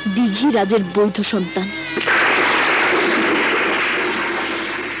 দিঘি রাজের বৈধ সন্তান।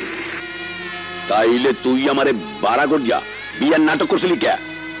 তাইলে তুই আমারে বাড়া করিয়া বিয়ার নাটক করছিলি কে?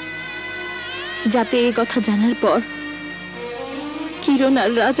 যাতে এই কথা জানার পর কিরণ আর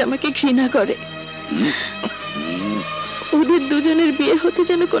রাজ আমাকে ঘৃণা করে। ওদের দুজনের বিয়ে হতে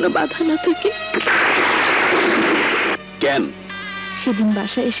যেন কোনো বাধা না থাকে। কেন? সেদিন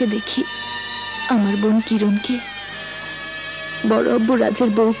বাসায় এসে দেখি আমার বোন কিরণকে বড় আব্বু রাজের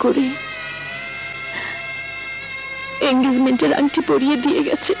বউ করে এঙ্গেজমেন্টের আংটি পরিয়ে দিয়ে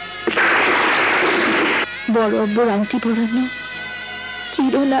গেছে। বড় আব্বুর আংটি পরানো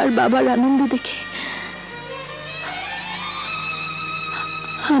কিরণ আর বাবার আনন্দ দেখে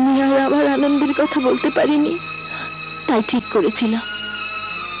আমি আর আমার আনন্দের কথা বলতে পারিনি। তাই ঠিক করেছিলাম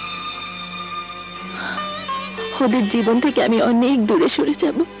ওদের জীবন থেকে আমি অনেক দূরে সরে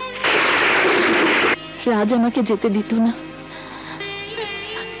যাব। রাজ আমাকে যেতে দিত না,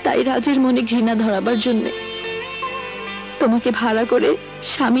 তাই রাজের মনে ঘৃণা ধরাবার জন্য তোমাকে ভাড়া করে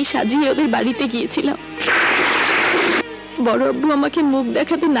স্বামী সাজিয়ে ওদের বাড়িতে গিয়েছিলাম। বড় আব্বু আমাকে মুখ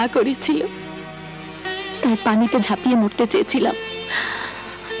দেখাতে না করেছিল, তাই পানিতে ঝাঁপিয়ে মরতে চেয়েছিলাম,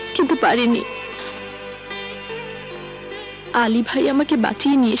 কিন্তু পারিনি। আলী ভাই আমাকে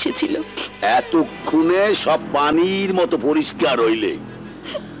বাঁচিয়ে নিয়ে এসেছিল। এতক্ষণে সব পানির মতো পরিষ্কার হইলে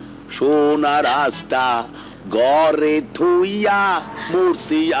সোনা রাস্তা ঘরে থইয়া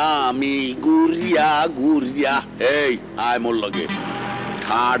মরছি আমি গুরিয়া গুরিয়া। এই আয় মোর লগে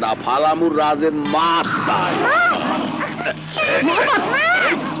ঠাডা ফালামুর রাজের মাথায়।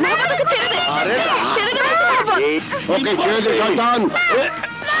 ওকে ছেড়ে দে সন্তান।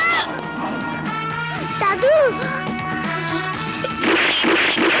 দাদু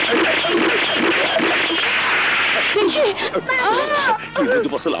কি বলতে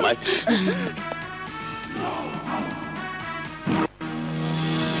পারছিল আমায়?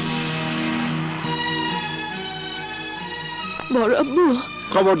 বড় আব্বু,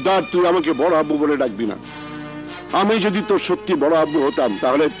 খবরদার তুই আমাকে বড় আব্বু বলে ডাকবি না। আমি যদি তোর সত্যি বড় আব্বু হতাম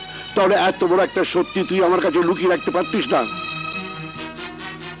তাহলে এত বড় একটা সত্যি তুই আমার কাছে লুকিয়ে রাখতে পারতিস না।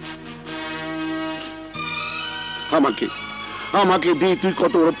 আমাকে দিয়ে তুই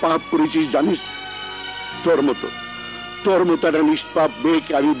কত বড় পাপ করেছিস জানিস? তোর মতো একটা নিষ্পাপ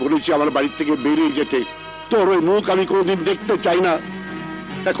মেয়েকে আমি বলেছি আমার বাড়ি থেকে বেরিয়ে যেতে। তোর ওই মুখ আমি কোনোদিন দেখতে চাই না।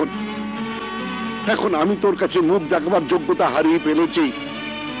 এখন আমি তোর কাছে মুখ দেখাবার যোগ্যতা হারিয়ে ফেলেছি।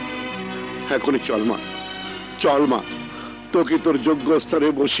 এখনই চল মা, চল মা, তোকে তোর যোগ্য স্তরে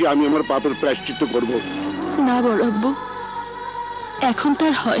বসিয়ে আমি আমার পাপের প্রায়শ্চিত্ত করব। না বড় আব্বু, এখন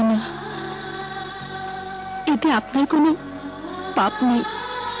তার হয় না। এতে আপনার কোনো পাপ নেই,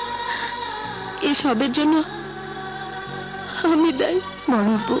 এসবের জন্য আমি দায়ী। বড়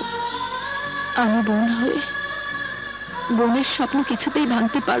আব্বু, আমি বোন হয়ে বোনের স্বপ্ন কিছুতেই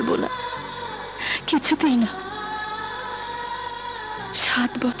ভাঙতে পারবো না, কিছুতেই না।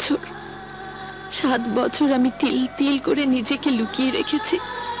 7 বছর আমি তিল তিল করে নিজেকে লুকিয়ে রেখেছি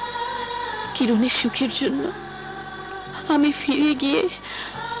কিরণের সুখের জন্য। আমি ফিরে গিয়ে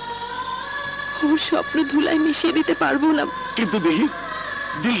ওর স্বপ্ন ধুলায় মিশিয়ে দিতে পারবো না। কিন্তু দিঘি,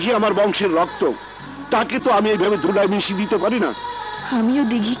 দিঘি আমার বংশের রক্ত, তাকে তো আমি এইভাবে ধুলায় মিশিয়ে দিতে পারি না। আমিও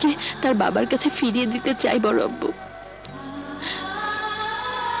দিঘিকে তার বাবার কাছে ফিরিয়ে দিতে চাই বড় আব্বু।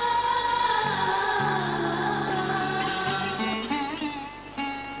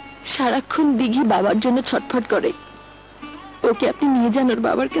 সারাক্ষণ দিঘি বাবার জন্য ছটফট করে, ওকে আপনি নিয়ে যান ওর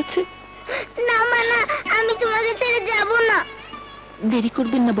বাবার কাছে। না মা, না, আমি তোমাকে ছেড়ে যাব না। দেরি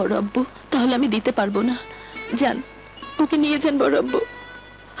করবেন না বড় আব্বু, তাহলে আমি দিতে পারবো না। যান, ওকে নিয়ে যান বড় আব্বু।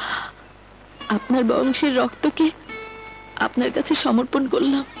 আপনার বংশের রক্তকে আপনার কাছে সমর্পণ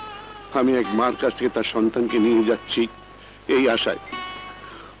করলাম। আমি এক মার কাছ থেকে তার সন্তানকে নিয়ে যাচ্ছি এই আশায়,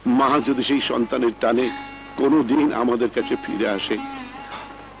 মা যদি সেই সন্তানের টানে কোনোদিন আমাদের কাছে ফিরে আসে।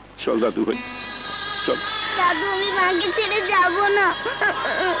 চল দাদু ভাই, চল। দাদু, আমি মাকে ছেড়ে যাব না।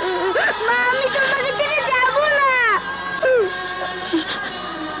 মা, আমি তোমাকে ছেড়ে যাব না।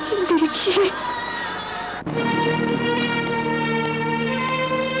 দেখি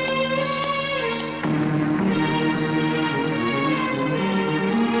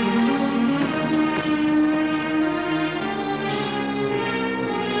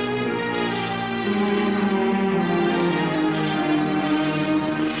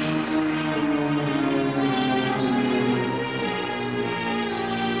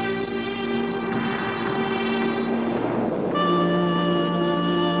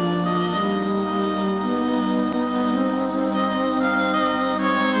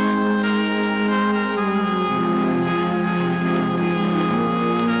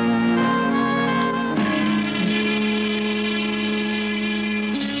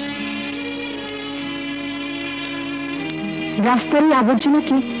রাস্তার এই আবর্জনা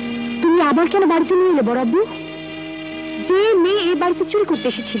কি তুমি আবার কেন বাড়িতে নিয়ে এলে বড় আব্বু? যে মেয়ে এই বাড়িতে চুরি করতে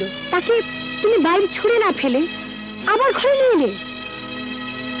এসেছিল তাকে তুমি বাইরে ছুড়ে না ফেলে আবার ঘরে নিয়ে এলে।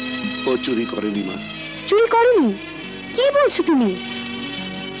 ও চুরি করেনি মা। চুরি করেনি? কি বলছো তুমি?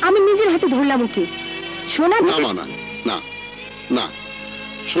 আমি নিজের হাতে ধরলাম ওকে। সোনা না মা, না না না,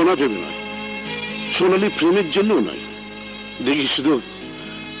 সোনা ভেবে নয়, সোনালি প্রেমের জন্য নয়। দেখি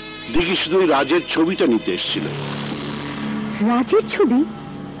শুধু ওই রাজের ছবিটা নিতে এসেছিল। রাজের ছবি?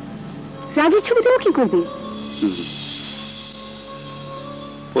 রাজের ছবি তুমি কি করবে?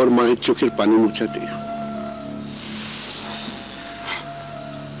 ওর মায়ের চোখের পানি মোছাতে।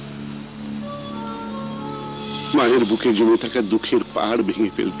 মায়ের বুকে জমে থাকা দুঃখের পাহাড়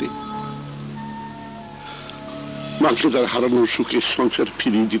ভেঙে ফেলতে, মাকে তার হারানোর সুখের সংসার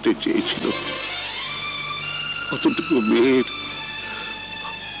ফিরিয়ে দিতে চেয়েছিল। অতটুকু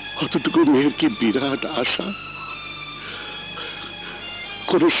মেয়ের কি বিরাট আশা।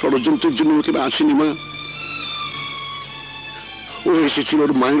 কোন ষড়যন্ত্রের জন্য ওকে আসেনি মা, ও এসেছিল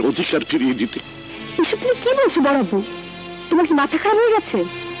ওর মায়ের অধিকার ফিরিয়ে দিতে। এসব তুমি কি বলছো বড় আব্বু? তোমার কি মাথা খারাপ হয়ে গেছে?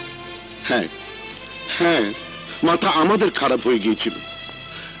 হ্যাঁ হ্যাঁ, মাথা আমাদের খারাপ হয়ে গিয়েছিল,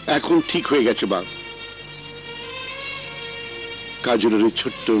 এখন ঠিক হয়ে গেছে বাপ। কাজলের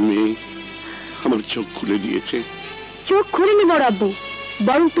ছোট্ট মেয়ে আমার চোখ খুলে দিয়েছে। চোখ খুলেনি বড় আব্বু,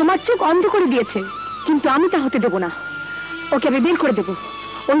 বরং তোমার চোখ অন্ধ করে দিয়েছে। কিন্তু আমি তা হতে দেব না, ওকে আমি বের করে দেব।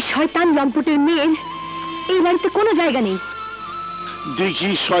 ওই শয়তান লম্পটের মেয়ের এই বাড়িতে কোনো জায়গা নেই। দেখি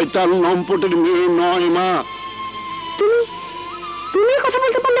শয়তান লম্পটের মেয়ে নয় মা। তুমি কথা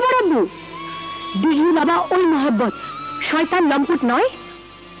বলতে পারলে বড় আব্বু? দিঘির বাবা ওই মোহাব্বত, শয়তান লম্পট নয়।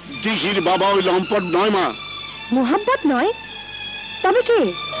 দিঘির বাবা ওই লম্পট নয় মা। মোহাব্বত নয়? তবে কে?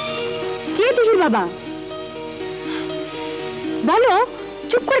 কে দিঘির বাবা? বলো,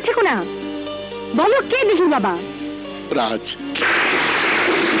 চুপ করে থেকো না, বলো কে দিঘির বাবা? রাজ।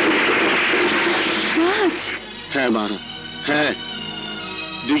 রাজ? হ্যাঁ মা, হ্যাঁ,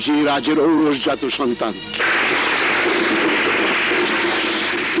 দিঘি রাজের ঔরসজাত সন্তান।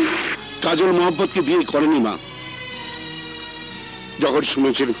 কাজল মোহাম্মদকে বিয়ে করেনি মা। যখন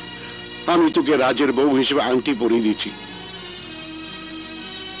শুনেছিল আমি তোকে রাজের বউ হিসেবে আংটি পরিয়ে দিয়েছি,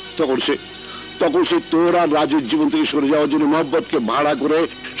 তখন সে তোর আর রাজের জীবন থেকে সরে যাওয়ার জন্য মোহাম্মদকে ভাড়া করে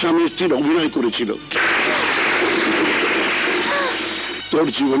স্বামী স্ত্রীর অভিনয় করেছিল। তোর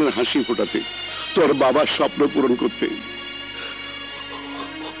জীবনের হাসি ফোটাতে, তোর বাবার স্বপ্ন পূরণ করতে,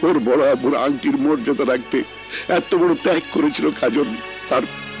 ওর বড় আব্বুর আংটির মর্যাদা রাখতে এত বড় ত্যাগ করেছিল কাজল। আর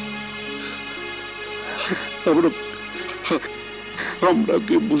আমরা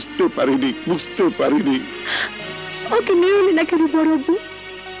ওকে বুঝতে পারিনি। ওকে নিয়ে এলি না কেন বড় আব্বু?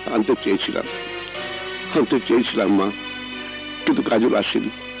 আনতে চেয়েছিলাম মা, কিন্তু কাজল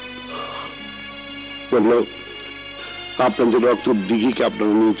আসেনি। বললো আপনাদের রক্ত দিঘিকে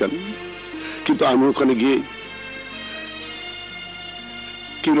আপনারা নিয়ে যান, কিন্তু আমি ওখানে গিয়ে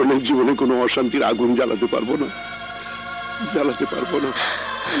কিরণের জীবনে কোনো অশান্তির আগুন জ্বালাতে পারবো না।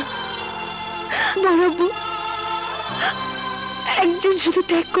 বড় আব্বু, একজন শুধু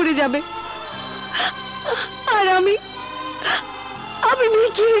ত্যাগ করে যাবে, আর আমি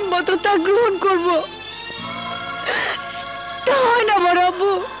ভিখিরির মতো তা গ্রহণ করব। তা হয় না বড়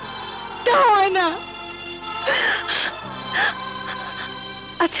আব্বু, তা হয় না।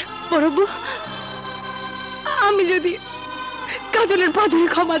 আচ্ছা বড় আব্বু, আমি যদি কাজলের পা ধরে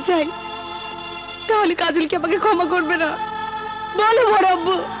ক্ষমা চাই, তাহলে কাজল কি আমাকে ক্ষমা করবে না? বলো বড়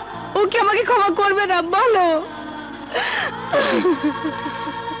আব্বু, ও কি আমাকে ক্ষমা করবে না? বলো।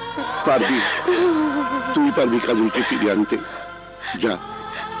 পারবি, তুই পারবি কাজলকে ফিরিয়ে আনতে। যা।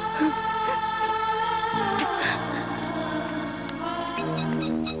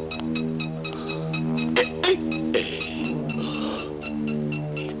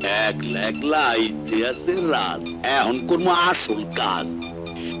 একলা ইতিহাসের রাত, এখন কোন আসল কাজ।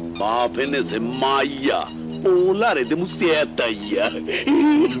 বাপ এনেছে মাইয়া, পোলারে দেমু সেতাইয়া।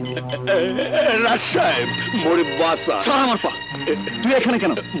 রাজসাহেব মোরে বাসা। আমার পা, তুই এখানে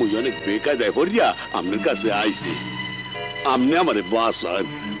কেন? মুই অনেক বেকায়দায় পড়িয়া আপনার কাছে আইছি, আপনি আমারে বাসান।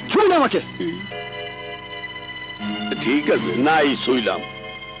 ছুঁই না আমাকে। ঠিক আছে, নাই শুইলাম,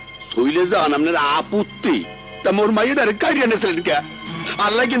 শুইলে যান আপনার আপত্তি। তা মোর মাইয়ারে কাইরিয়া নেছিলেন কে?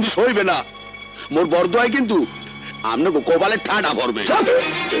 আল্লাহ কিন্তু সইবে না, মোর বরদোয় কিন্তু আপনাকে কপালে ঠাডা পড়বে।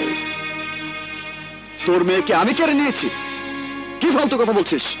 তোর মেয়েকে আমি কেড়ে নিয়েছি? কি ফালতু কথা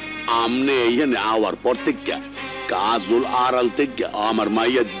বলছিস? আমনে এইখানে আওয়ার পর থেকে কাজল আড়াল থেকে আমার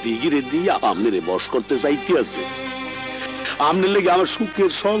মাইয়া দিগিরে দিয়া আমনে বস করতে চাইতে আছে। আমনের লেগে আমার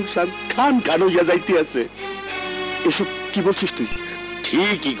সুখের সংসার খান হইয়া যাইতে আছে। এসব কি বলছিস তুই?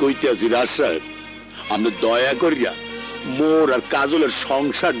 ঠিকই কইতে আছি রাজসাহেব, আপনি দয়া করিয়া মোর আর কাজলের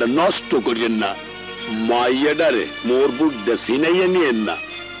সংসারটা নষ্ট করিয়েন না। মাইয়াডারে মোর বুকটা সিনাইয়া নিয়েন না।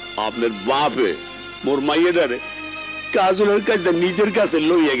 আপনার বাপে মোর মাইয়াডারে কাজলের কাছে নিজের কাছে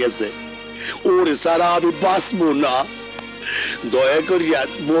লইয়া গেছে, ওরে সারা আমি বাঁচবো না। দয়া করিয়া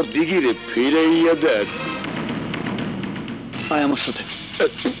মোর দিগিরে ফিরাইয়া দেন। আয় আমার সাথে।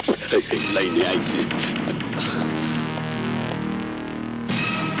 লাইনে আইছে।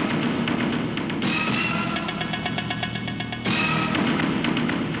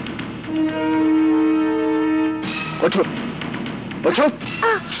 ওঠো, ওঠো।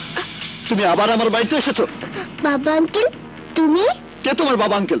 তুমি আবার আমার বাড়িতে এসেছো? বাবা আঙ্কেল, তুমি? কে তোমার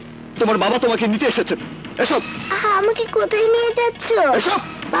বাবা আঙ্কেল? তোমার বাবা তোমাকে নিতে এসেছেন। এসো। আমাকে কোথায় নিয়ে যাচ্ছো? এসো।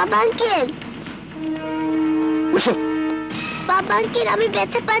 বাবা আঙ্কেল, এসো। বাবা আঙ্কেল, আমি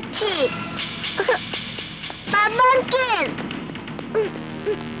ব্যথা পাচ্ছি। বাবা আঙ্কেল,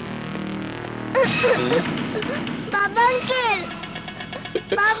 বাবা আঙ্কেল,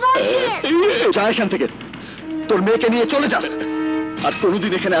 বাবা আঙ্কেল। যা এখান থেকে, তোর মেয়েকে নিয়ে চলে যা। আর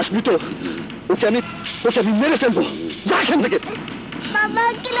কোনোদিন এখানে আসবি তো ওকে আমি মেরে ফেলবো। যা এখান থেকে। বাবা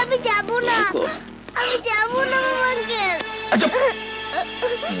আঙ্কেল, আমি যাবো না, বাবা আঙ্কেল।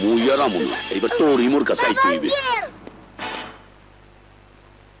 মুই আর আমুন না, এইবার তোর ইমোর কাছে আইতে হইবে।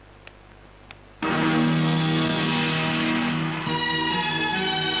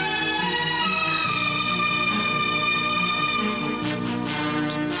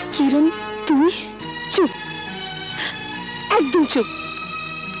 কিরণ, তুই চুপ, একদম চুপ।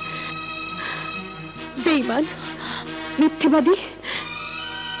 বেঈমান, মিথ্যেবাদী,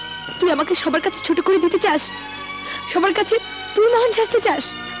 তুই আমাকে সবার কাছে ছোট করে দিতে চাস, সবার কাছে তুই মহান শাস্তি চাস।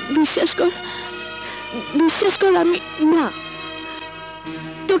 বিশ্বাস কর আমি না,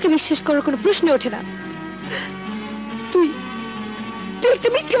 তোকে বিশ্বাস করার কোনো প্রশ্ন ওঠে না। তুই একটা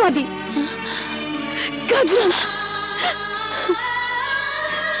মিথ্যেবাদী। কাজল,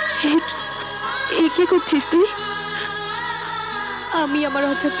 কি করছিস তুই? আমি আমার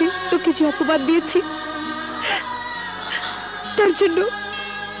অজান্তে তোকে যে অপবাদ দিয়েছি তার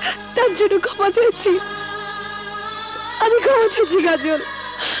জন্য ক্ষমা চাইছি। আমি ক্ষমা চাইছি কাজল।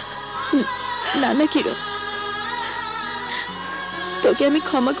 না কিরণ, তোকে আমি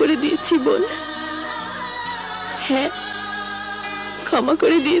ক্ষমা করে দিয়েছি বল। হ্যাঁ, ক্ষমা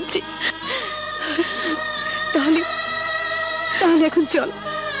করে দিয়েছি। তাহলে এখন চল,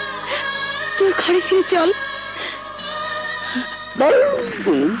 তোর ঘরে ফিরে চল।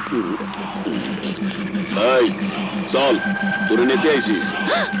 এই চল, তোরে নিতে আইছি।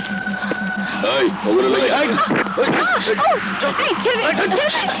 এই ওগুলো লই আই।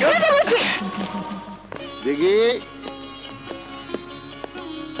 দিঘি,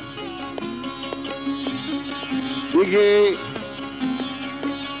 দিঘি,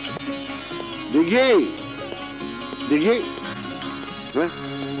 দিঘি, দিঘি, হ্যাঁ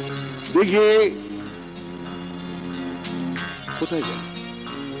দিঘি, কোথায় গেল?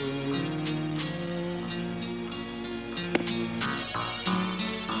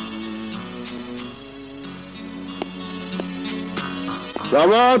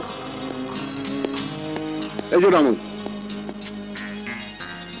 রামত, এই যে রামত,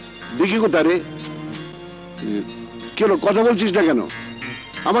 দিঘি কোথায় রে? কেন কথা বলছিস না কেন?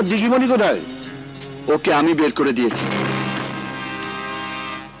 আমার দিঘিমণি কোথায়? ওকে আমি বের করে দিয়েছি।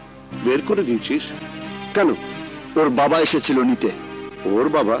 বের করে দিয়েছিস কেন? ওর বাবা এসেছিল নিতে। ওর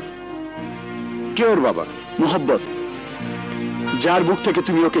বাবা? কে ওর বাবা? মোহব্বত, যার বুক থেকে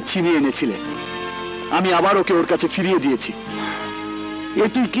তুমি ওকে ছিনিয়ে এনেছিলে, আমি আবার ওকে ওর কাছে ফিরিয়ে দিয়েছি। এ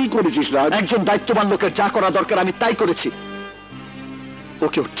তুই কি করেছিস রাজ? একজন দায়িত্ববান লোকের যা করা দরকার আমি তাই করেছি।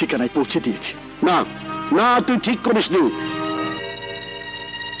 ওকে ওর ঠিকানায় পৌঁছে দিয়েছি। না না, তুই ঠিক করিসনি।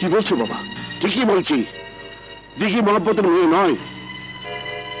 কি বলছো বাবা? ঠিকই বলছি, দিঘি মোহব্বতের মেয়ে নয়।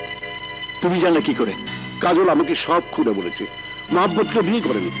 তুমি জানলে কি করে? কাজল আমাকে সব খুলে বলেছে। মোহব্বতকে বিয়ে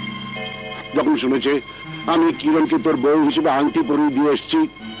করেনি। যখন শুনেছে আমি কিরণকে তোর বউ হিসেবে আংটি পরিয়ে দিয়ে এসছি,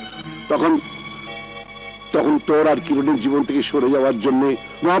 তখন তখন তোর আর কিরণের জীবন থেকে সরে যাওয়ার জন্য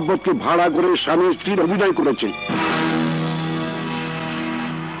মোহব্বতকে ভাড়া করে স্বামী স্ত্রীর অভিনয় করেছে।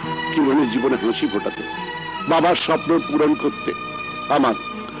 কিরণের জীবনে হাসি ফোটাতে, বাবার স্বপ্ন পূরণ করতে,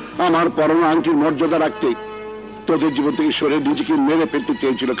 আমার পরম আংটির মর্যাদা রাখতে তোদের জীবন থেকে সরে নিজেকে মেরে ফেলতে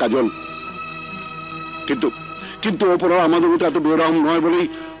চেয়েছিল কাজল। কিন্তু কিন্তু ওপর আমাদের মতো এত বেরম নয় বলেই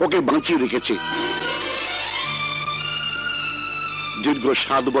ওকে বাঁচিয়ে রেখেছে। দীর্ঘ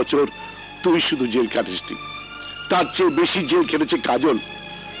 7 বছর তুই শুধু জেল কাটিসনি, তার চেয়ে বেশি জেল খেটেছে কাজল।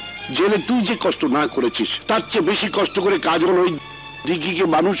 জেলে তুই যে কষ্ট না করেছিস, তার চেয়ে বেশি কষ্ট করে কাজল ওই দিঘিকে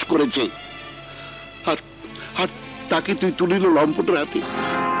মানুষ করেছে। আর আর তাকে তুই তুলিল লম্পটের হাতে।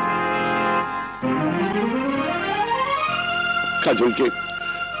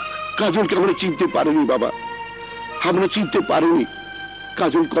 কাজলকে আমরা চিনতে পারিনি বাবা, আমরা চিনতে পারিনি।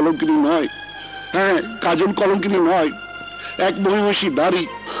 কাজল কলঙ্কিনী নয়। হ্যাঁ, কাজল কলঙ্কিনী নয়, এক মহিষী নারী।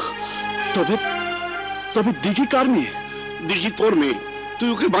 তবে তবে দিঘি কার মেয়ে? দিঘি তোর মেয়ে, তুই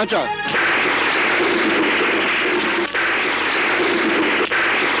ওকে বাঁচা।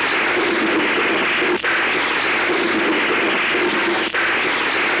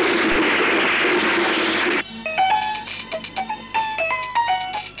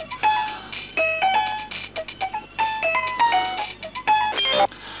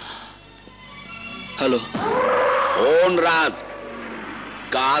 হ্যালো, শোন রাজ,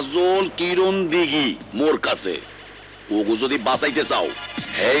 কাজল কিরণ দিঘি মোর কাছে। ওগো যদি বাঁচাইতে চাও,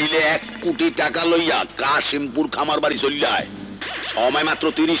 হেইলে 1 কোটি টাকা লইয়া কাশিমপুর খামার বাড়ি চলিয়ায়। সময় মাত্র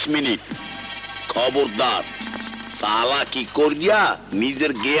 30 মিনিট। খবরদার সালা কি করিয়া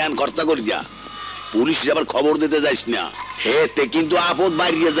নিজের জ্ঞান খরচা করিয়া পুলিশ আবার খবর দিতে যাইস না, হেতে কিন্তু আপদ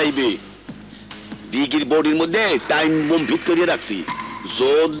বাইরিয়া যাইবে। দিঘির বডির মধ্যে টাইম বোম ফিট করিয়া রাখছি,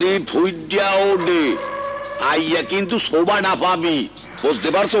 যদি ভুইয়া ওঠে আইয়া কিন্তু শোভা না পাবি, বুঝতে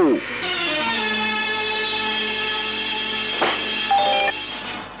পারছো?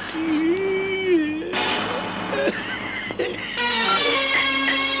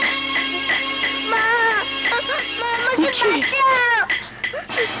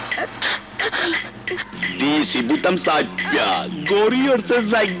 দিছি বুতাম সাজ্ঞা, গড়ি উঠছে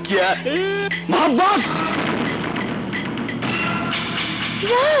জাগ্যা। মোহাম্মদ!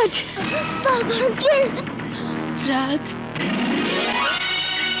 রাজ, বাবা আঙ্কেল। রাজ,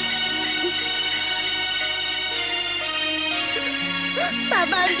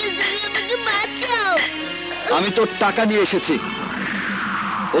 বাবা আঙ্কেল, তুমি আমাকে বাঁচাও। আমি তোর টাকা নিয়ে এসেছি,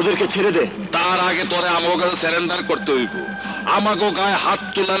 ওদেরকে ছেড়ে দে। তার আগে তোরে আমার কাছে সারেন্ডার করতে হইব। আমাকে গায়ে হাত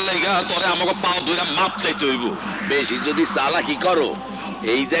তোলার লেগা তোরে আমাকে পা ধরে মাপ চাইতে হইব। বেশি যদি চালাকি করো,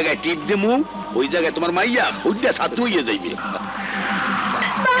 এই জায়গায় টিপ দেমু, ওই জায়গায় তোমার মাইয়া ফুটটা ছাতু হইয়া যাইবে।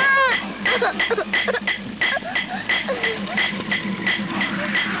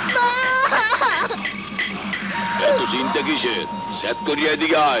 এত চিন্তা কিসের? সেট করিয়া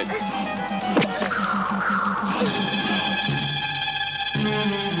এদিকে আয়।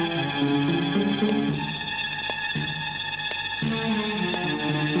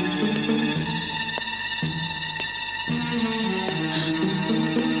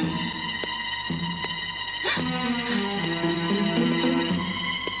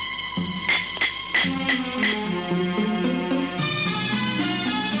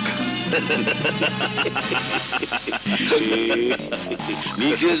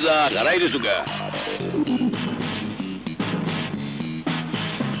 নিচে যা, গাড়াই রে সুগা।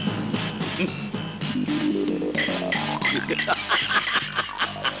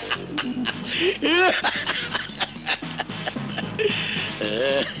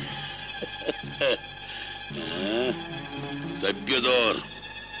 সভ্যধর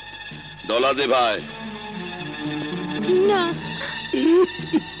ডলা দে ভাই। না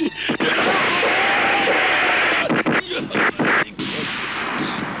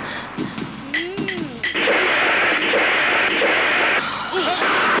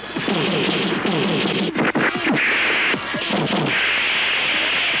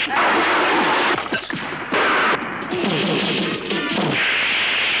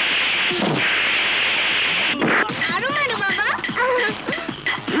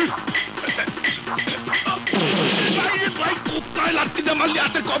মারলি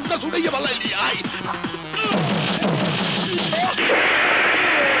হাতের কবটা ছুড়াইয়া বালাইলি। আই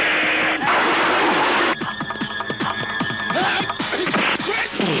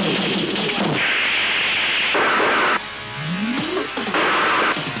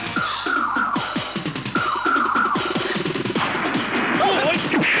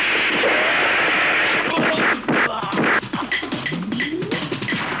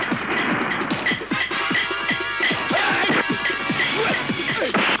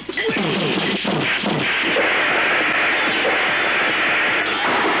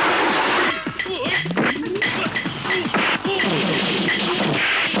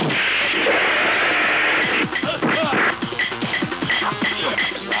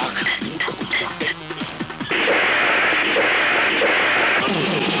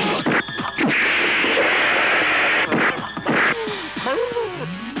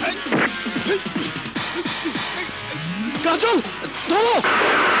কাজল ধরো।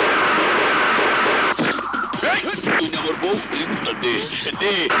 তুই আমার বউ দে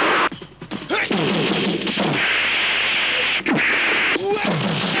দে।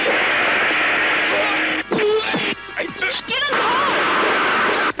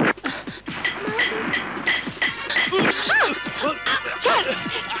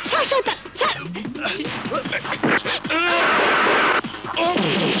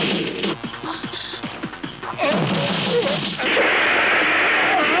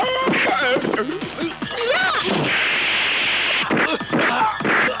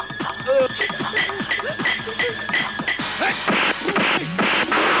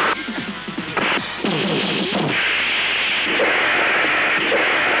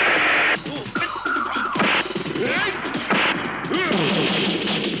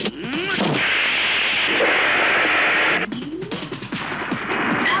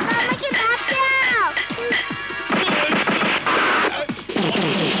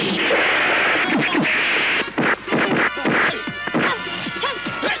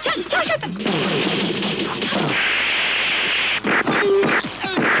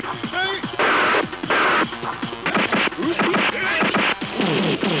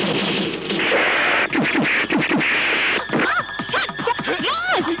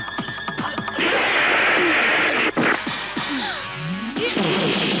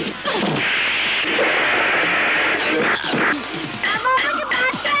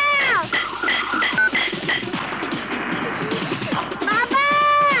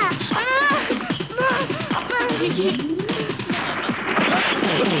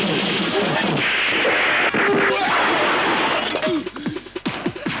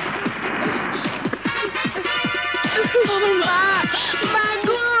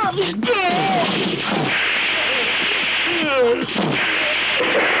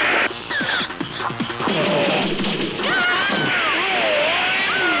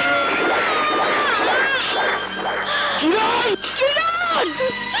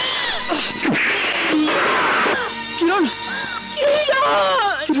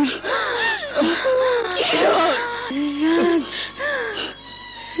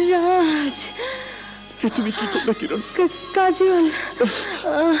 তুমি কি করবে কিরণ? কাজল,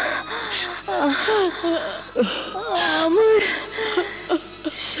 আমার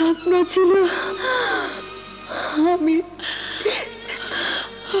স্বপ্ন ছিল আমি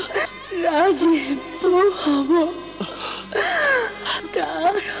রাজের বউ হব,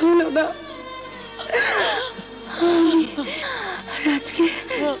 তার হলো না। আমি রাজকে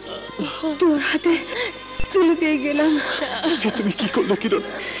তোর হাতে তুলে দিয়ে গেলাম। তুমি কি করলে কিরণ?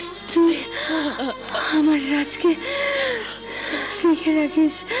 তুই আমার রাজকে লিখে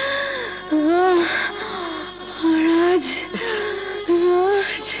রাখিস। রাজ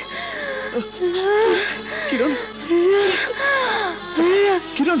রাজ কিরণ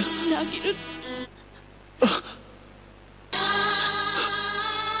কিরণ না কিরণ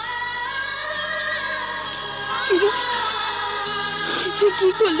কি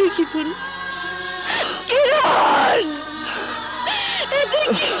করলি কিরণ? কিরণ এটা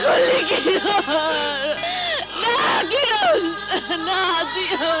কি করলি কিরণ? না কিরণ না, তুই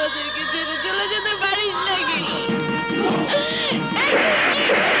আমাদেরকে ছেড়ে চলে যেতে পারিস না কিরণ।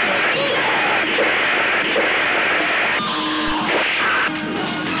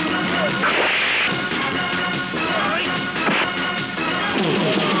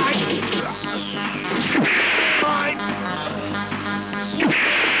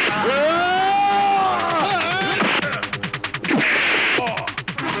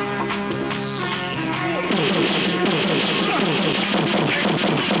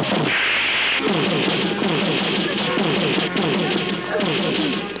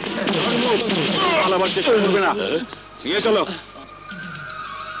 পালাবার চেষ্টা করবে না, নিয়ে চলো।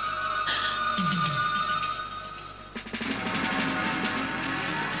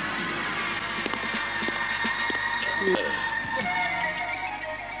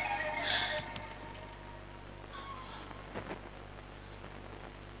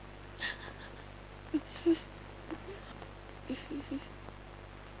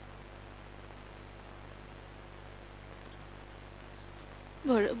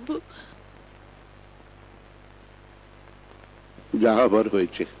 বড়াব্বু যা আবার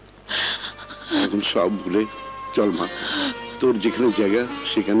হয়েছে এখন সব ভুলে চল মা, তোর যেখানে জায়গা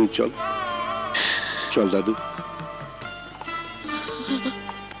সেখানেই চল। চল দাদু।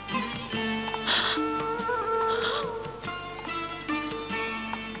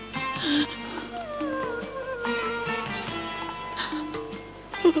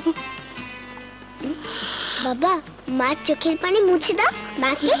 বাবা, মার চোখের পানি মুছে দাও,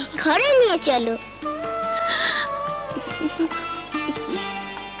 মাকে ঘরে নিয়ে চলো।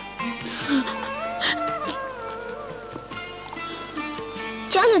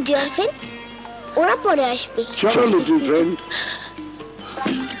 চলো ডিয়ার ফ্রেন্ড, ওরা পরে আসবে। চলো লিটল ফ্রেন্ড।